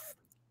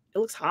it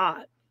looks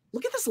hot.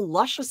 Look at this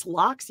luscious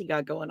locks you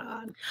got going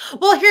on.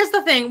 Well, here's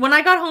the thing. When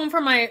I got home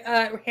from my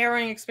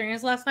harrowing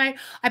experience last night,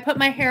 I put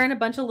my hair in a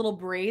bunch of little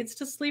braids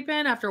to sleep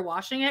in after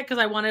washing it because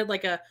I wanted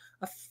the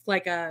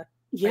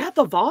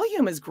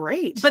volume is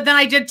great. But then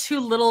I did too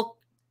little.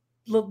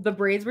 The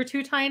braids were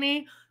too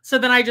tiny, so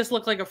then I just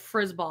looked like a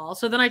frizz ball.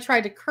 So then I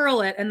tried to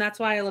curl it, and that's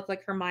why I look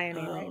like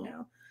Hermione right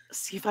now.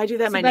 See, if I do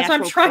that, my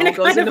natural curl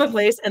goes into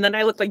place, and then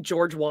I look like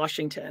George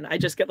Washington. I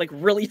just get like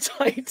really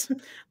tight.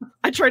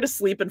 I tried to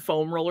sleep in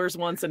foam rollers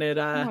once, and it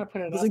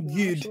wasn't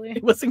good. Actually.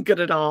 It wasn't good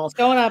at all. It's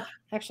going up.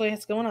 Actually,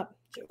 it's going up.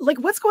 Like,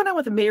 what's going on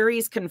with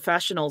Mary's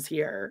confessionals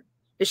here?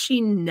 Is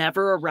she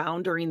never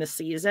around during the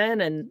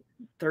season? And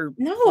they're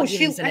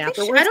she's. I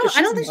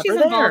don't think she's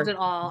involved at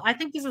all. I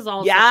think this is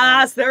all.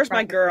 Yes, there's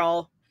my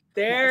girl.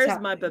 There's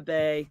my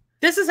babe.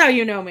 This is how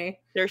you know me.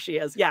 There she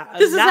is. Yeah.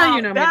 This is how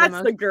you know me.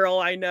 That's the girl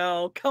I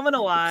know. Coming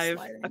alive.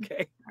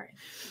 Okay. All right.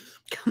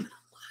 Coming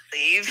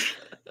alive.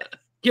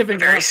 Giving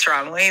very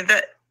strongly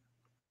that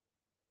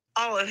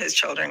all of his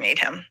children need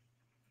him.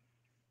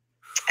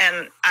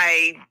 And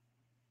I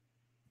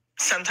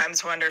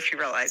sometimes wonder if he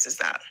realizes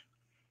that.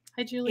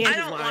 Hi, Julie. I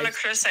don't want to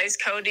criticize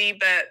Kody,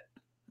 but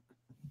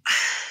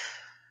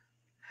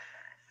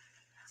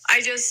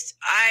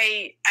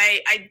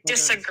I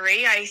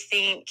disagree. I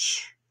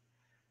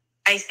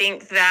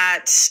think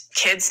that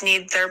kids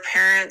need their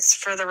parents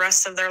for the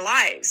rest of their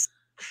lives.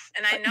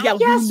 And I know.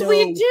 Yes,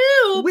 we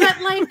do,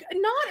 but like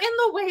not in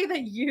the way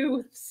that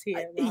you see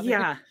it.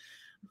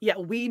 Yeah.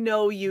 We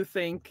know you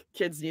think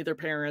kids need their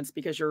parents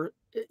because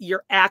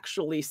you're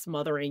actually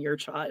smothering your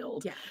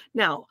child. Yeah.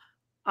 Now,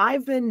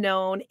 I've been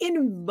known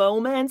in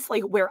moments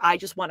like where I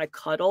just want to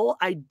cuddle.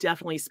 I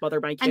definitely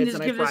smother my kids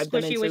and I bribe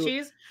them into.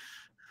 Wishies?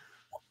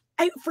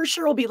 I for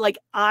sure will be like,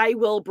 I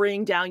will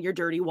bring down your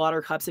dirty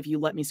water cups if you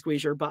let me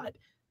squeeze your butt.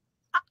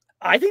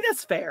 I think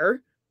that's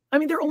fair. I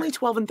mean, they're only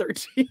 12 and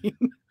 13.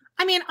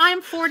 I mean,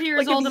 I'm 40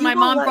 years old and my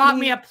mom brought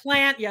me a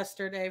plant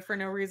yesterday for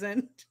no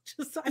reason.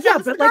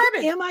 But like,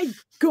 am I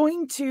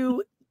going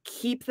to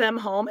keep them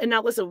home? And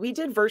now listen, we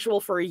did virtual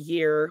for a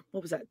year.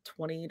 What was that?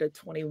 20 to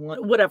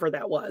 21, whatever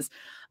that was.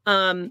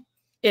 And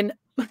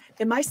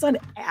my son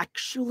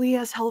actually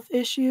has health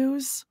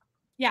issues.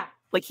 Yeah.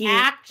 Like he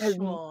actually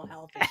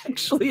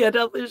had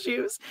health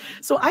issues.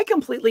 So I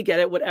completely get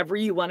it, whatever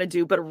you want to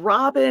do. But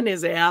Robyn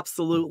is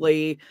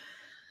absolutely,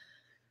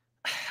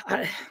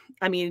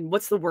 I mean,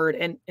 what's the word?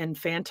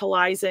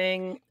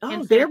 Infantilizing.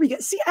 Oh, there we go.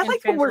 See, I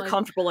like when we're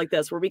comfortable like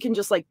this, where we can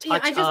just like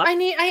touch up.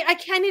 I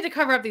can't need to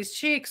cover up these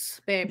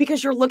cheeks, babe.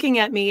 Because you're looking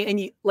at me and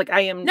you like I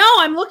am. No,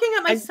 I'm looking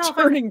at myself.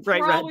 I'm turning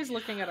bright red. We're always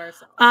looking at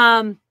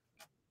ourselves.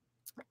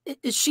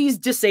 She's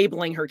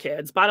disabling her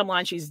kids. Bottom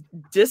line, she's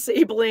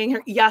disabling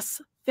her. Yes.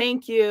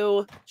 Thank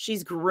you.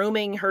 She's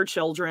grooming her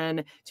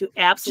children to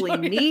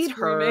absolutely need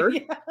her.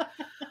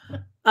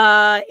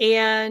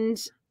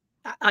 And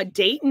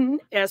Dayton,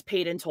 as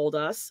Peyton told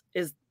us,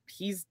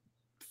 he's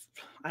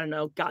I don't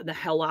know, gotten the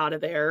hell out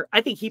of there.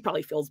 I think he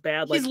probably feels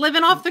bad. He's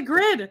living off the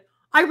grid.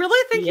 I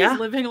really think he's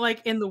living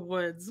like in the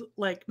woods,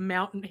 like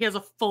mountain. He has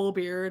a full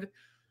beard.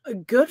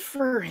 Good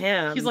for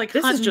him. He's like,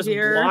 this is just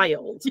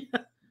wild.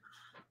 Yeah.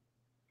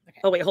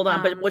 Oh, wait, hold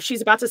on. But what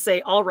she's about to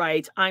say, all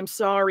right, I'm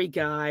sorry,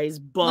 guys,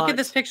 but... Look at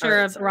this picture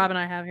of Robyn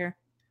I have here.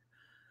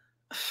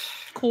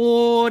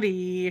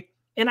 Kody.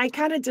 And I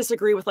kind of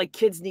disagree with like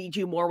kids need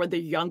you more when they're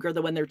younger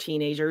than when they're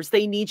teenagers.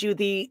 They need you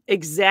the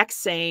exact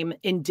same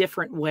in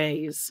different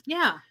ways.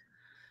 Yeah.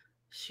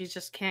 She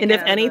just can't. And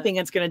if anything,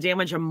 it's going to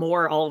damage them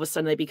more. All of a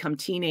sudden they become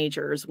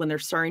teenagers when they're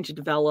starting to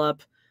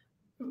develop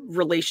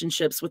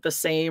relationships with the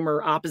same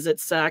or opposite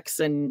sex,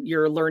 and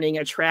you're learning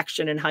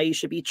attraction and how you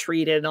should be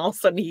treated. And all of a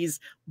sudden he's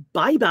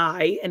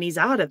bye-bye and he's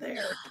out of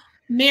there.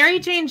 Mary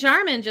Jane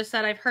Jarman just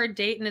said, I've heard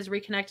Dayton is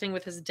reconnecting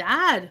with his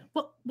dad.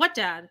 What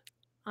dad?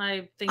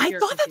 I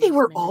thought that they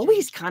were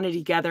always kind of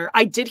together.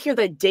 I did hear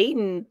that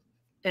Dayton,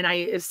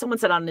 and someone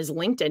said on his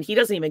LinkedIn, he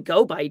doesn't even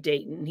go by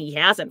Dayton. He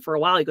hasn't for a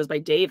while. He goes by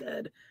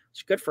David.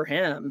 It's good for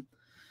him.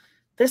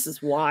 This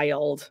is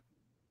wild.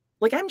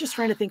 Like, I'm just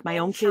trying to think my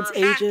own kids'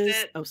 ages.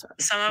 Oh, sorry.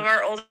 Some of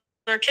our older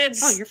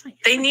kids, you're fine.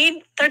 They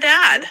need their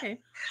dad. Okay.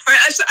 All right,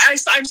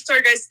 I'm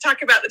sorry, guys.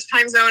 Talk about the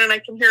time zone, and I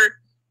can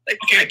hear,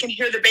 I can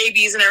hear the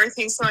babies and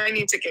everything. So I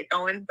need to get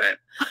going. But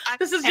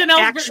this is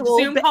Janelle's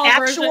Zoom call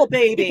actual version.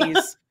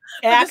 babies.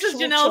 This is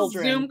Janelle's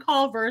Zoom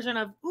call version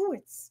of. Ooh,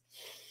 I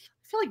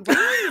feel like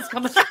rain is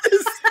coming. This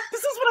is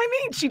what I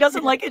mean. She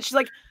doesn't like it. She's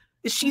like,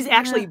 she's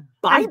actually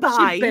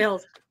bye-bye. She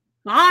bailed.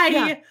 Bye.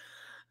 Yeah.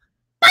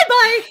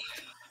 Bye-bye.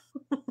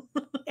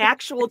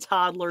 Actual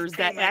toddlers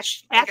that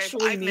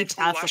actually need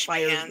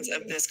pacifiers. Hands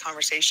of this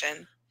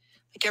conversation.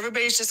 Like,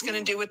 everybody's just going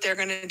to do what they're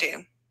going to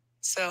do.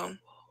 So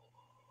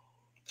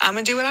I'm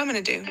going to do what I'm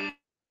going to do.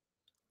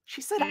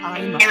 She said,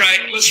 "I'm." All right,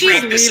 let's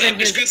wrap this up.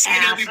 It's good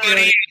seeing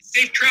everybody.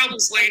 Safe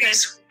travels,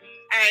 ladies.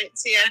 All right,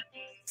 see ya.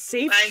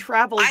 Safe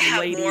travels,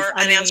 ladies. More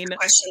unanswered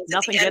questions.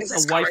 Nothing gets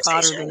a wife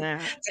hotter than that.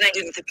 Than I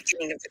did at the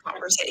beginning of the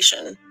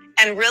conversation.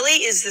 And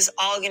really, is this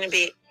all going to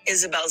be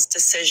Ysabel's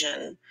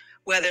decision,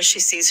 whether she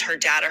sees her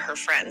dad or her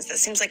friends? That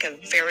seems like a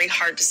very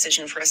hard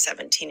decision for a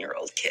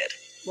 17-year-old kid.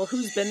 Well,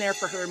 who's been there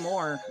for her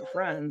more? Her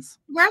friends.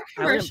 We're at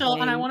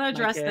commercial, and I want to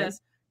address this.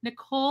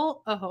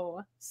 Nicole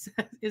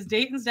is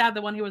Dayton's dad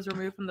the one who was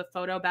removed from the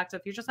photo Back to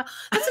the Future?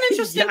 That's an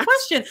interesting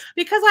question,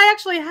 because I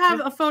actually have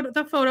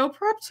the photo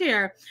prepped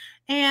here,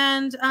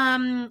 and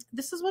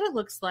this is what it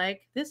looks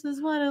like. This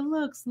isn't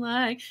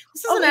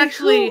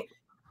actually.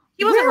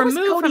 He wasn't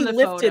removed from the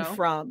photo.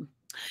 From.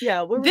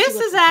 Yeah, this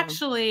is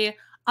actually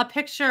a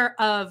picture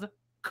of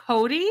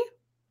Kody,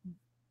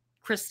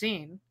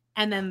 Christine,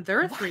 and then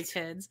their 3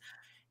 kids.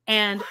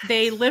 And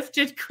they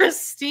lifted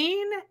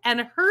Christine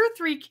and her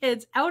 3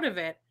 kids out of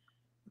it,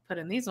 put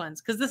in these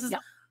ones. Because this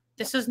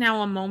is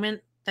now a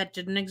moment that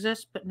didn't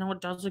exist, but no,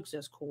 it does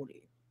exist,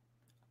 Kody.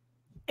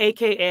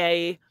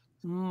 AKA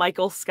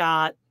Michael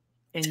Scott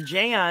and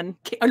Jan.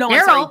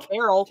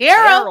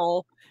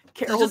 Carol.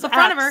 Carol's just the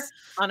front of her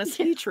on a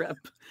ski trip.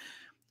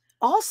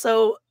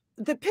 Also,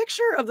 the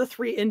picture of the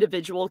 3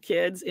 individual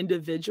kids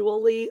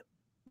individually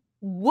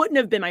wouldn't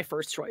have been my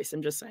first choice.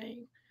 I'm just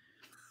saying.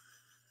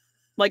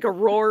 Like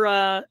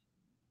Aurora,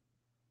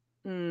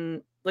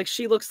 like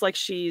she looks like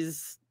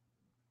she's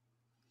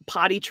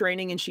potty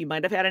training and she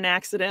might have had an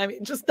accident. I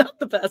mean, just not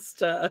the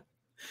best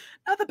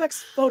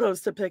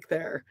photos to pick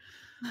there.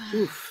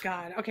 Oof.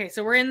 God. Okay,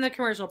 so we're in the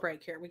commercial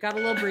break here. We got a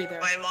little breather.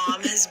 My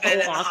mom has been in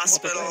the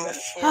hospital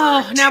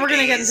for now 2 we're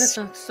gonna get days.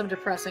 into some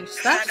depressing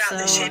stuff. Found out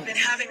that she'd been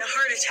having a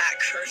heart attack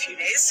for a few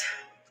days.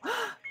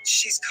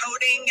 She's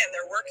coding and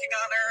they're working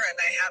on her, and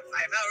I have 5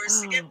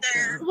 hours to get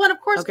there. Well,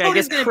 of course, okay, I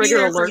guess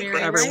trigger alert for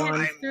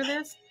everyone. Right? Through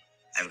this,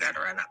 I've got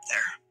to run up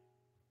there.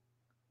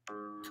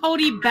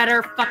 Kody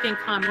better fucking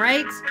come,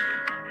 right?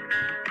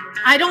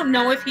 I don't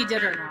know if he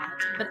did or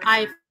not, but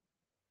I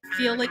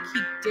feel like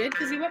he did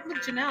because he went with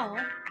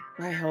Janelle.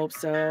 I hope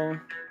so.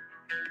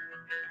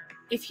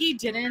 If he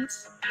didn't,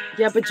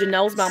 yeah, but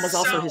Janelle's mom was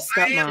also his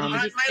stepmom. I am on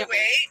my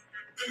way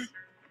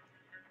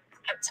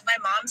up to my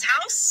mom's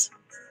house.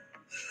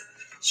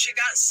 She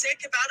got sick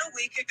about a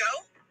week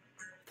ago.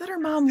 That her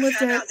mom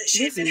lived at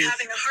she's been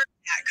having a heart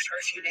attack for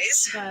a few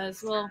days.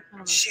 Guys, well, I don't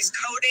know. She's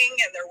coding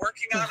and they're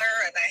working on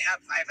her, and I have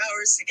 5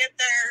 hours to get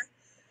there.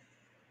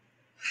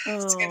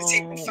 It's going to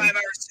take me 5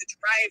 hours to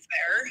drive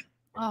there.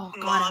 Oh,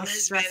 God, Mom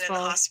has been in the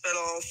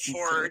hospital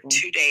for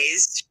 2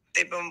 days.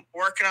 They've been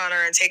working on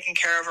her and taking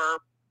care of her.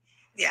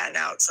 Yeah,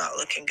 now it's not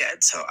looking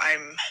good. So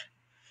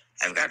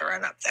I've got to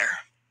run up there.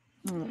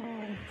 Oh,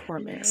 poor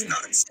Mary. It's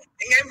not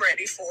something I'm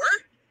ready for.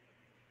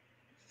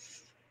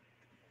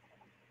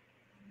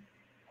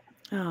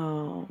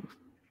 Oh.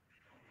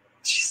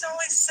 She's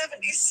only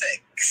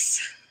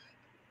 76.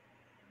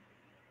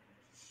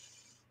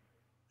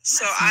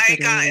 So I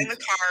got in the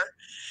car.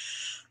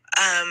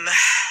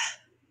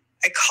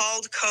 I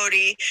called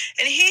Kody,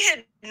 and he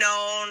had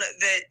known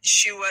that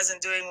she wasn't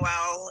doing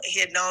well. He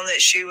had known that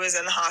she was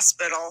in the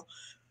hospital.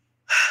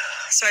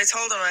 So I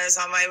told him I was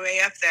on my way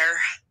up there.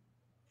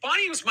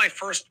 Bonnie was my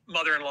first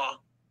mother-in-law.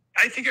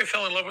 I think I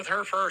fell in love with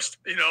her first.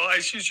 You know,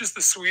 she's just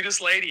the sweetest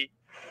lady.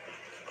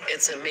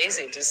 It's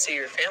amazing to see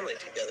your family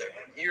together.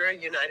 You're a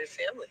united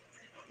family.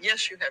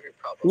 Yes, you have your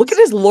problems. Look at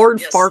his Lord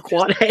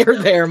Farquaad hair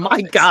there.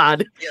 My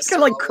God. It's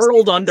kind of like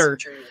curled under.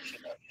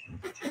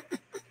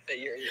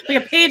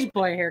 Like a page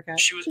boy haircut.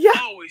 She was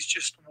always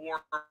just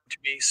warm to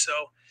me. So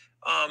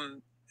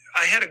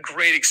I had a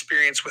great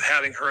experience with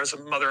having her as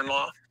a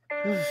mother-in-law.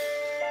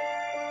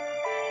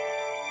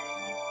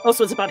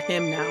 Also, it's about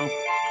him now.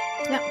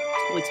 Yeah.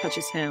 It really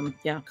touches him.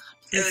 Yeah.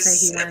 It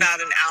was about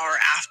an hour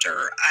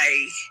after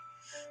I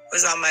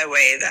was on my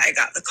way that I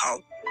got the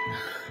call.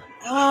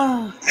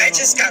 Oh. I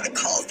just got a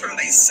call from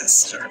my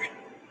sister.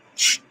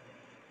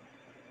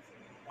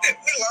 And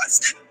we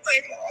lost my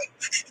mom.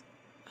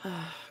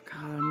 Oh,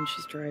 God, when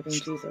she's driving,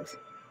 Jesus.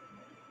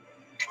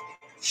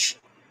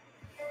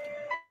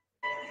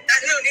 I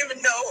don't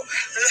even know.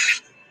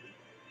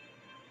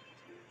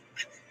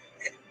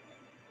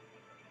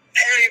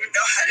 I don't even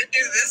know how to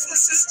do this.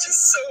 This is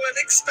just so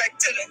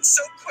unexpected and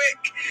so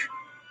quick.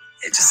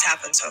 It just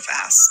happened so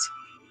fast.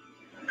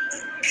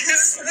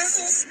 Because this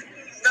is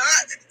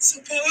not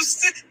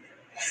supposed to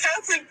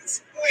happen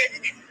this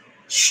way.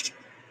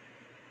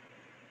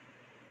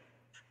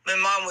 My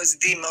mom was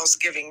the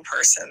most giving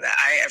person that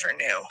I ever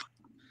knew.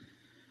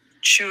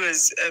 She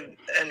was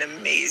an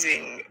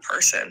amazing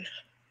person.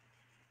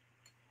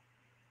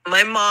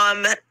 My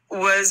mom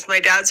was my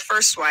dad's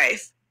first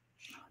wife.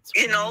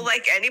 You know,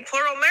 like any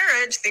plural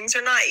marriage, things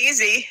are not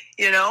easy,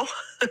 you know.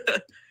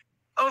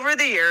 Over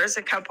the years,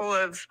 a couple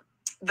of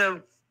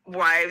the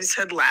wives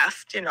had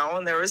left, you know,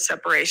 and there was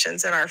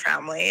separations in our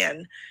family,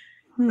 and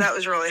that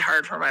was really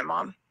hard for my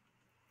mom.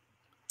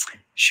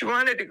 She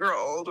wanted to grow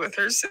old with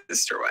her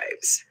sister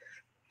wives,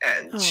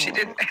 and she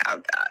didn't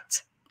have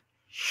that.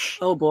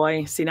 Oh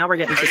boy. See, now we're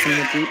getting to some of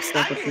the deep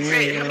stuff with me.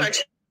 Great. How about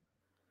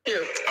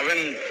you? I've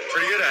been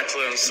pretty good,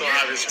 actually. I'm so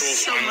happy school's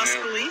So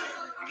muscly.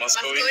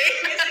 Muscly.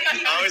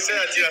 I always say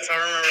that too. That's how I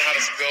remember how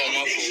to spell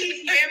muscle.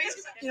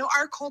 You know,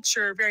 our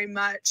culture very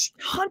much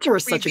Hunter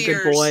is such a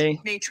good boy.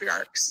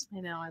 Matriarchs.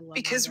 I know, I love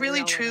because Hunter.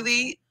 really,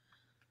 truly,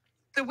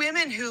 the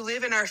women who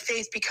live in our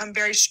faith become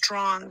very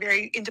strong,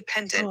 very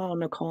independent. Oh,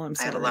 Nicole, I'm I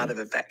sorry. have a lot of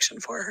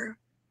affection for her.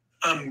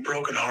 I'm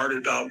brokenhearted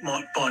about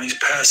Bonnie's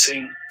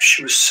passing.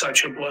 She was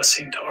such a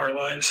blessing to our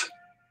lives.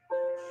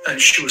 And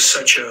she was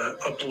such a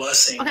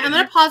blessing. Okay, I'm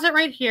going to pause it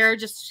right here.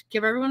 Just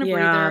give everyone a Yeah.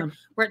 breather.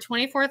 We're at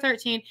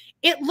 24:13.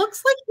 It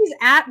looks like he's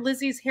at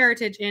Lizzie's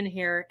Heritage in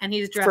here, and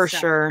he's dressed For up.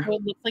 sure. So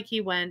it looks like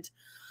he went.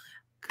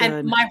 Good.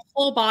 And my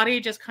whole body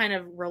just kind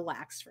of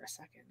relaxed for a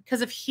second.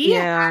 Because if he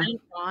hadn't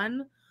gone,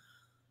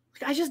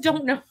 like, I just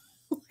don't know.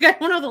 Like, I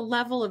don't know the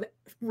level of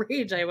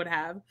rage I would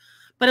have.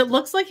 But it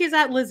looks like he's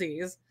at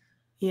Lizzie's.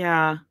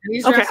 Yeah.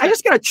 He's Okay, dressed I up.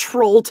 just got a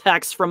troll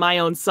text from my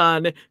own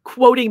son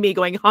quoting me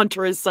going,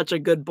 Hunter is such a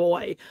good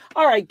boy.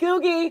 All right,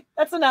 Googie,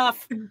 that's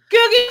enough. Googie,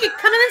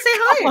 come in and say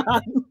hi. Come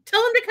on.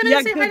 Tell him to come in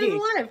and say hi to Googie.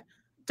 the live.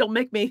 Don't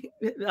make me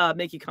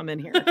make you come in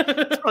here.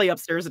 He's probably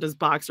upstairs in his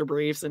boxer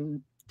briefs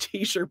and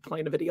t-shirt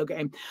playing a video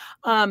game.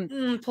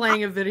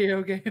 Playing a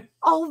video game.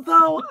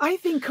 Although I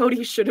think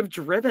Kody should have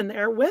driven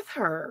there with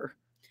her.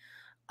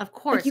 Of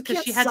course, Like, you because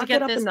can't she had to suck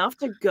get it up this. enough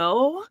to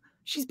go.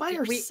 She's by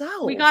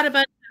herself. We got a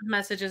bunch of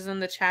messages in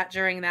the chat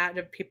during that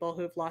of people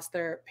who've lost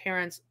their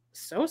parents.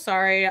 So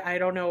sorry. I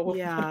don't know what's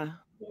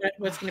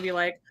going to be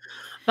like.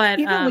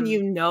 But even when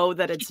you know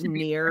that it's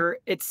near,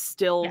 it's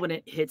still when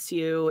it hits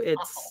you,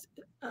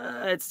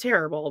 it's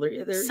terrible.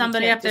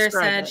 Somebody up there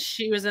said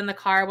she was in the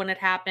car when it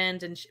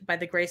happened, and by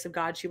the grace of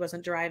God, she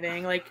wasn't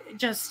driving.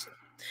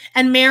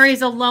 And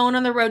Mary's alone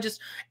on the road.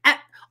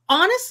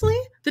 Honestly,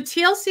 the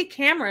TLC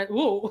camera.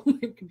 Whoa,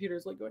 my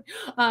computer's like going.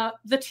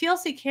 The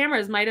TLC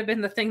cameras might have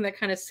been the thing that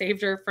kind of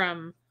saved her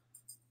from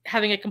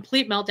having a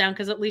complete meltdown,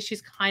 because at least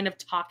she's kind of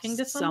talking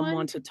to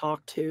someone to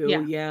talk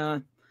to. Yeah.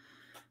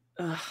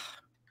 All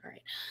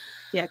right.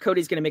 Yeah,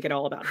 Cody's gonna make it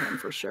all about him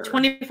for sure.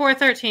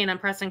 24:13. I'm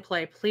pressing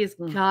play. Please,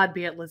 God,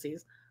 be at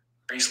Lizzie's.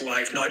 Mary's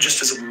life, not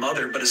just as a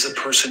mother, but as a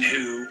person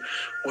who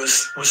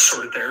was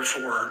sort of there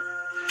for her,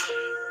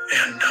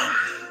 and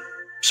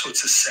so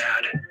it's a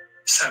sad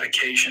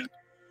occasion.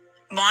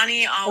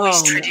 Bonnie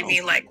always treated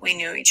me like we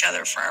knew each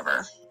other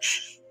forever.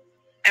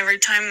 Every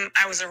time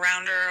I was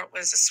around her, it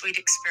was a sweet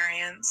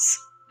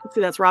experience.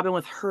 See, that's Robyn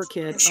with her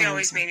kid. And she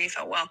always made me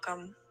feel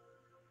welcome.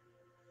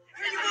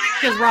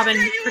 Because Robyn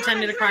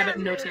pretended to cry, but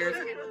no tears.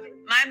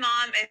 My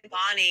mom and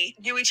Bonnie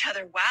knew each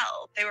other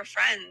well. They were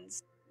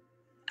friends.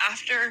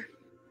 After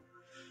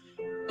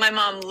my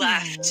mom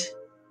left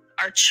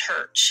our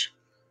church,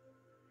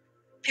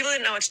 people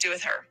didn't know what to do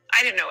with her.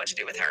 I didn't know what to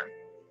do with her.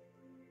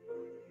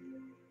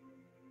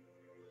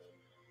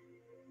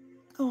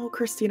 Oh,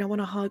 Christine, I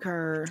want to hug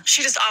her.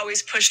 She just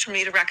always pushed for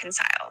me to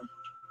reconcile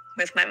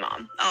with my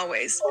mom.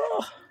 Always.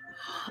 Oh.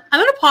 I'm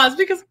going to pause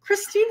because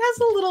Christine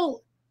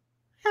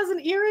has an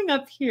earring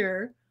up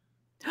here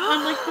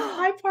on like the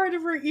high part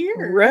of her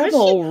ear.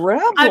 Rebel.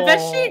 I bet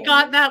she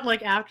got that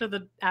like after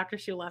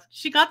she left.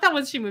 She got that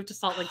when she moved to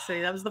Salt Lake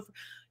City. That was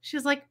she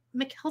was like,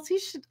 Mykelti,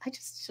 should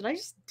I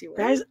just do it?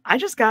 Guys, I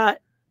just got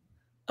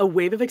a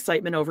wave of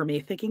excitement over me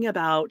thinking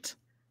about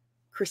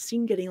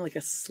Christine getting like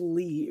a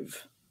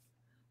sleeve.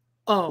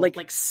 Oh, like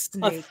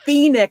a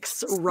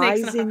phoenix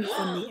rising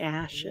from the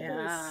ashes.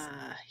 Yeah.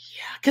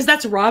 Because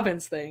that's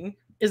Robyn's thing,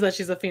 is that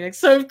she's a phoenix.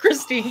 So if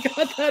Christine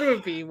got that,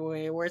 would be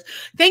way worse.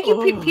 Thank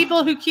you,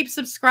 people who keep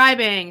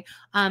subscribing.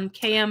 KM,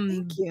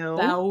 thank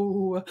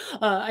you.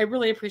 I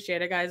really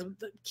appreciate it, guys.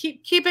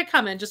 Keep it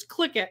coming. Just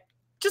click it.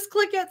 Just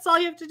click it. That's all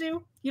you have to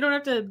do. You don't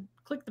have to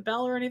click the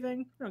bell or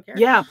anything. I don't care.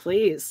 Yeah,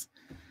 please.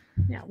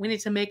 Yeah, we need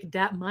to make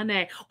that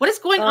money. What is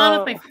going on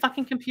with my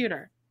fucking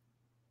computer?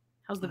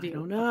 How's the view? I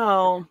don't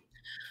know.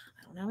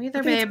 I don't know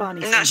either, babe.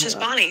 And that's just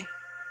Bonnie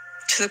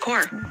to the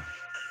core.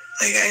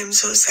 Like, I am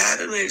so sad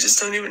and I just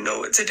don't even know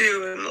what to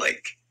do. And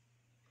like,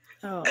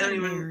 I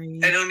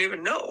don't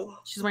even know.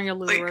 She's wearing a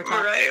Lulu. Like,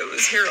 Mariah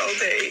was here all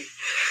day.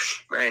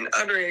 Mariah and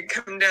Audrey had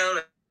come down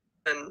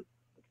and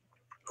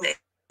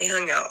they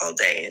hung out all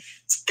day.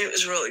 It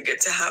was really good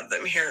to have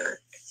them here.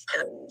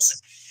 And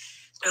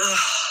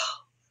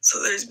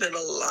so there's been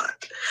a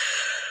lot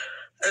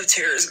of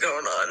tears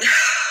going on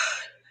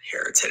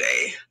here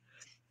today.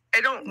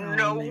 I don't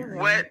know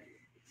what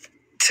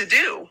to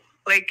do.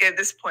 Like, at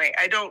this point,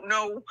 I don't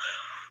know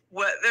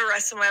what the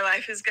rest of my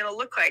life is going to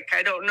look like.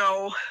 I don't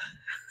know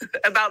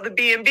about the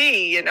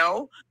B&B, you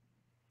know?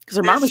 Because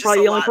her mom was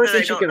probably the only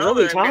person she could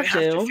really talk to.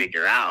 Have to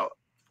figure out,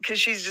 because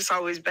she's just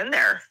always been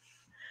there.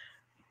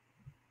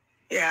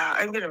 Yeah,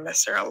 I'm going to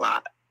miss her a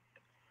lot.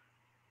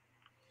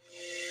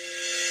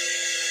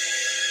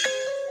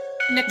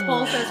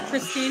 Nicole says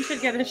Christine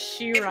should get a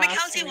She-Ra. If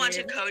Mykelti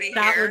wanted Kody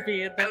that here, would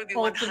be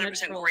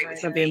 100% great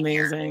with him. That'd be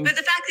amazing. But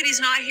the fact that he's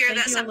not here,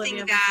 that's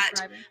something that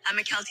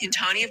Mykelti and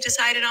Tony have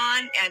decided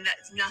on, and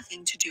that's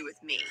nothing to do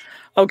with me.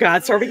 Oh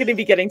God, so are we going to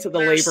be getting to the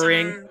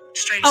laboring?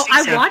 Oh,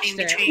 I watched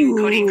it. Between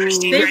Kody and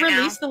Christine they right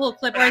released now, the whole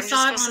clip. I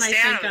saw it on, I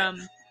think,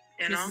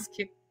 you know?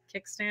 Mrs.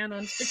 Kickstand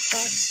on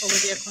TikTok.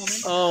 Olivia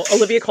Colman. Oh,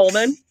 Olivia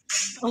Colman?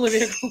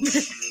 Olivia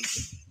Colman.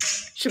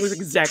 She was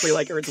exactly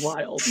like her. It's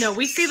wild. No,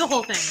 we see the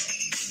whole thing.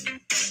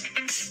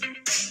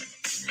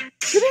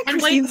 Didn't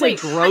Christine say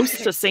gross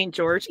to St.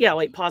 George? Yeah,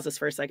 wait, pause this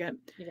for a second.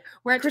 Yeah.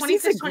 We're at Christine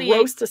said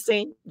gross to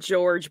St.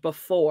 George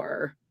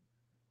before.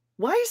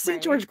 Why is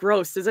St. George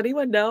gross? Does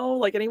anyone know?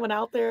 Like, anyone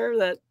out there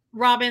that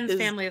Robyn's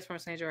family is from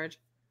St. George.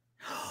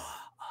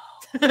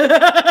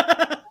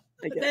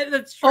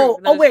 That's true.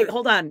 Oh, wait,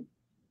 hold on.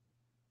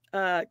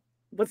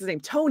 What's his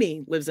name?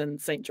 Tony lives in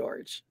St.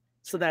 George.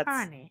 So that's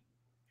Tony.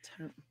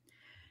 You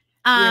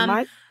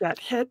might get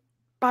hit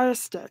by a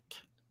stick.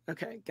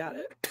 Okay, got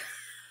it.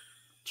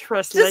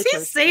 Does he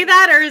say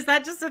that, or is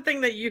that just a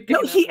thing that you?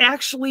 No, he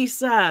actually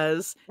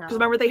says. Because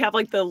remember, they have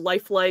like the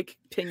lifelike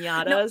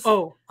pinatas. No.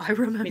 Oh, I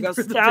remember. He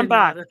goes, "Stand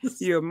back.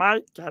 You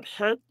might get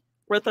hit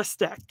with a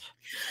stick."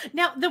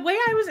 Now, the way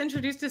I was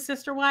introduced to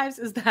Sister Wives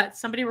is that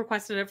somebody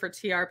requested it for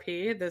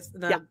TRP,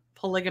 the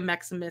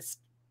polygameximist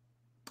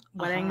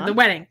wedding, the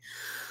wedding,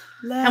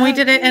 and we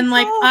did it in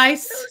like I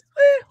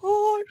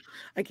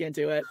can't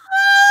do it.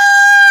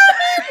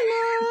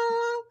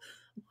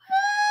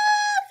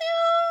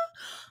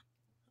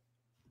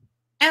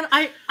 And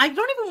I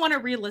don't even want to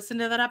re-listen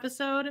to that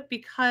episode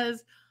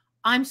because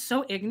I'm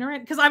so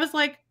ignorant. Because I was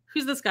like,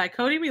 who's this guy?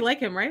 Kody? We like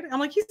him, right? I'm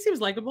like, he seems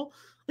likable.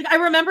 Like, I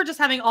remember just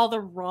having all the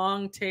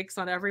wrong takes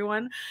on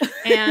everyone.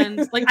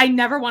 And like, I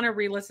never want to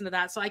re-listen to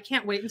that. So I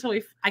can't wait until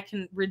I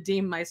can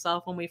redeem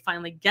myself when we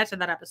finally get to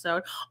that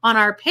episode on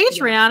our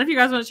Patreon. Yeah. If you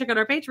guys want to check out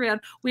our Patreon,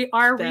 we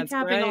are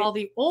recapping all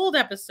the old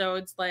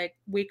episodes like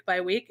week by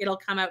week. It'll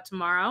come out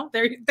tomorrow.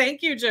 There.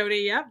 Thank you, Jody.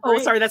 Yeah. Oh,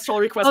 sorry. That's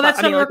total request. Oh, that's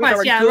total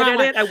request. Yeah. Good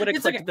at it, I would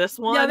have clicked this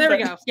one. Yeah, there we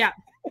go. Yeah.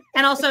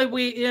 And also,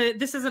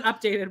 this isn't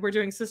updated. We're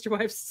doing Sister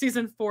Wives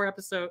season 4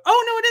 episode.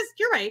 Oh, no, it is.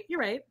 You're right. You're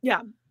right.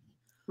 Yeah.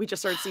 We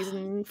just started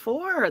season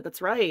 4. That's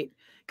right.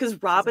 Because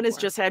Robyn has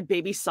just had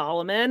baby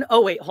Solomon.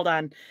 Oh, wait, hold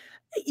on.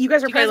 You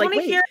guys are probably like,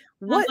 wait,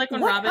 what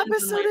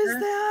episode is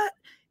that?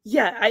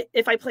 Yeah,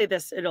 if I play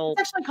this, it's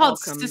actually called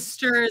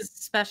Sister's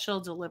Special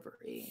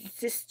Delivery.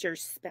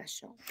 Sister's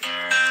Special.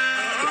 Behind,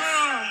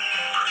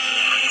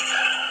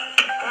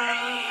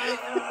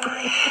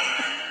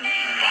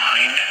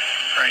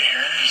 right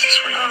here. Is this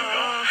where you want to go?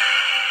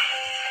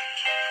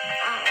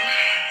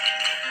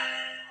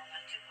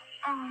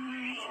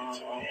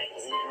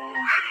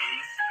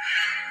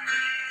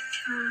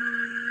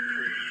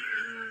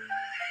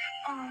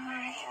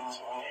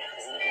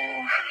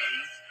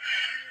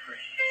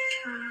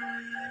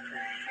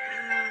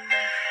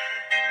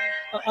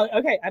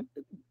 Okay,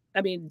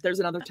 I mean, there's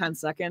another 10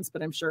 seconds,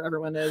 but I'm sure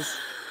everyone is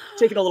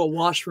taking a little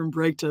washroom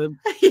break to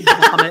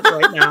vomit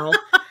right now.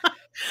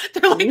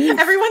 They're like,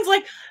 everyone's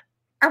like,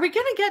 are we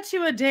going to get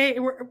to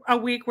a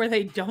week where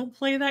they don't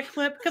play that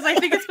clip? Because I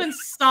think it's been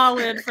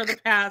solid for the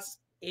past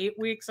 8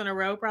 weeks in a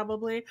row,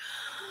 probably.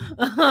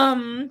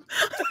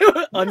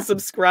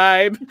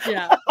 Unsubscribe.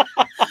 Yeah.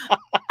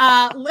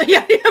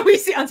 Yeah, we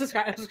see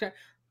unsubscribe.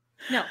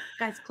 No,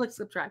 guys, click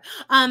subscribe.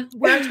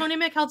 We're at Tony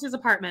Mykelti's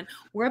apartment.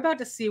 We're about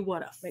to see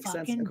what a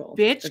fucking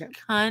bitch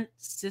cunt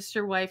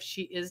sister wife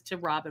she is to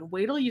Robyn.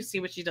 Wait till you see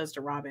what she does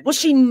to Robyn. Well,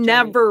 she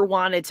never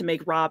wanted to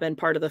make Robyn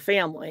part of the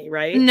family,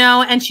 right?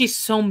 No, and she's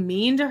so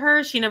mean to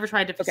her. She never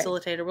tried to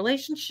facilitate a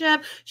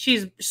relationship.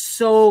 She's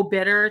so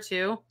bitter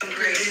too. You're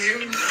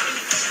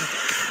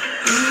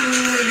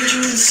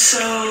doing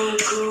so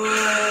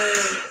good.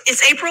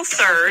 It's April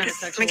 3rd.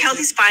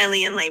 Mykelti's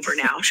finally in labor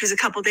now. She's a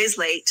couple days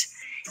late.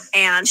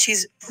 And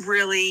she's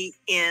really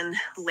in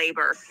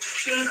labor.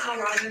 Do you want to call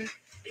Robyn?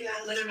 Yeah,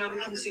 let her know we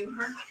can Zoom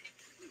her.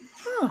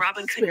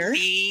 Robyn couldn't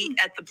be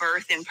at the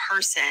birth in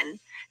person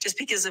just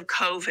because of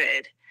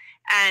COVID.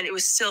 And it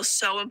was still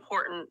so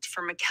important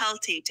for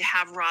Mykelti to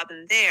have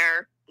Robyn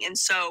there. And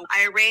so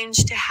I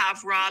arranged to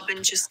have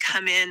Robyn just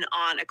come in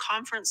on a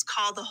conference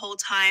call the whole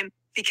time,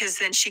 because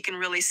then she can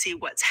really see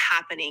what's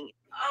happening.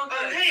 Oh,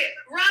 hey,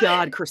 Robyn.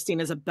 God,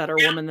 Christina's a better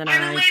woman than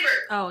I.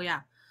 Oh,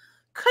 yeah.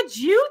 Could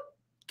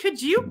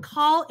you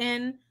call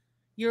in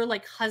your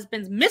like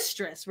husband's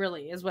mistress,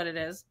 really is what it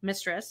is,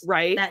 mistress,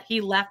 right? That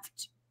he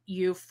left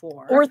you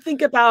for. Or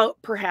think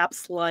about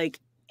perhaps like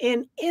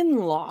an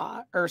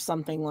in-law or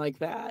something like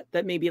that,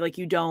 that maybe like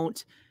you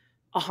don't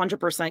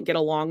 100% get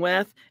along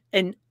with,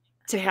 and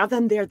to have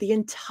them there the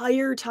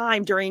entire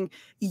time during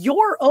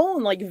your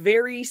own like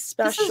very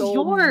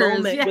special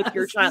moment with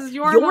your child,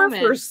 your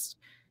first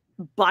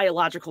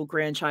biological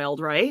grandchild,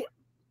 right?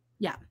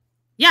 Yeah.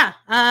 Yeah.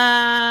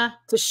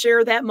 To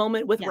share that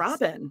moment with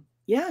Robyn.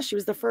 Yeah, she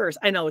was the first.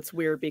 I know it's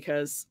weird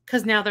because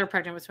now they're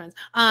pregnant with twins.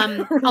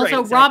 Also, right,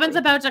 exactly. Robyn's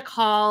about to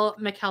call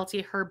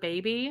Mykelti her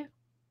baby.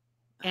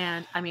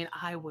 And I mean,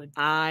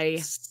 I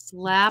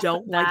slap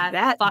don't like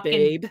that fucking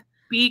babe.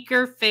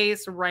 Beaker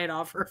face right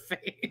off her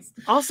face.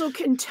 Also,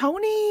 can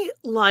Tony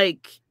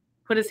like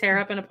put his hair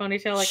up in a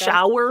ponytail, like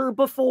shower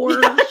before?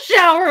 Yeah,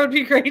 shower would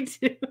be great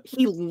too.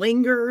 He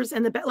lingers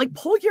in the back. Like,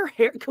 pull your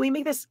hair. Can we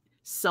make this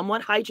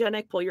somewhat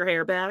hygienic? Pull your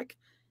hair back.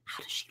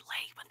 How does she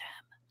lay with him?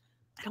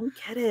 I don't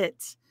get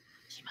it.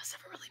 He must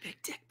have a really big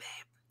dick, babe.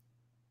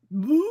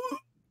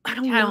 I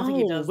don't know. Think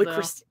he does.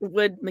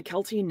 Would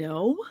Mykelti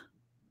know?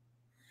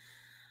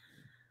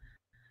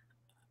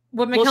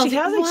 What Mykelti? Well, she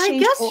hasn't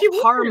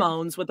changed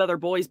hormones with other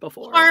boys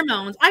before.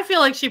 Hormones. I feel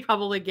like she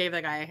probably gave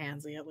that guy a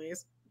handsy at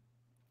least.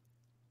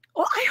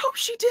 Well, I hope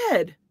she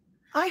did.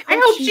 I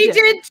hope she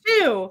did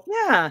too.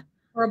 Yeah.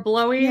 Or a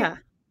blowy. Yeah.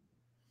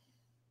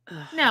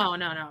 No.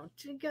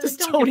 Does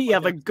Tony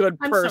have a good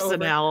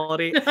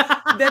personality?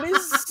 That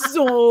is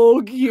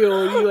so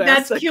cute.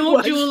 That's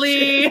cute,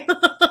 Julie.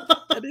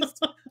 That is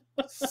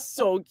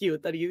so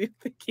cute that you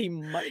think he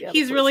might have.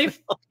 He's really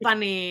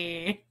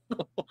funny.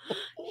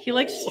 He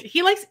likes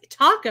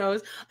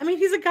tacos. I mean,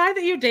 he's a guy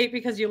that you date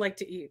because you like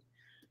to eat.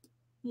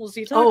 We'll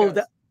see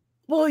tacos.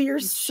 Well, you're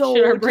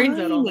so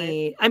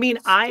tiny. I mean,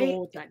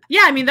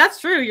 yeah, I mean,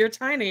 that's true. You're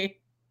tiny.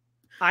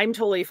 I'm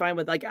totally fine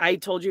with, like, I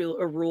told you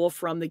a rule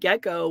from the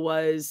get-go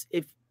was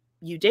if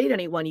you date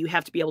anyone, you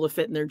have to be able to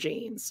fit in their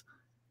jeans.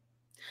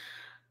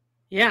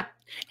 Yeah.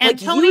 And like,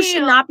 Tony, you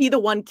should not be the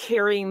one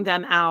carrying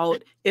them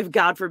out if,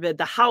 God forbid,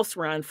 the house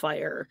were on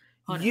fire.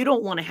 Oh, no. You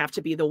don't want to have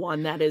to be the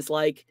one that is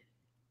like,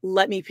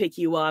 let me pick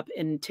you up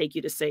and take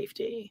you to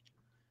safety.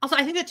 Also,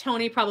 I think that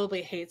Tony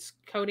probably hates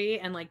Kody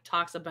and like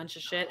talks a bunch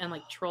of shit and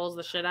like trolls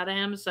the shit out of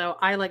him. So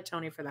I like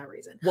Tony for that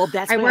reason. Well,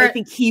 that's why I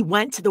think he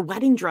went to the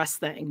wedding dress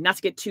thing. Not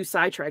to get too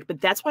sidetracked, but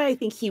that's why I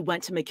think he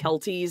went to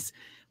Mykelti's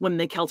when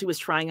Mykelti was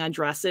trying on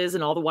dresses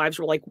and all the wives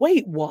were like,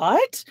 wait,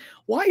 what?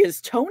 Why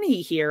is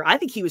Tony here? I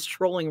think he was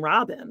trolling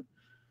Robyn.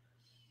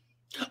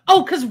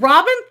 Oh, because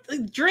Robyn,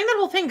 during that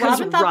whole thing,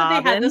 Robyn thought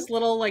that they had this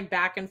little like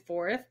back and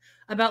forth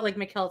about like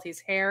Mykelti's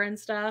hair and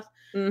stuff.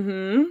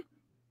 Mm-hmm.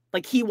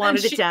 Like he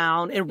wanted it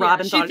down, and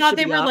Robyn thought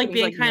they were like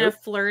being kind of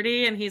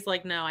flirty, and he's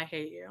like, "No, I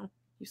hate you.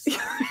 You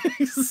suck.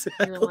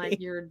 Exactly. You're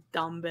like you're a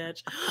dumb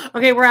bitch."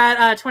 Okay, we're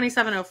at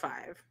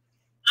 2705.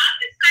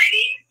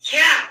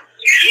 Yeah.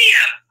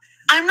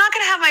 I'm not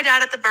gonna have my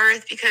dad at the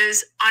birth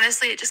because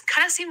honestly, it just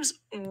kind of seems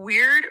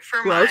weird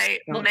for my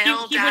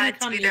male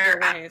dad to be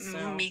there at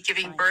me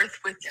giving birth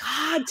with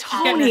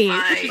Tony,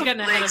 my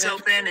legs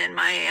open and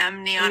my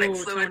amniotic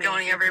fluid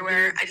going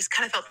everywhere. I just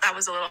kind of felt that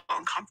was a little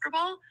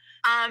uncomfortable.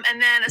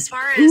 And then as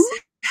far as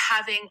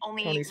having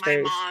only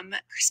my mom,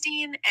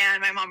 Christine,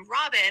 and my mom,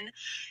 Robyn,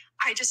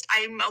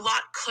 I'm a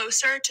lot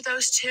closer to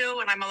those two,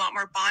 and I'm a lot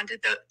more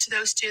bonded to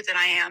those two than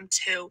I am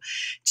to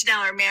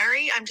Janelle or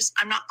Mary.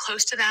 I'm not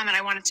close to them, and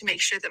I wanted to make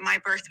sure that my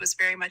birth was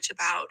very much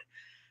about,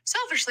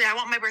 selfishly, I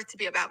want my birth to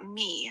be about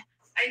me.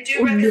 I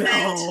do recommend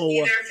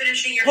either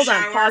finishing your shower.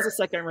 Hold on, pause a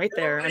second right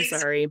there. I'm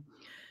sorry.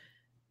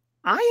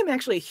 I am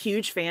actually a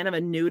huge fan of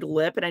a nude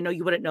lip, and I know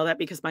you wouldn't know that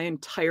because my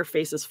entire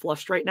face is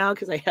flushed right now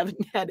because I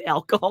haven't had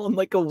alcohol in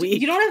like a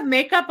week. You don't have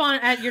makeup on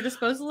at your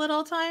disposal at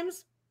all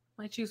times?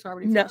 My cheeks are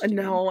already flushed.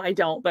 No, I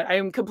don't, but I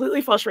am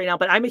completely flushed right now,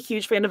 but I'm a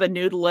huge fan of a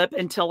nude lip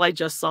until I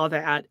just saw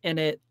that, and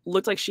it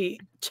looked like she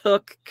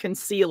took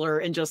concealer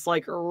and just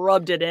like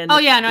rubbed it in. Oh,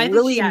 yeah, no, I think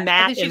really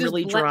matte and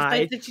really dry.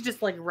 I think she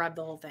just like rubbed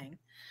the whole thing.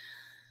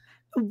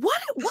 What?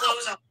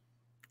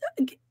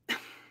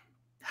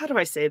 How do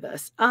I say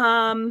this?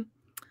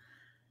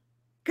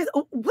 Because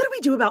what do we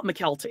do about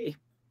Mykelti?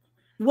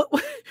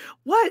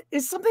 What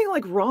is something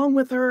like wrong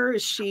with her?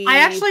 Is she? I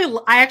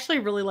actually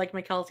really like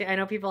Mykelti. I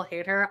know people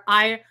hate her.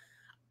 I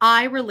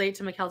relate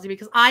to Mykelti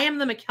because I am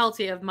the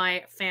Mykelti of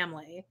my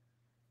family.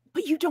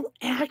 But you don't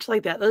act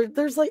like that.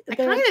 There's like I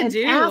kind of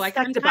do.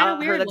 Aspect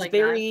about her that's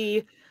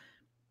very.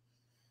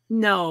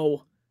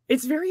 No,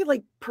 it's very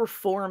like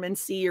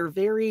performance-y or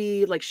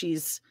very like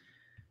she's.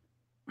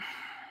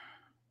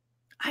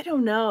 I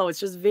don't know. It's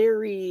just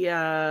very.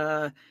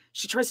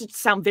 She tries to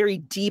sound very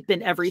deep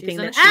in everything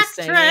that she's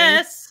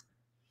saying.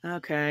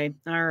 Okay.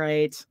 All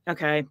right.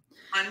 Okay.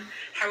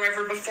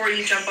 However, before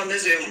you jump on the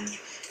Zoom.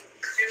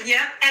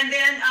 Yeah, and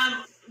then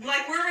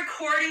like we're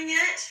recording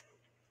it,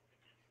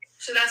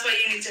 so that's why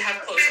you need to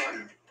have clothes on. I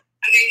mean,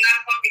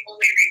 that's not the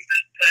only reason,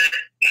 but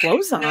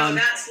Clothes on. No,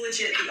 that's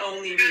legit the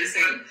only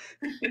reason.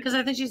 Because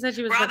I think she said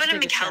she was. Robyn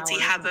and Mykelti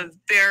have a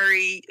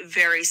very,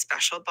 very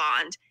special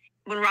bond.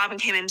 When Robyn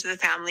came into the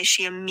family,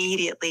 she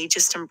immediately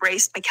just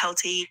embraced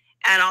Mykelti,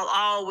 and I'll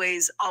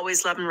always,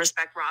 always love and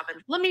respect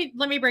Robyn. Let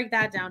me break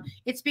that down.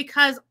 It's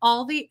because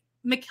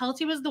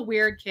Mykelti was the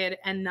weird kid,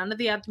 and none of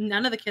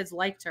the kids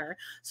liked her.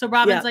 So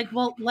Robyn's like,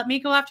 well, let me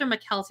go after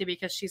Mykelti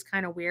because she's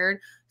kind of weird.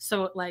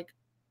 So like,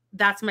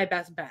 that's my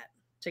best bet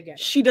to get her.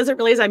 She doesn't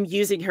realize I'm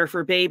using her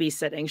for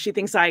babysitting. She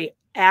thinks I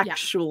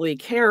actually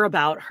care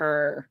about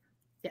her.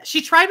 Yeah,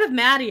 she tried with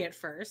Maddie at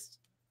first.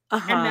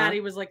 And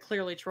Maddie was like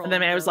clearly trolling.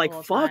 And then I was like,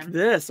 fuck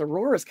this.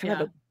 Aurora's kind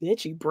of a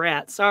bitchy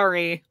brat.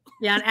 Sorry.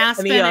 Yeah, and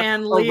Aspen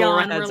and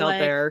Leon were like,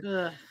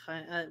 there.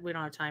 We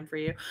don't have time for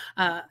you.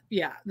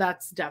 Yeah,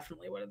 that's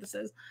definitely what this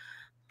is.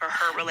 For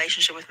her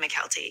relationship with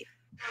Mykelti.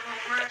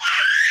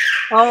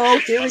 Oh,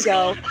 here we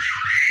go.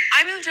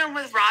 I moved in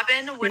with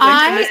Robyn.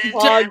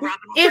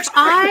 If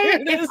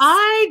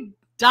I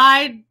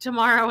died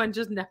tomorrow and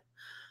just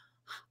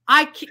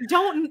I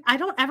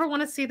don't ever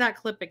want to see that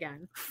clip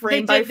again.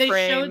 Frame by frame.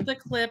 They showed the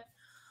clip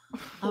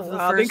of the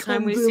first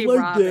time we see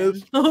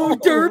Robyn. Oh,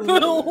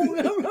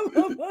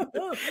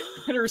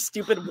 and her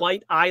stupid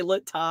white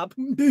eyelet top.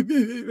 And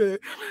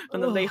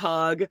then they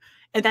hug.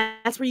 And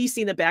that's where you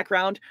see in the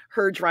background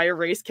her dry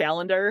erase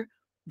calendar.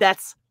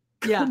 That's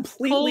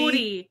completely.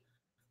 Cody.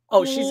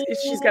 Oh,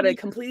 she's got a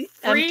complete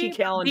empty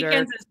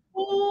calendar.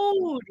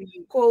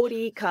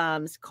 Kody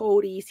comes.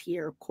 Kody's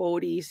here.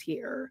 Kody's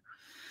here.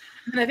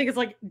 And I think it's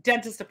like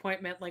dentist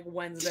appointment, like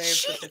Wednesday.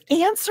 Did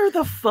she answer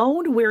the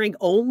phone wearing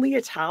only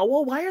a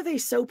towel? Why are they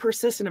so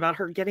persistent about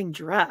her getting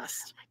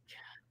dressed?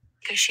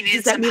 Because she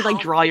needed. Does that mean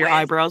like draw your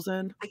eyebrows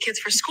in? The kids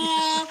for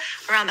school,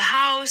 around the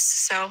house.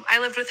 So I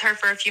lived with her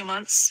for a few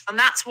months, and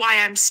that's why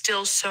I'm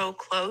still so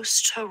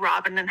close to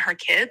Robyn and her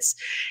kids,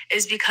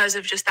 is because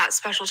of just that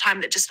special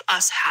time that just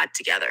us had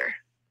together.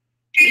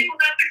 Hey, well,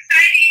 that's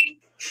exciting.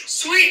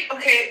 Sweet.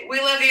 Okay, we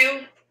love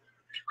you.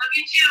 Love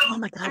you too. Oh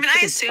my God. I mean,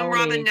 I assume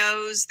Robyn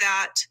knows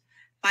that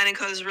mine and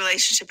Cody's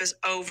relationship is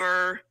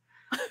over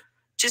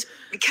just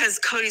because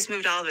Cody's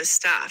moved all of his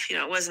stuff. You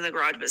know, it was in the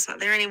garage, but it's not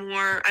there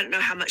anymore. I don't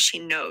know how much she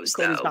knows,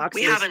 Cody's though. Boxes.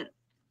 We haven't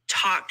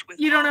talked with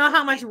You don't know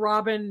how much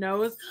Robyn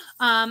knows.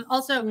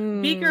 Also,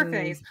 Beaker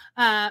Face.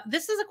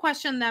 This is a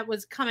question that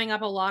was coming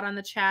up a lot on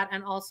the chat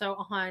and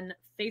also on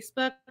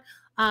Facebook.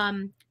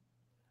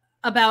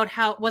 About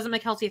how wasn't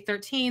Mykelti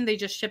 13? They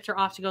just shipped her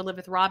off to go live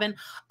with Robyn.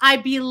 I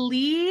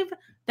believe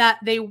that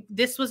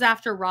this was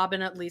after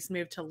Robyn at least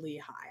moved to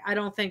Lehigh. I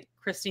don't think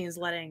Christine's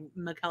letting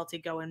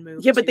Mykelti go and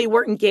move. Yeah, but they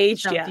weren't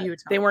engaged yet.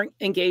 Utah. They weren't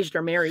engaged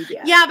or married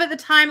yet. Yeah, but the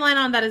timeline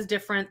on that is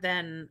different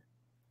than.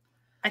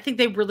 I think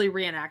they really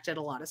reenacted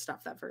a lot of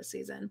stuff that first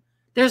season.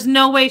 There's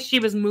no way she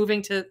was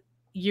moving to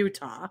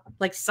Utah,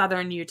 like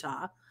southern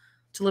Utah,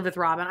 to live with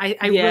Robyn. I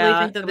really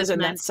think that this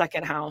meant that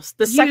second house.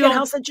 The second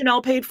house that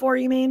Janelle paid for,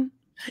 you mean?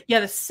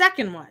 Yeah, the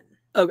second one.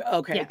 Oh,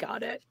 okay, yeah.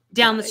 Got it.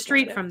 Down the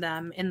street from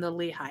them in the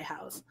Lehigh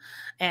house.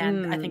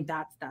 And I think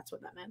that's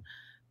what that meant.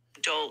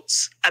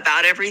 Adults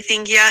about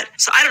everything yet.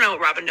 So I don't know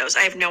what Robyn knows. I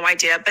have no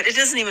idea, but it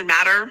doesn't even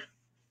matter.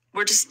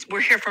 We're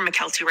here for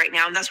Mykelti right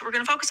now, and that's what we're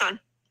going to focus on.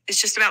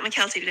 It's just about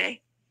Mykelti today.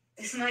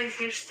 Isn't that your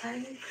first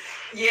time?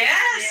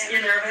 Yes.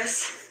 You're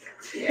nervous.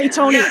 Yeah. Hey,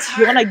 Tony,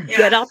 you want to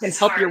get up and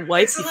help your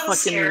wife, you fucking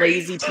scary.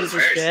 lazy piece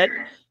of shit?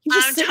 You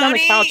just sit on the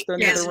couch in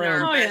the other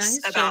room. Nervous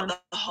about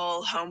the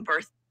whole home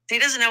birth. He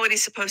doesn't know what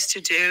he's supposed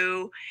to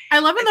do. I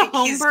love in the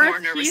home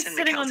birth, he's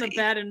sitting on the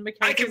bed and Mykelti's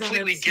I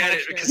completely get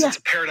it because it's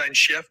a paradigm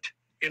shift,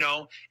 you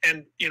know.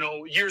 And, you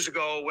know, years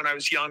ago when I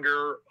was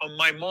younger,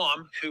 my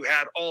mom, who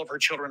had all of her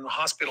children in the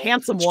hospital.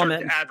 Handsome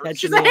woman.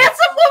 She's a handsome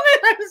woman.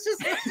 I was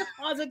just going to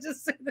pause and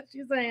just say that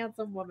she's a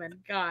handsome woman.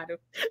 God.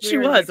 She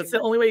was. That's the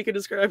only way you could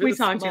describe it. We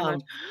talk too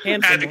much.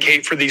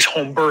 Advocate for these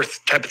home birth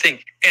type of thing.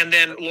 And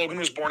then Logan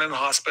was born in the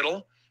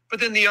hospital. But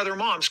then the other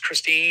moms,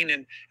 Christine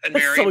and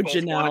Mary, both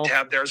wanted to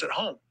have theirs at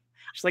home.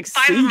 She's like,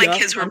 5 of my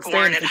kids were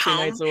born at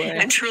home,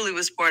 and Truly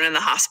was born in the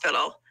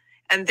hospital,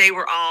 and they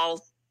were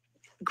all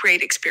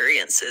great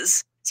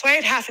experiences. So I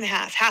had half and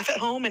half at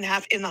home and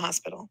half in the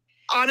hospital.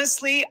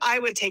 Honestly, I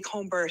would take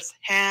home birth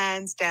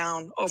hands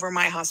down over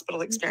my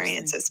hospital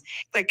experiences.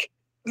 Like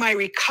my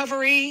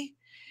recovery,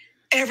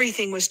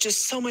 everything was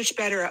just so much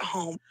better at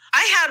home.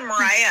 I had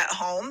Mariah at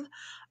home.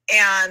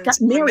 And the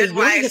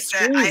midwife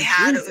that I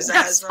had, it was a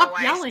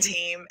husband-wife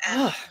team,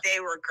 and they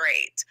were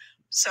great.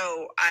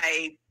 So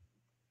I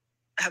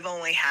have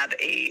only had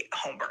a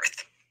home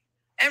birth.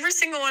 Every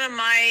single one of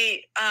my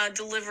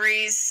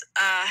deliveries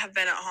have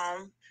been at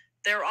home.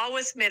 They're all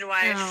with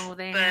midwife,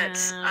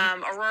 but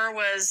Aurora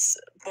was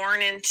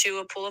born into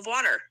a pool of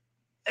water.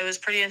 It was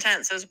pretty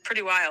intense. It was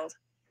pretty wild.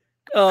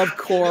 Of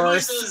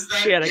course.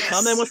 She had to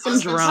come in with some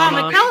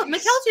drama. Wow,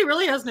 Mykelti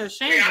really has no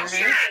shame here.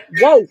 Right?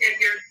 Whoa. If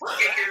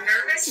you're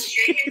nervous,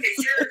 shake a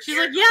picture. She's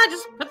like, yeah,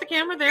 just put the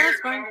camera there.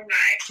 It's fine.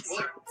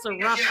 It's a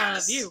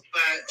rough view.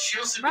 But she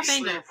also rough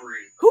angle.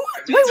 Who?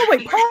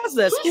 Wait. Pause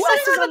this. Who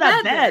else is on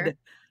that bed? There?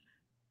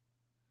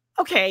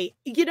 Okay,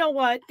 you know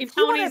what? If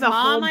you want to have a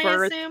mom, home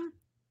birth,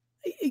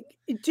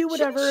 do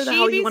whatever the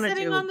hell you want to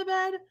do. On the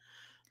bed?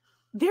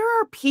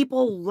 There are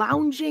people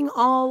lounging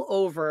all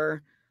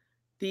over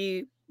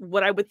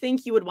what I would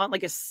think you would want,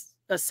 like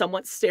a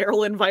somewhat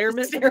sterile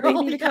environment for the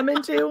baby to come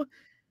into.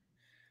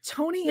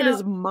 Tony and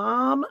his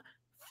mom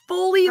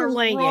fully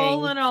laying,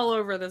 rolling all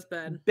over this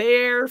bed,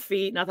 bare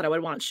feet. Not that I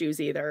would want shoes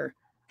either.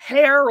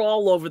 Hair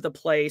all over the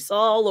place,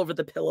 all over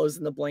the pillows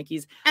and the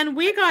blankies. And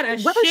we got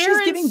a whether Sharon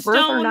she's giving birth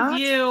Stone or not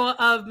view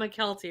of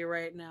Mykelti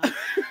right now.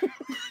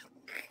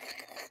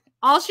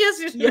 All she has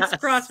to do is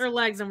cross her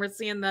legs, and we're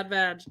seeing that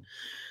veg.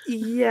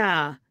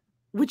 Yeah.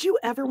 Would you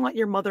ever want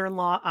your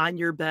mother-in-law on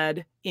your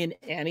bed in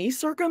any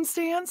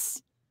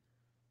circumstance?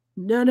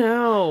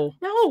 No.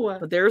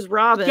 But there's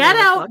Robyn. Get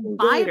out.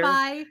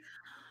 Bye-bye.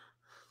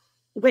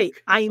 Wait,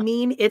 I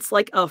mean, it's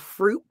like a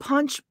fruit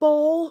punch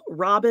bowl.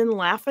 Robyn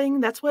laughing.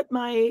 That's what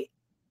my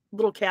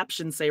little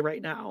captions say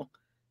right now.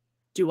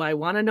 Do I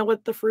want to know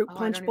what the fruit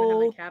punch bowl? I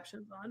don't even have my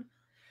captions on.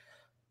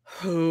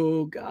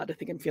 Oh, God. I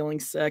think I'm feeling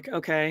sick.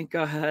 Okay,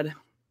 go ahead.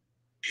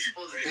 She's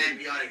supposed to have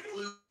amniotic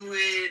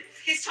fluid.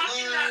 He's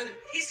talking about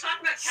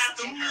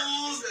catching her.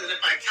 Stools, and if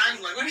I catch,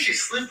 like, what is she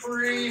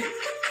slippery?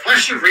 What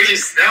if she really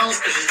smells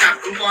because she's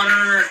got poop on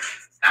her?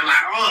 I'm like,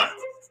 oh.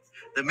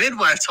 The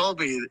midwife told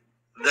me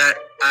that,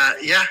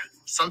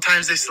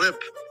 sometimes they slip.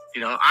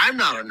 You know, I'm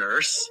not a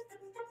nurse.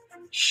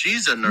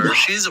 She's a nurse. No.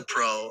 She's a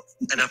pro.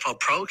 And if a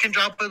pro can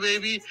drop a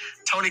baby,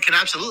 Tony can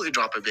absolutely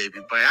drop a baby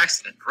by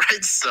accident,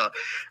 right? So,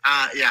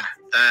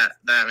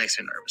 that makes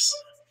me nervous.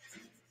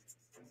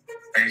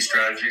 Any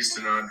strategies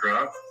to not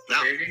drop the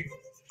baby?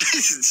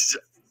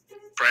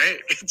 Right?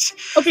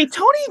 Okay,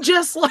 Tony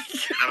just like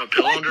have a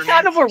pillow what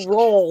kind of a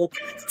roll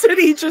did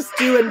he just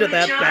do into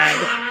that bed?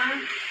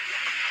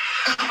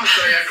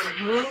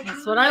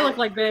 That's what I look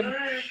like, babe.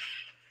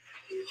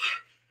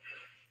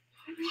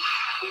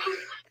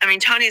 I mean,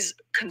 Tony's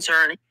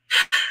concerned.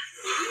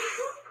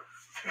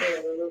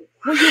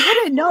 Well, you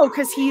wouldn't know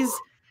because he's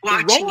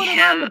watching rolling him.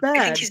 Around the bed.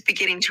 I think he's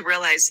beginning to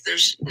realize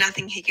there's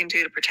nothing he can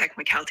do to protect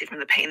Mykelti from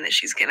the pain that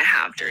she's going to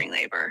have during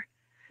labor.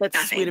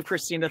 That's sweet of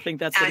Christine to think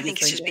that's what I think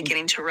he's just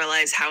beginning to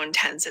realize how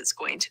intense it's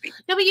going to be.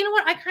 No, but you know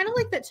what? I kind of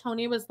like that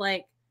Tony was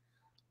like,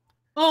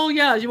 oh,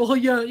 yeah, well,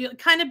 yeah,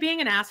 kind of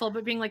being an asshole,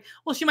 but being like,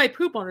 well, she might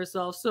poop on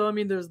herself. So, I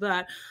mean, there's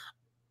that.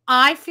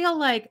 I feel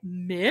like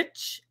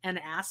Mitch and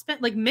Aspen,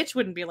 like Mitch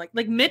wouldn't be like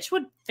Mitch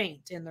would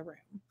faint in the room.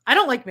 I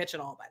don't like Mitch at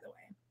all, by the way.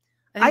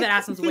 I think that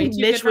Aspen's way too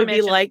Mitch good for would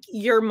Mitch. be like,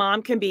 your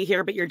mom can be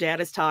here, but your dad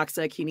is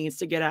toxic. He needs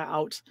to get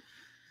out.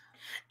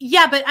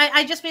 Yeah, but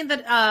I just mean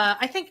that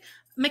I think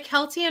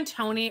Mykelti and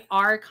Tony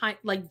are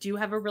do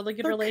have a really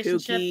good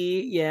relationship.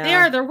 Kooky,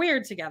 yeah. They're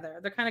weird together.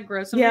 They're kind of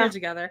gross and weird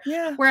together.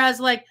 Yeah.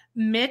 Whereas like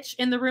Mitch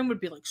in the room would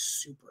be like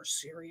super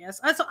serious.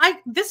 So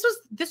this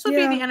would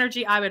be the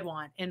energy I would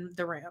want in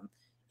the room.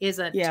 Is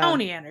a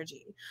Tony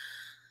energy.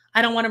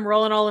 I don't want him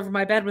rolling all over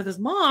my bed with his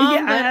mom.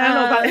 Yeah, I don't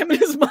know about him and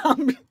his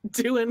mom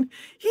doing.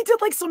 He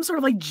did like some sort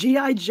of like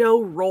G.I.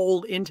 Joe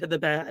roll into the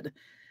bed.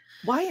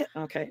 Why?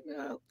 Okay.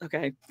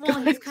 Okay.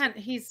 Well, he's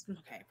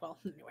okay. Well,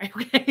 anyway.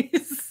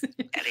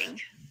 Okay.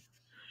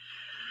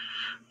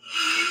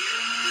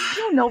 I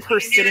don't know if her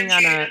sitting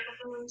on a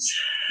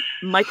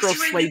micro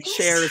suede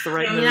chair is the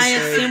right move. I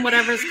assume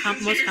whatever's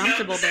most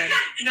comfortable then.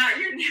 Not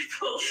your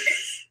nipples.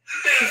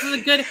 This is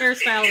a good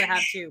hairstyle to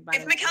have too.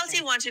 If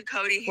Mykelti wanted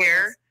Kody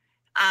here,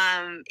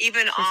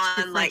 even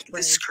on like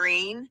the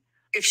screen,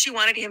 if she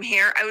wanted him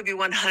here, I would be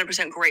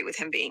 100% great with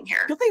him being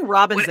here. I think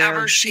Robyn's whatever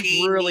there.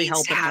 She really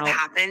needs to have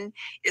happen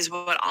is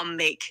what I'll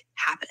make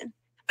happen.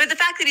 But the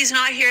fact that he's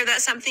not here,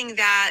 that's something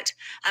that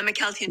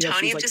Mykelti and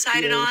Tony have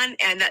decided on,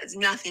 and that's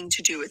nothing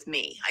to do with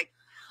me.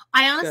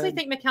 I honestly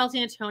think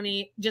Mykelti and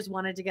Tony just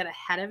wanted to get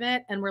ahead of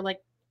it, and we're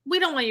like, we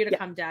don't want you to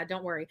come, Dad.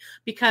 Don't worry.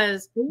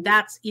 Because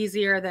that's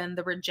easier than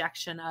the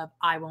rejection of,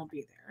 I won't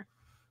be there.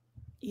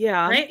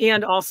 Yeah. Right?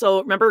 And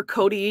also, remember,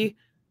 Kody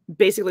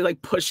basically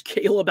like pushed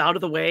Caleb out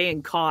of the way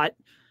and caught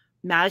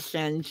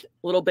Madison's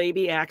little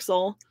baby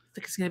Axel.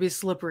 It's going to be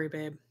slippery,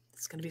 babe.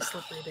 It's going to be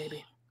slippery,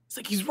 baby. It's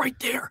like, he's right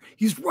there.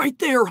 He's right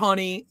there,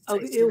 honey. Oh,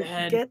 ew,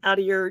 get out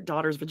of your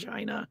daughter's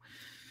vagina.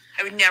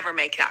 I would never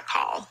make that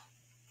call.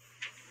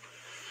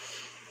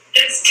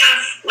 It's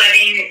tough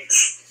letting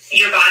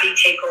your body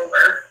take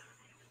over.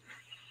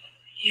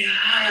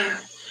 Yeah,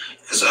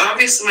 because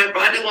obviously my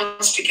body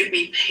wants to give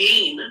me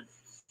pain.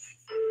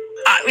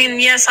 I mean,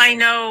 yes, I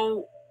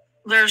know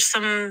there's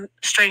some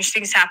strange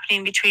things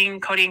happening between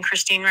Kody and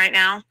Christine right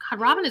now. God,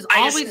 Robyn is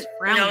always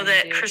frowning. I know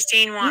that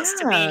Christine wants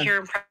to be here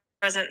and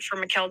present for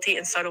Mykelti,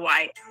 and so do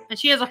I. And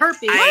she has a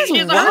herpes. She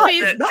has a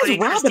herpes. That's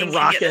Robyn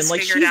rocking.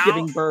 Like, she's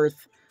giving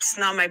birth. It's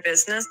not my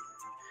business.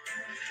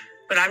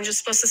 But I'm just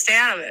supposed to stay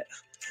out of it,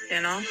 you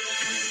know?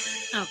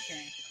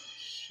 Okay.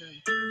 Sure.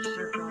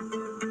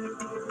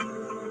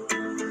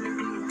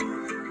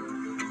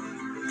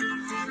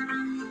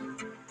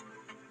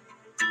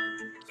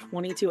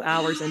 22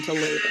 hours into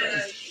labor.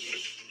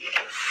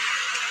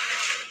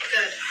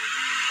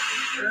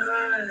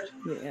 Good.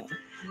 Yeah.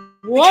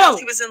 Whoa.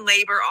 Mykelti was in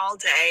labor all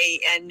day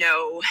and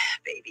no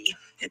baby.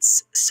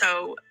 It's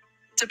so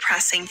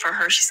depressing for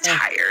her. She's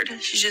tired.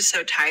 She's just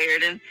so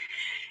tired, and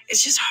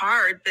it's just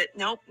hard. But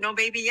nope, no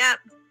baby yet.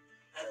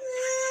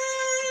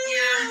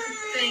 Yeah,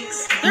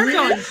 thanks. They're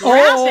going graphic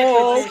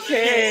with this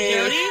shit,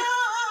 Jody.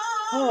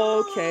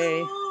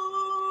 Okay.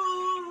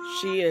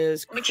 She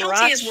is.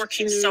 Mykelti is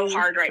working so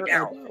hard right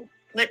now,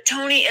 but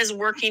Tony is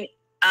working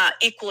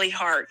equally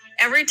hard.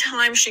 Every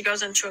time she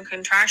goes into a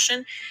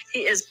contraction,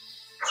 he is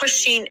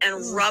pushing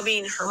and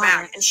rubbing her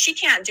back, and she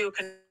can't do a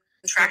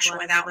contraction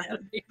without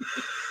him.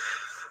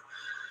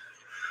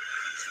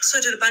 So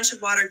did a bunch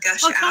of water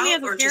gush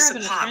out, or just a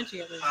pop?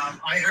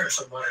 I heard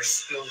some water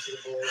spill to the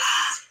bowl.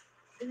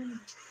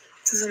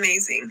 This is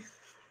amazing.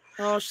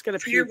 Oh, she's got a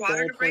puke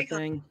bowl, poor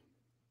thing.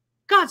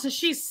 God, so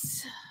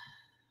she's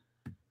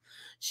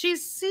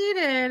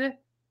seated.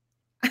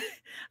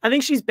 I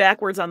think she's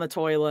backwards on the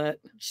toilet.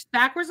 She's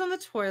backwards on the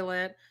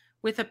toilet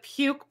with a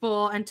puke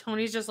bowl, and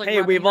Tony's just like,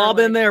 hey, we've all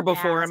been there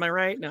before. Am I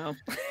right? No.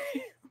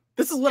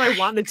 This is what I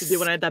wanted to do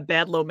when I had that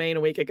bad lo mein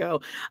a week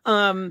ago.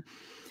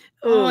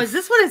 Oh, is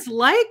this what it's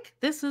like?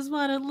 This is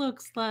what it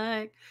looks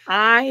like.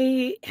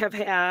 I have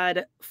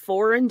had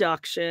 4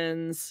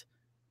 inductions.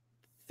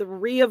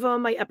 3 of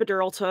them my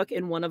epidural took,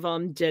 and 1 of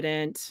them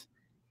didn't.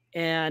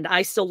 And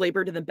I still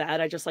labored in the bed.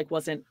 I just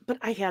wasn't. But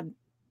I had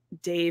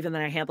Dave, and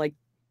then I had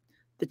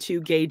the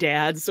 2 gay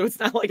dads. So it's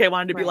not like I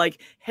wanted to be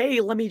like,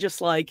 hey, let me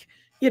just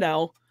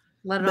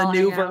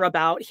maneuver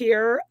about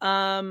here.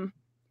 But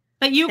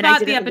you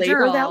got the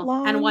epidural that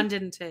long, and 1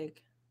 didn't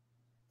take.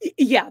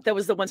 Yeah, that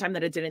was the one time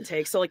that it didn't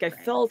take. So I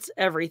felt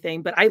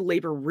everything, but I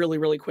labor really,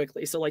 really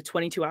quickly. So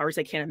 22 hours,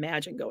 I can't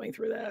imagine going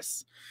through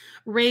this.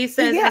 Ray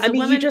says, yeah,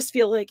 you just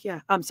feel like,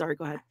 I'm sorry,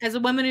 go ahead. As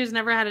a woman who's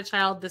never had a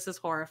child, this is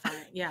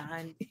horrifying. Yeah,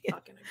 I'm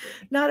fucking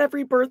agree. Not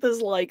every birth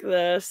is like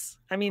this.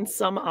 I mean,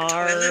 some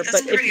are,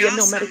 but if you have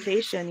no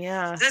medication,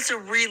 That's a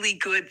really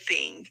good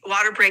thing.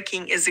 Water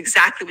breaking is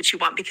exactly what you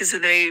want because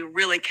they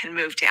really can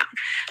move down.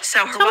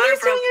 So her water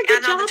broke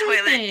and on the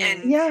toilet,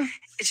 and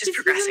it's just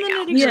progressing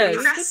out. Yes.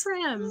 Good for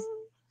him.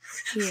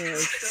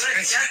 Yes.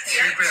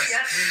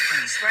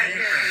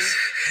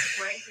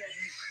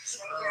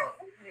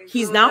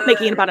 He's not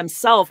making it about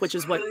himself, which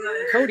is what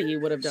Kody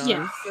would have done.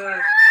 Yeah.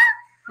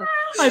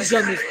 I've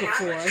done this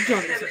before.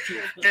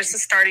 This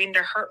is starting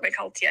to hurt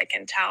Mykelti, I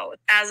can tell.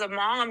 As a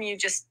mom, you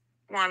just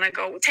want to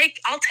go,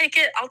 I'll take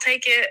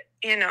it,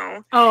 you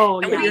know. Oh,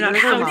 and you're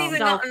not even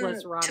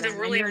selfless, Robyn. to the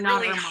really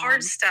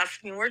hard stuff.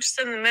 I mean, we're just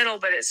in the middle,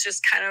 but it's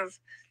just kind of,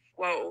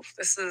 whoa,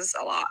 this is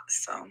a lot,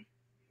 so.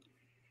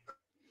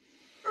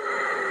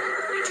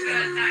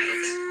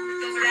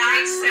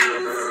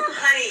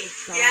 Honey,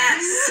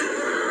 yes.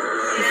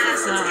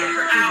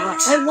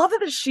 I love it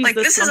that she's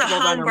this is a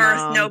home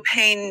birth, no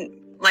pain,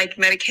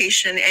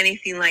 medication,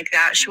 anything like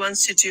that. She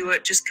wants to do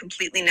it just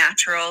completely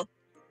natural.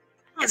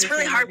 It's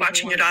really hard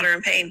watching your daughter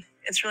in pain.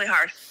 It's really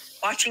hard.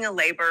 Watching a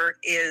labor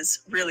is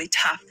really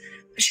tough,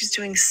 but she's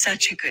doing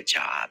such a good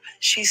job.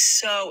 She's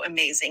so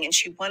amazing, and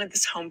she wanted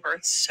this home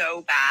birth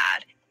so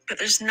bad, but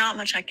there's not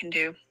much I can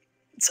do.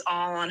 It's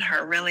all on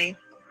her, really.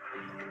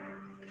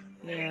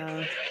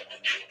 Yeah.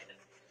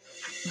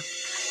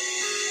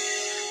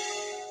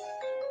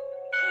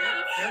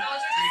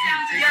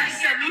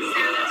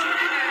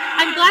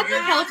 I'm glad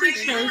Mykelti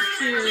chose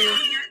to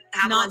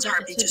not go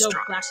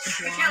back to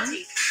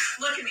blonde.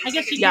 I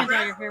guess you can't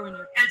dye your hair when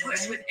you're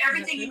pregnant, with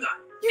everything you got.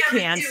 You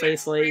can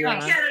safely, yeah.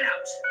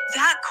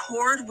 That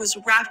cord was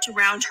wrapped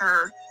around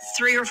her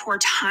 3 or 4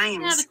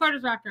 times. Yeah, the cord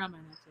is wrapped around my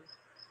neck too.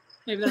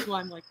 Maybe that's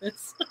why I'm like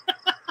this.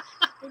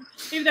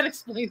 Maybe that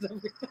explains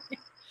everything.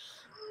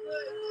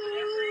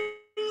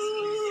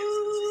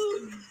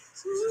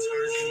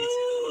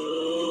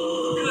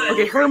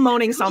 Okay, her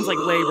moaning sounds like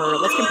labor.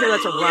 Let's compare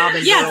that to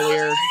Robyn's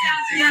earlier.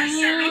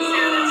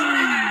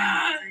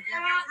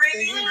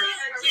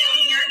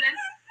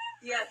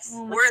 Yes.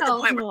 We're at the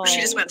point where she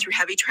just went through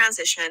heavy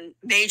transition,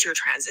 major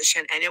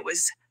transition, and it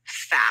was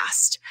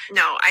fast.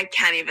 No, I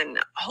can't even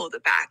hold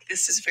it back.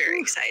 This is very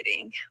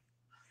exciting.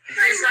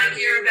 It's like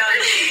you're about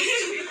an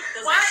 8.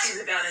 What?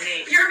 She's about an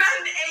 8. You're about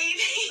an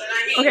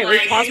 8. Okay,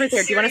 wait, pause right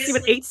there. Do you want to see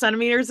what 8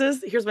 centimeters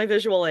is? Here's my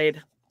visual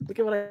aid. Look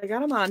at what I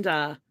got,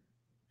 Amanda.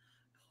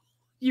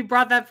 You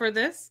brought that for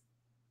this?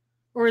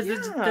 Or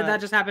did that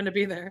just happen to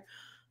be there?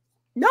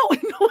 No,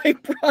 I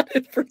brought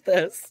it for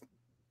this.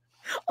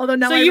 Although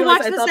now I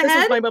thought this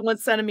was my 1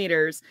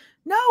 centimeters.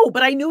 No,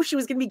 but I knew she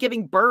was going to be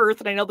giving birth,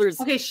 and I know there's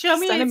show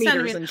me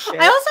centimeters and shit.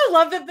 I also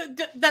love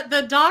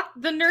that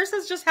the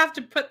nurses just have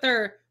to put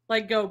their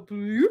go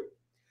boop.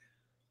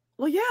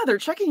 Well, yeah, they're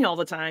checking you all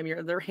the time.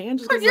 Their hand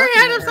just put your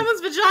hand up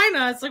someone's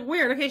vagina. It's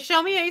weird. Okay,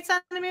 show me 8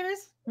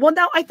 centimeters. Well,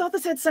 now I thought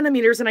this had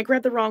centimeters, and I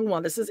grabbed the wrong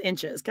one. This is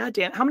inches. God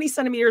damn, how many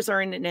centimeters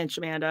are in an inch,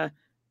 Amanda?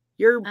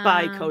 You're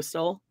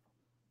bi-coastal.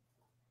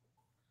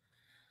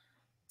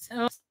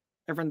 So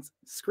everyone's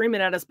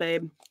screaming at us,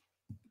 babe.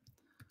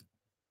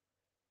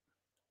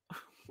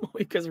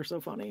 Because they're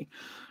so funny.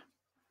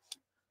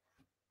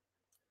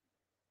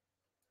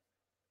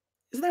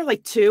 Isn't there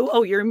like 2?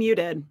 Oh, you're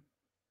muted.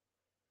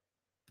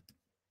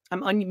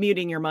 I'm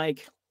unmuting your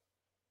mic.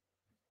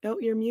 Oh,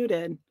 you're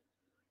muted.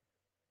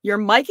 Your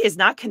mic is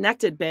not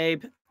connected,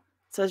 babe. It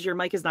says your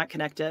mic is not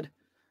connected.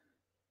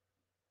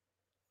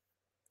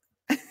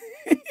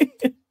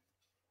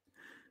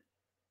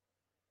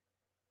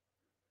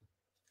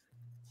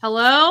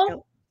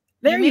 Hello?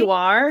 There you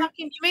are.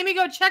 You made me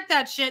go check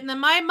that shit, and then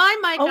my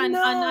mic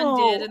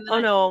undid. And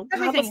then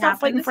Let's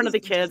not fight in front of the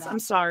kids. I'm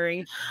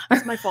sorry.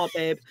 It's my fault,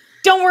 babe.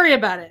 Don't worry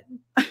about it.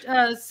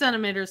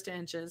 Centimeters to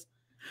inches.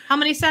 How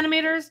many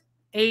centimeters?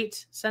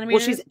 8 centimeters.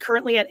 Well, she's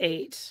currently at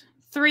 8.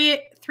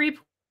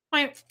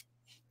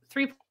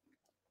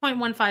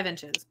 3.15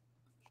 inches.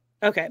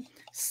 Okay.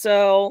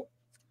 So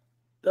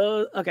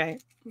those. Okay.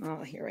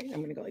 Oh, here, right.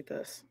 I'm gonna go like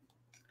this.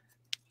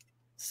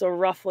 So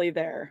roughly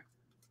there.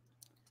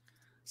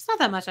 It's not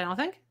that much, I don't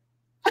think.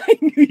 I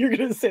knew you were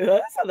gonna say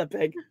that. It's not that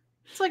big.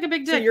 It's like a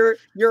big dick. So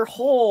your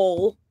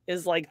hole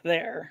is like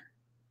there.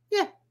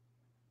 Yeah.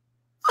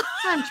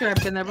 I'm sure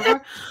I've been there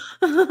before.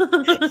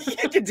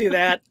 You could do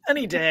that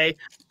any day.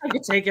 I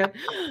could take it.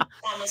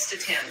 Almost a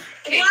 10.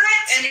 What?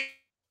 And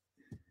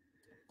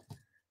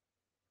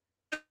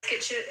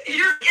it's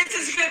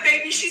as good,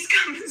 baby. She's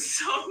coming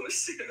so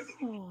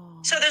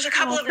soon. so there's a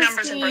couple of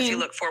numbers in birth you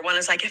look for. One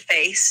is like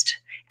effaced,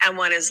 and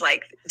one is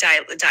like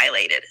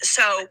dilated.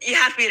 So you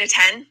have to be at a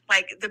 10.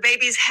 Like the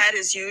baby's head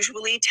is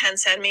usually 10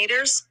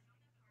 centimeters.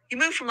 You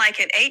move from like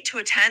an 8 to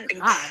a 10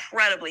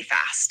 incredibly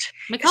fast.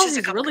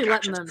 Mykelti's really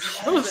letting them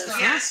show this.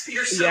 Yes,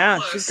 you're so Yeah,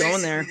 close. she's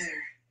going there.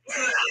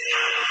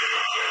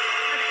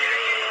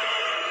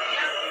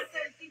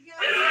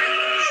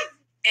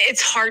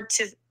 It's hard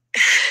to.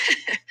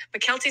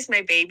 Mykelti's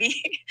my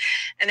baby,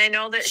 and I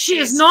know that she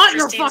is not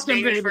your Christine's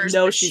fucking baby. First,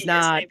 No, but she's she not.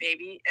 Is my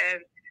baby,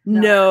 and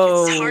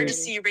No. it's hard to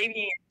see your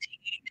baby in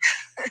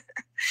pain.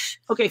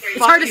 Okay, it's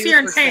hard to see her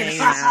in pain.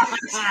 I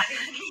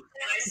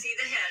see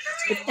the head.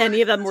 If any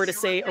of them were to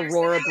say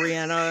Aurora,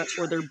 Brianna,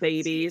 or their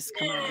babies,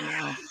 come on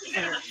now.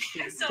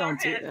 Don't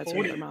do that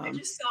to their mom. I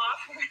just saw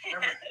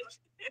her head.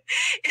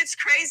 It's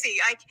crazy.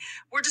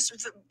 We're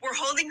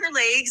holding her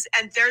legs,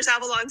 and there's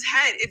Avalon's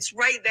head. It's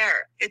right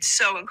there. It's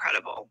so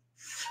incredible.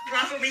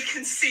 Rafa, we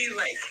can see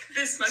like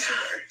this much of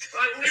her.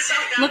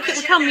 Look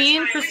how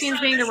mean Christine's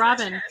being to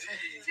Robyn.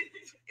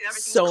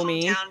 So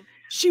mean.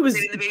 She was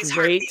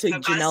great to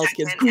Janelle's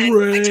kids.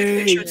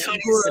 Great. Not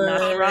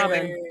to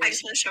Robyn. I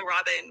just want to show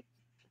Robyn,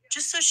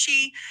 just so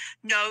she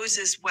knows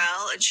as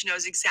well, and she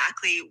knows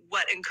exactly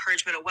what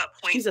encouragement at what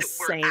point that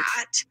we're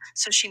at,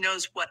 so she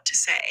knows what to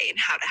say and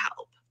how to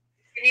help.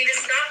 You need to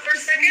stop for a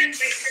second. No.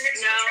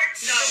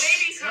 The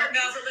baby's heart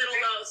is a little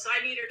low, so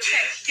I need her to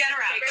get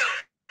her out.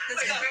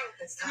 Let's go.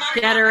 Come on.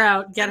 Get her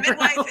out. The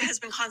midwife has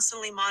been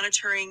constantly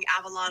monitoring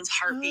Avalon's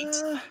heartbeat,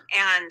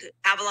 and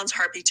Avalon's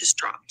heartbeat just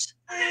dropped.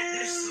 Her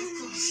head's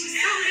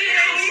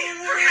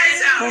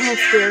out.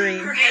 Almost scary.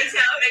 Her head's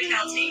out,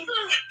 Mykelti.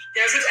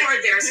 There's a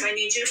cord there, so I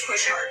need you to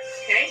push hard,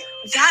 okay?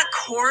 That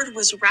cord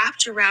was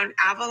wrapped around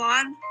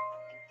Avalon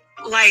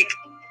like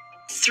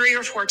 3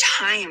 or 4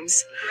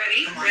 times.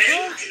 Ready?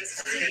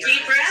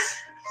 Deep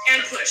breath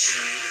and push.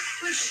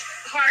 Push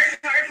hard.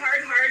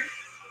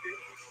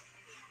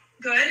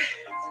 Good.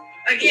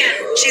 Again.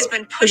 She's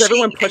been pushing. Is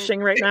everyone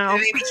pushing right now? The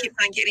baby keeps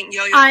on getting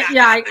yo-yo back.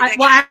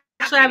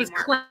 Actually, I was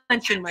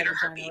clenching my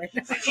vagina right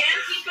now.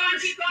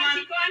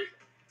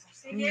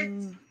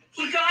 Again,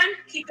 keep going.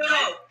 Keep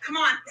going. Come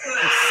on.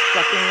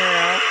 Sucking her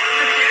out.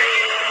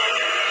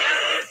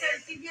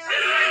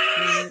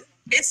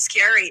 It's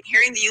scary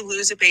hearing that you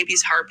lose a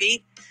baby's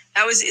heartbeat.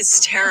 It's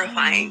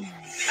terrifying.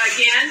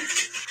 Again.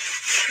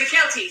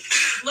 Mykelti,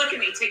 look at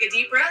me. Take a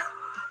deep breath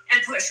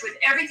and push with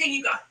everything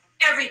you got.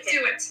 Everything.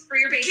 Do it for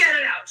your baby. Get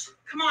it out.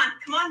 Come on,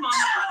 Mom.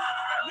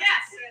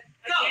 Yes.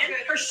 Go. Again.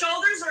 Her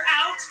shoulders are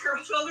out.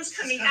 Her shoulders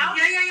coming out.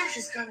 Yeah.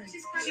 She's coming.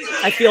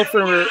 I feel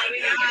for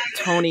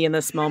Tony in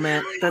this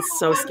moment. That's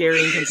so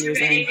scary and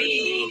confusing.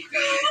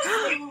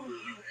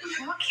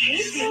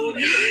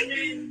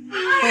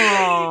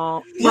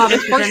 Oh,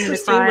 Robyn's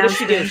what does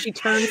she do? She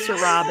turns to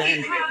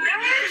Robyn.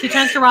 She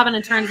turns to Robyn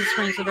and turns the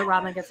screen so that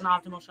Robyn gets an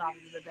optimal shot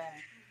of the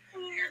day.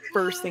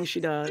 First thing she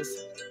does.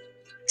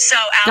 So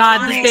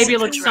God, this baby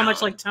looks so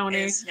much like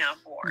Tony. Now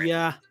born.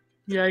 Yeah.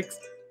 Yikes.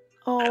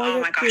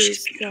 Oh my gosh,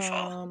 she's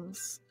beautiful.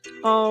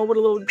 Oh, what a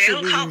little. They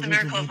don't call it the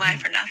miracle of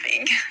life for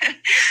nothing.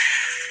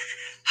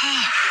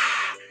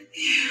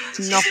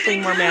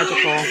 Nothing more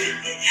magical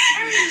in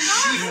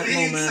that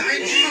moment.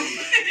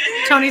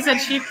 Tony said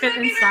she fit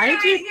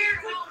inside you.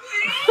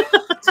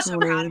 So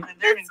proud of them.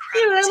 They're an Dude,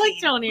 incredible I like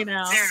team. Tony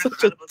now. They're an Such a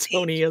incredible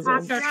team. Tonyism.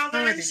 Robyn,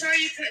 I'm sorry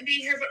you couldn't be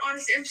here, but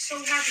honestly, I'm so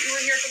happy you were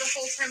here for the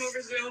whole time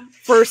over Zoom.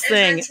 First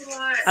thing.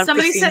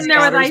 Somebody's sitting there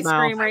with ice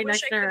cream right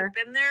next to I her.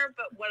 been there,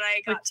 but what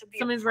I got to be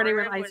Somebody's ready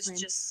with ice was cream.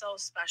 just so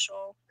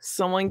special.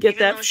 Someone get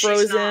Even though that she's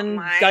frozen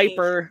not my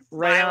diaper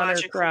right on her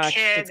biological crotch.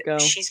 kid, Let's go.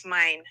 She's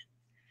mine.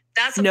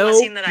 That's a No,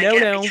 blessing that I no,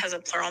 get no. because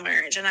of plural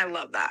marriage, and I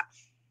love that.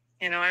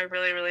 I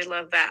really, really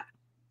love that.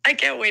 I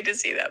can't wait to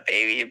see that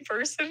baby in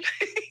person.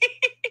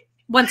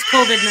 Once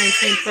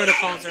COVID-19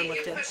 protocols are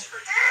lifted.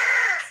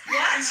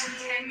 What?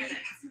 10 minutes.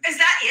 Is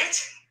that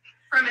it?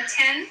 From a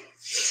 10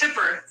 to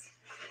birth.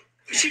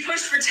 She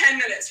pushed for 10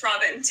 minutes,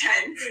 Robyn.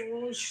 10.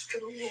 Oh,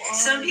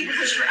 some people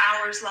push for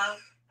hours, love.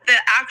 The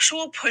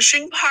actual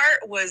pushing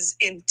part was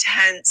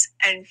intense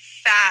and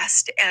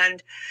fast,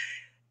 and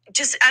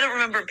just I don't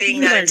remember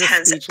being that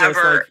intense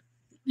ever. Like,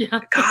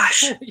 yeah.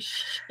 Gosh,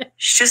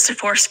 she's just a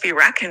force to be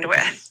reckoned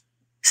with.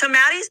 So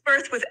Maddie's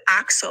birth with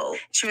Axel,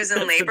 she was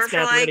in labor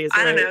for like,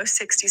 I don't know,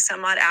 60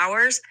 some odd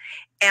hours.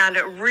 And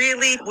it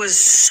really was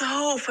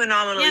so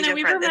phenomenally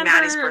different than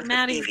Maddie's birth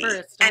with Evie.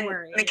 And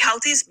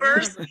Mykelti's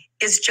birth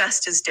is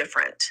just as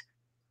different.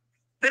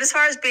 But as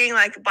far as being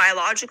like a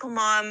biological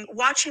mom,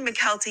 watching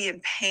Mykelti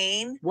in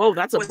pain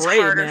that's was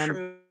harder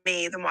for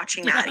me than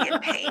watching Maddie in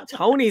pain.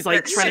 Tony's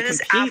like trying to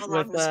compete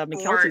with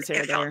Mykelti's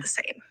hair it there. felt the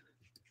same.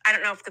 I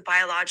don't know if the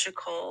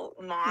biological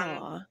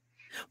mom...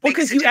 Well,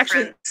 because you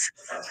actually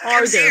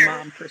are their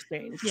mom,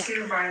 Christine. Yeah. She's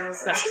adorable.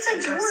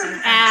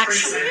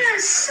 Actually, she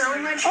has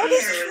so much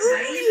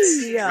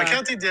hair. Yeah.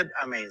 Mykelti did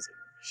amazing.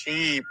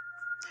 She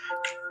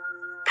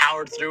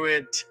powered through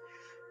it.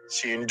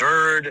 She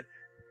endured.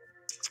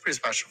 It's pretty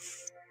special.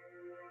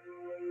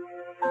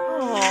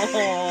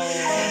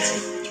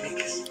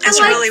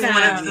 It's really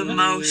one of the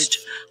most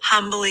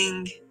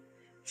humbling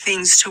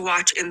things to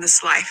watch in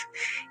this life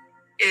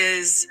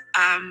is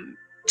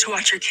to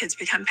watch your kids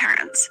become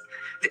parents.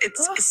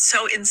 It's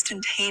so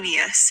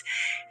instantaneous,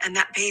 and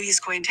that baby's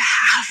going to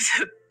have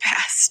the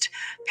best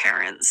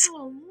parents.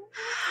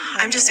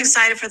 I'm just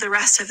excited for the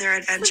rest of their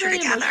adventure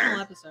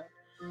together.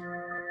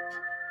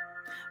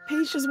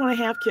 Paige doesn't want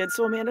to have kids,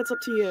 so Amanda, it's up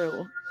to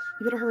you.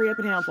 You better hurry up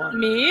and have one.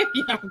 Me?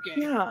 Yeah, okay.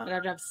 Yeah. I'd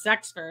have to have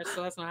sex first,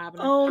 so that's not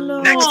happening. Oh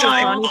no. Next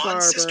time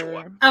on Sister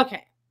Wives.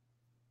 Okay.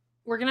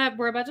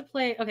 We're about to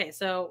play. Okay,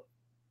 so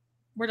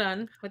we're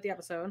done with the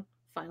episode.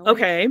 Finally.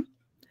 Okay. It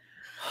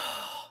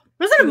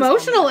was an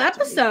emotional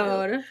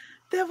episode.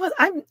 That was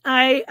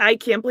I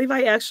can't believe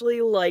I actually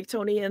like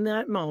Tony in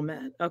that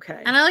moment.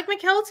 Okay. And I like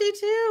Mykelti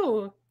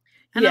too.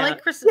 And I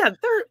like Chris. Yeah,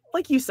 they're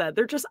like you said,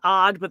 they're just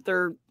odd, but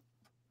they're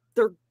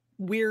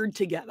weird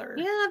together.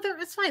 Yeah,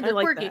 it's fine. They're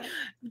quirky. That.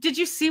 Did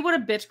you see what a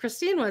bitch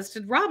Christine was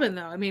to Robyn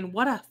though? I mean,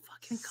 what a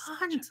fucking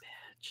cunt.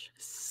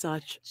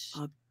 Such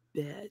a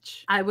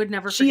bitch. I would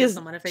never forgive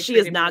someone if they she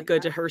is not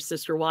good to her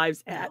sister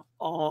wives at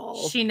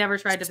all. She never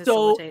tried to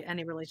facilitate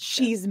any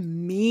relationship. She's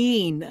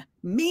mean.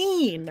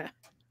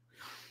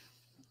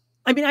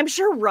 I mean, I'm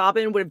sure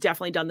Robyn would have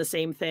definitely done the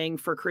same thing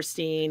for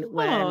Christine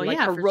when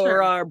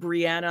Aurora or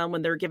Brianna,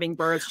 when they're giving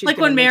birth. She's like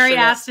when Mary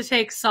asked to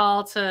take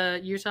Saul to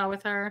Utah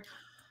with her.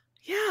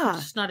 Yeah.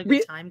 It's just not a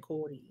good time,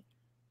 Kody.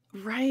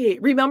 Right.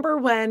 Remember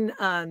when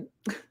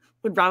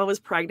Robyn was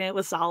pregnant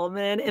with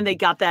Solomon and they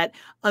got that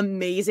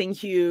amazing,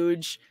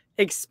 huge,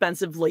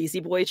 expensive lazy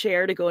boy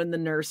chair to go in the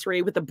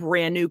nursery with a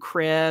brand new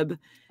crib.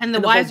 And the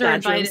wives are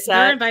invited.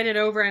 They're invited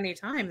over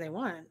anytime they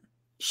want.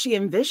 She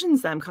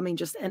envisions them coming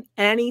just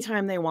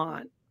anytime they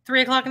want.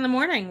 3 o'clock in the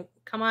morning.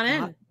 Come on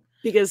in.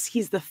 Because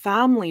he's the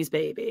family's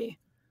baby.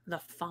 The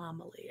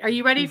family. Are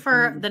you ready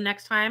for the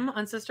next time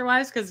on Sister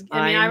Wives? Because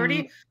I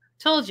already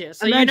told you.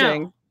 So you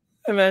know.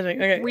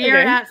 Imagine. Okay. We are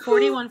at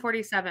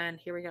 41:47.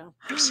 Here we go.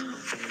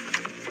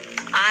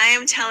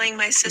 I'm telling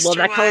my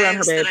sister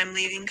wives that I'm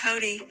leaving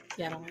Kody.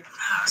 Yeah, don't worry.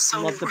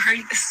 So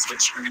worried this is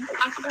what you're going to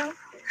talk about?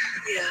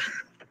 Yeah.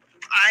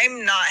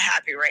 I'm not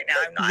happy right now.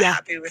 I'm not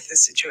happy with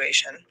this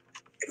situation.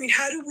 I mean,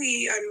 how do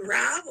we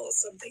unravel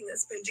something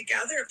that's been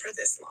together for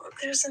this long?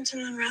 There isn't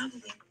an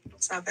unraveling.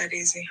 It's not that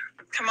easy.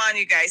 Come on,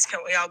 you guys.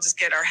 Can't we all just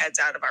get our heads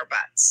out of our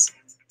butts?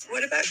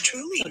 What about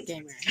Truly? I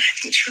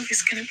think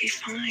Truly's going to be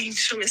fine.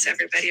 She'll miss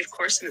everybody, of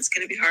course, and it's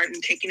going to be hard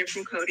and taking her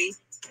from Kody.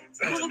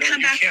 We'll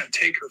come back. You can't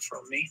take her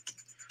from me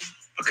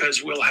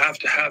because we'll have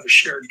to have a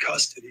shared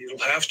custody. It'll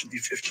have to be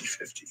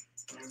 50-50.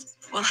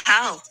 Well,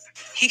 hell,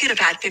 he could have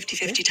had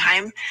 50-50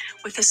 time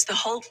with us the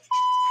whole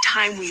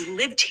time we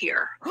lived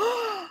here.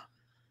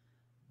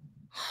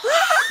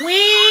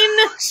 Queen!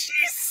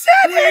 She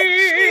said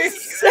it! She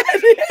said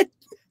it!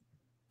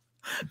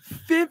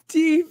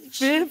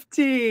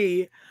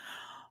 50-50.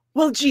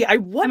 Well, gee, I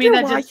wonder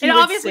why it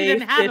obviously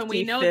didn't happen.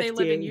 We know they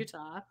live in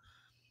Utah.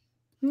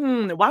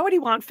 Why would he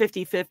want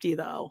 50-50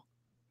 though?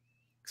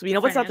 Because we know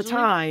what's at the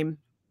time.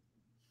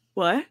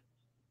 What?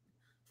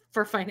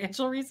 For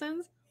financial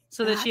reasons?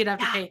 So that she'd have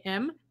to pay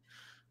him?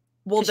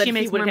 Well, then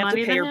he wouldn't have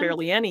to pay her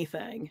barely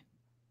anything.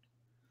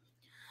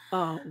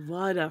 Oh,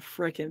 what a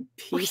freaking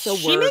piece of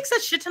work. She makes a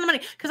shit ton of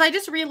money. Because I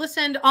just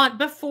re-listened on,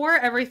 before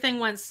everything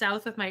went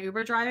south with my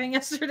Uber driving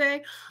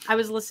yesterday, I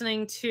was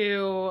listening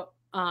to,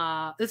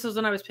 this was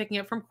when I was picking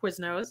up from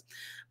Quiznos,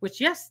 which,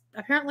 yes,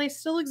 apparently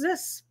still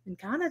exists in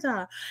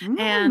Canada.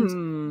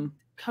 And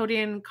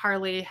Kody and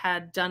Carly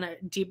had done a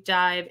deep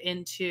dive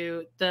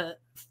into the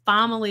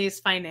family's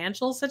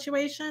financial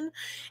situation.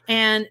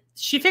 And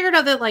she figured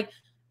out that, like,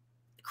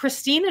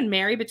 Christine and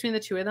Mary, between the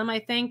two of them, I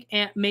think,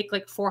 make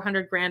like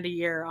 $400,000 a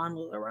year on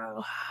LuLaRoe.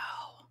 Wow.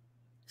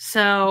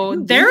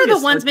 So they're the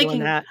ones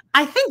making that.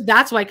 I think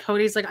that's why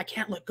Cody's like, I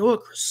can't let go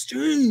of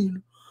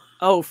Christine.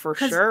 Oh, for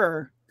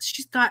sure.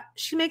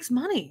 she makes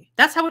money.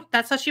 That's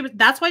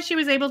why she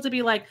was able to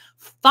be like,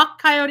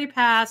 fuck Coyote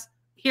Pass.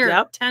 Here,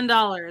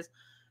 $10.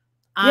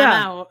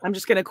 I'm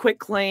just gonna quit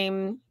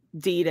claim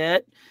deed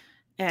it.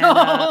 And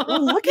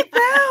look at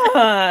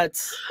that.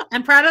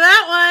 I'm proud of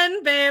that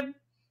one, babe.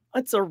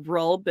 It's a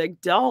real big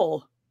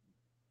doll.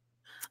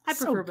 I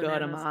prefer so good,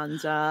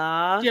 bananas.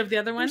 Amanda. Do you have the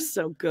other one? You're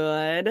so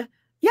good.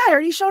 Yeah, I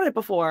already showed it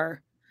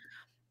before.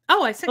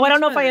 Oh, I said. I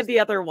don't know if I have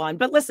the other one,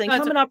 but listen,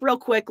 coming up real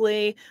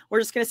quickly, we're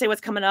just gonna say what's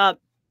coming up.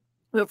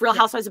 We have Real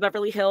Housewives of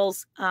Beverly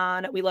Hills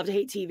on We Love to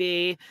Hate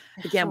TV.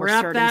 Again, we're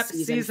starting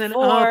season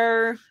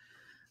 4.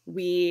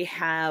 We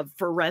have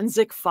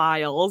Forensic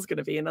Files, going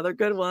to be another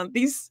good one.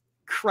 These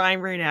crime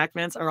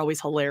reenactments are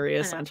always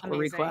hilarious on Total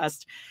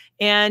Request.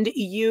 And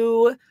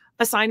you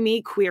assigned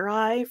me Queer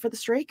Eye for the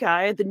Straight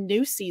Guy, the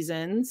new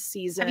season.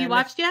 Have you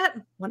watched yet?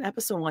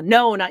 Episode 1.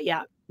 No, not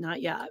yet.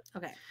 Not yet.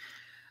 Okay.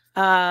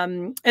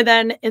 And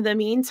then in the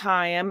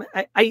meantime,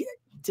 I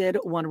did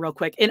one real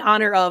quick in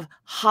honor of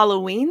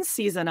Halloween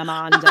season,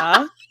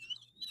 Amanda.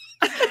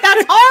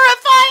 That's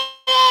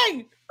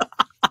horrifying.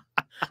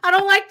 I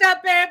don't like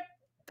that, babe.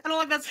 I don't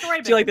like that story,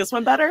 babe. Do you like this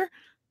one better?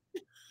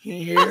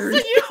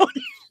 Here's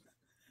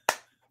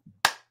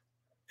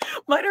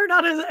mine are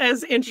not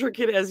as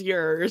intricate as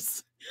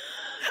yours.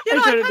 You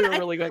know,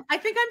 I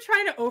think I'm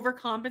trying to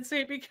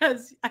overcompensate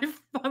because I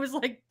was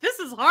like, this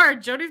is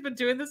hard. Jody's been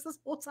doing this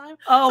whole time.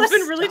 Oh, so I've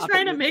been really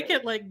trying to make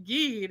it like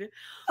geed.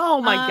 Oh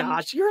my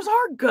gosh, yours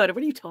are good.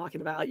 What are you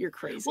talking about? You're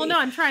crazy. Well, no,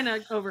 I'm trying to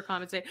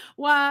overcompensate.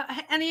 Well,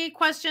 any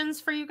questions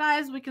for you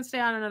guys? We can stay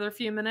on another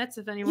few minutes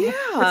if anyone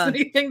has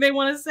anything they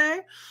want to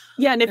say.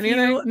 Yeah, and if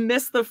you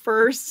missed the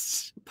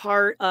first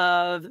part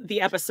of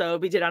the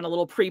episode, we did on a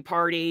little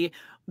pre-party.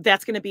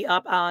 That's going to be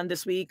up on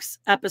this week's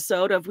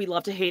episode of We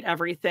Love to Hate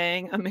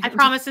Everything. I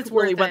promise it's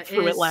worth it. Went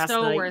through it last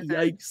night. Worth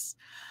Yikes.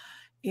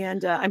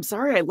 And I'm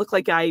sorry, I look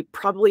like I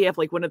probably have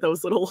like one of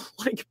those little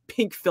like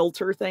pink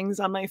filter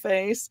things on my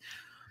face.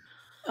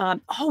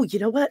 Oh, you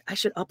know what? I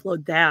should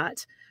upload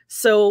that.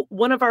 So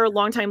one of our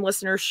longtime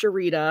listeners,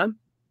 Sharita,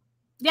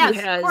 yes,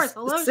 who has of course.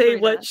 Hello, Say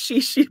Sharita. What She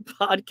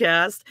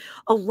podcast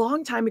a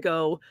long time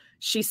ago.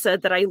 She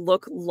said that I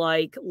look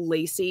like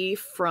Lacey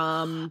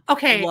from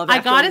Love I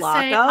After gotta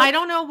Lockup. say, I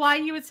don't know why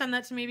you would send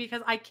that to me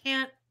because I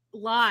can't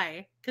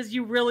lie because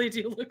you really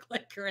do look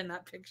like her in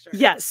that picture.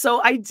 Yeah,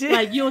 so I did.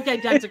 Like you look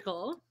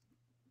identical.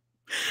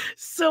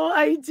 So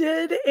I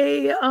did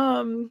a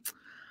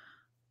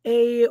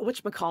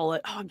whatchamacallit.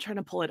 Oh, I'm trying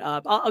to pull it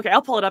up.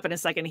 I'll pull it up in a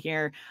second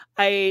here.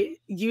 I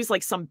use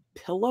like some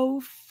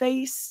pillow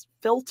face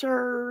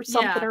filter or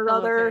something or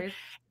other. Face.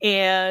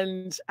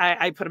 And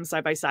I put them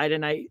side by side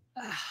and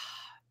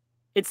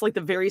it's like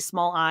the very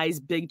small eyes,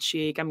 big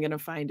cheek. I'm going to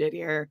find it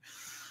here.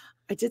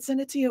 I did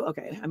send it to you.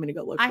 Okay. I'm going to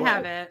go look for it. I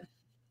have it.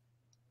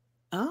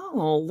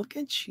 Oh, look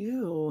at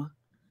you.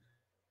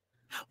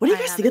 What do you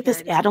guys think of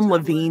this Adam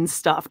Levine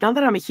stuff? Not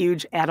that I'm a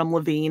huge Adam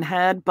Levine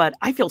head, but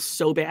I feel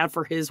so bad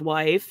for his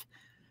wife,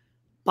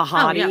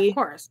 Bahati. Oh, yeah, of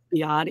course.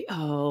 Bahati.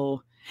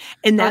 Oh.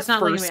 And that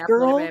first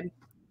girl.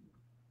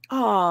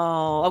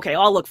 Oh, okay.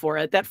 I'll look for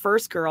it. That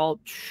first girl,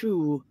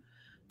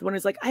 the one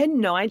who's like, I had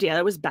no idea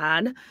it was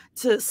bad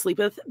to sleep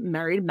with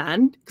married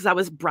men because I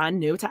was brand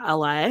new to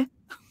LA.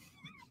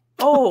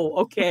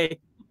 Oh, okay.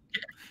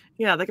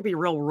 Yeah, that could be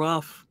real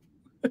rough.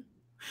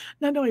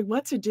 Not knowing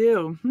what to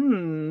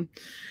do.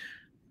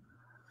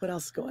 What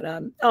else is going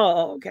on?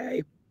 Oh,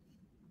 okay.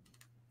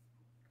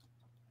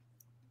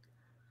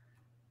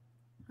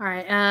 All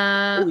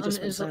right. We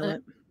just went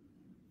silent.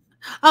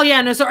 Oh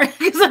yeah, no, sorry.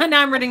 Because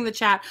now I'm reading the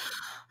chat.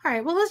 All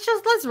right, well, let's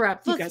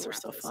wrap. You guys are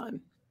so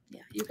fun.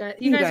 Yeah,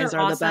 you guys are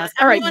awesome. The best.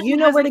 All right, you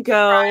know where to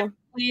go.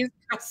 Please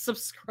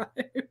subscribe.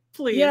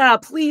 Please. Yeah,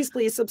 please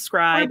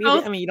subscribe.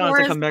 I mean, you don't have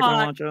to come back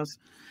and watch us.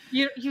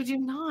 You do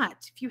not.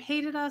 If you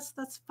hated us,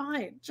 that's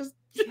fine. Just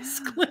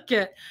click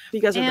it. You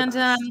guys are the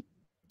best.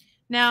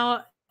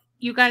 Now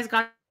you guys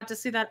got to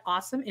see that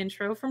awesome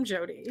intro from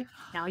Jody.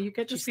 Now you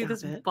get to see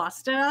this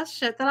busted ass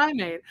shit that I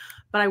made,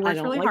 but I worked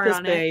really hard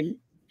on it.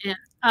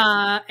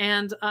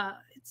 And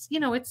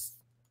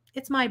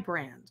it's my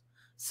brand.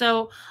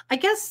 So I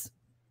guess,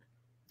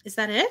 is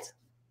that it?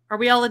 Are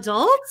we all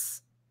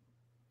adults?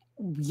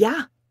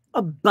 Yeah.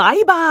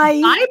 Bye-bye.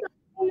 Bye-bye,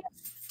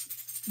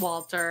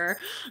 Walter.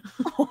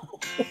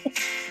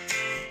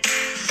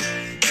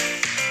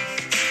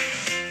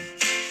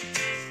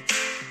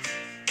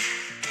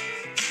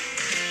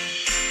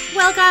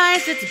 Well,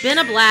 guys, it's been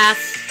a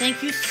blast.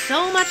 Thank you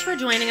so much for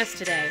joining us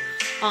today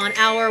on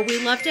our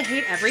We Love to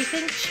Hate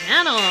Everything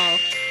channel.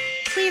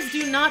 Please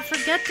do not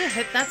forget to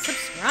hit that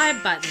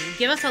subscribe button.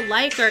 Give us a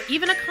like or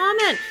even a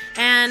comment.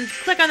 And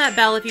click on that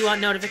bell if you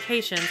want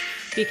notifications,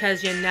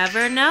 because you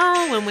never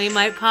know when we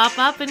might pop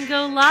up and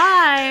go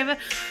live.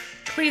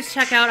 Please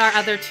check out our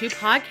other 2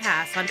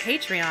 podcasts on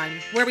Patreon,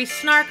 where we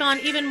snark on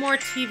even more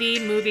TV,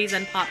 movies,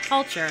 and pop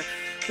culture.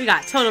 We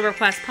got Total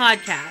Request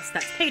Podcast.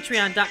 That's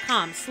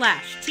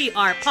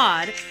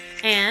patreon.com/trpod.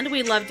 And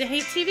We Love to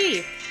Hate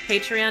TV.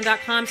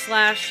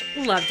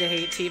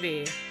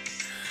 Patreon.com/LoveToHateTV.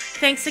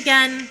 Thanks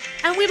again,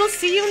 and we will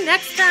see you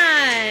next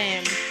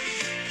time.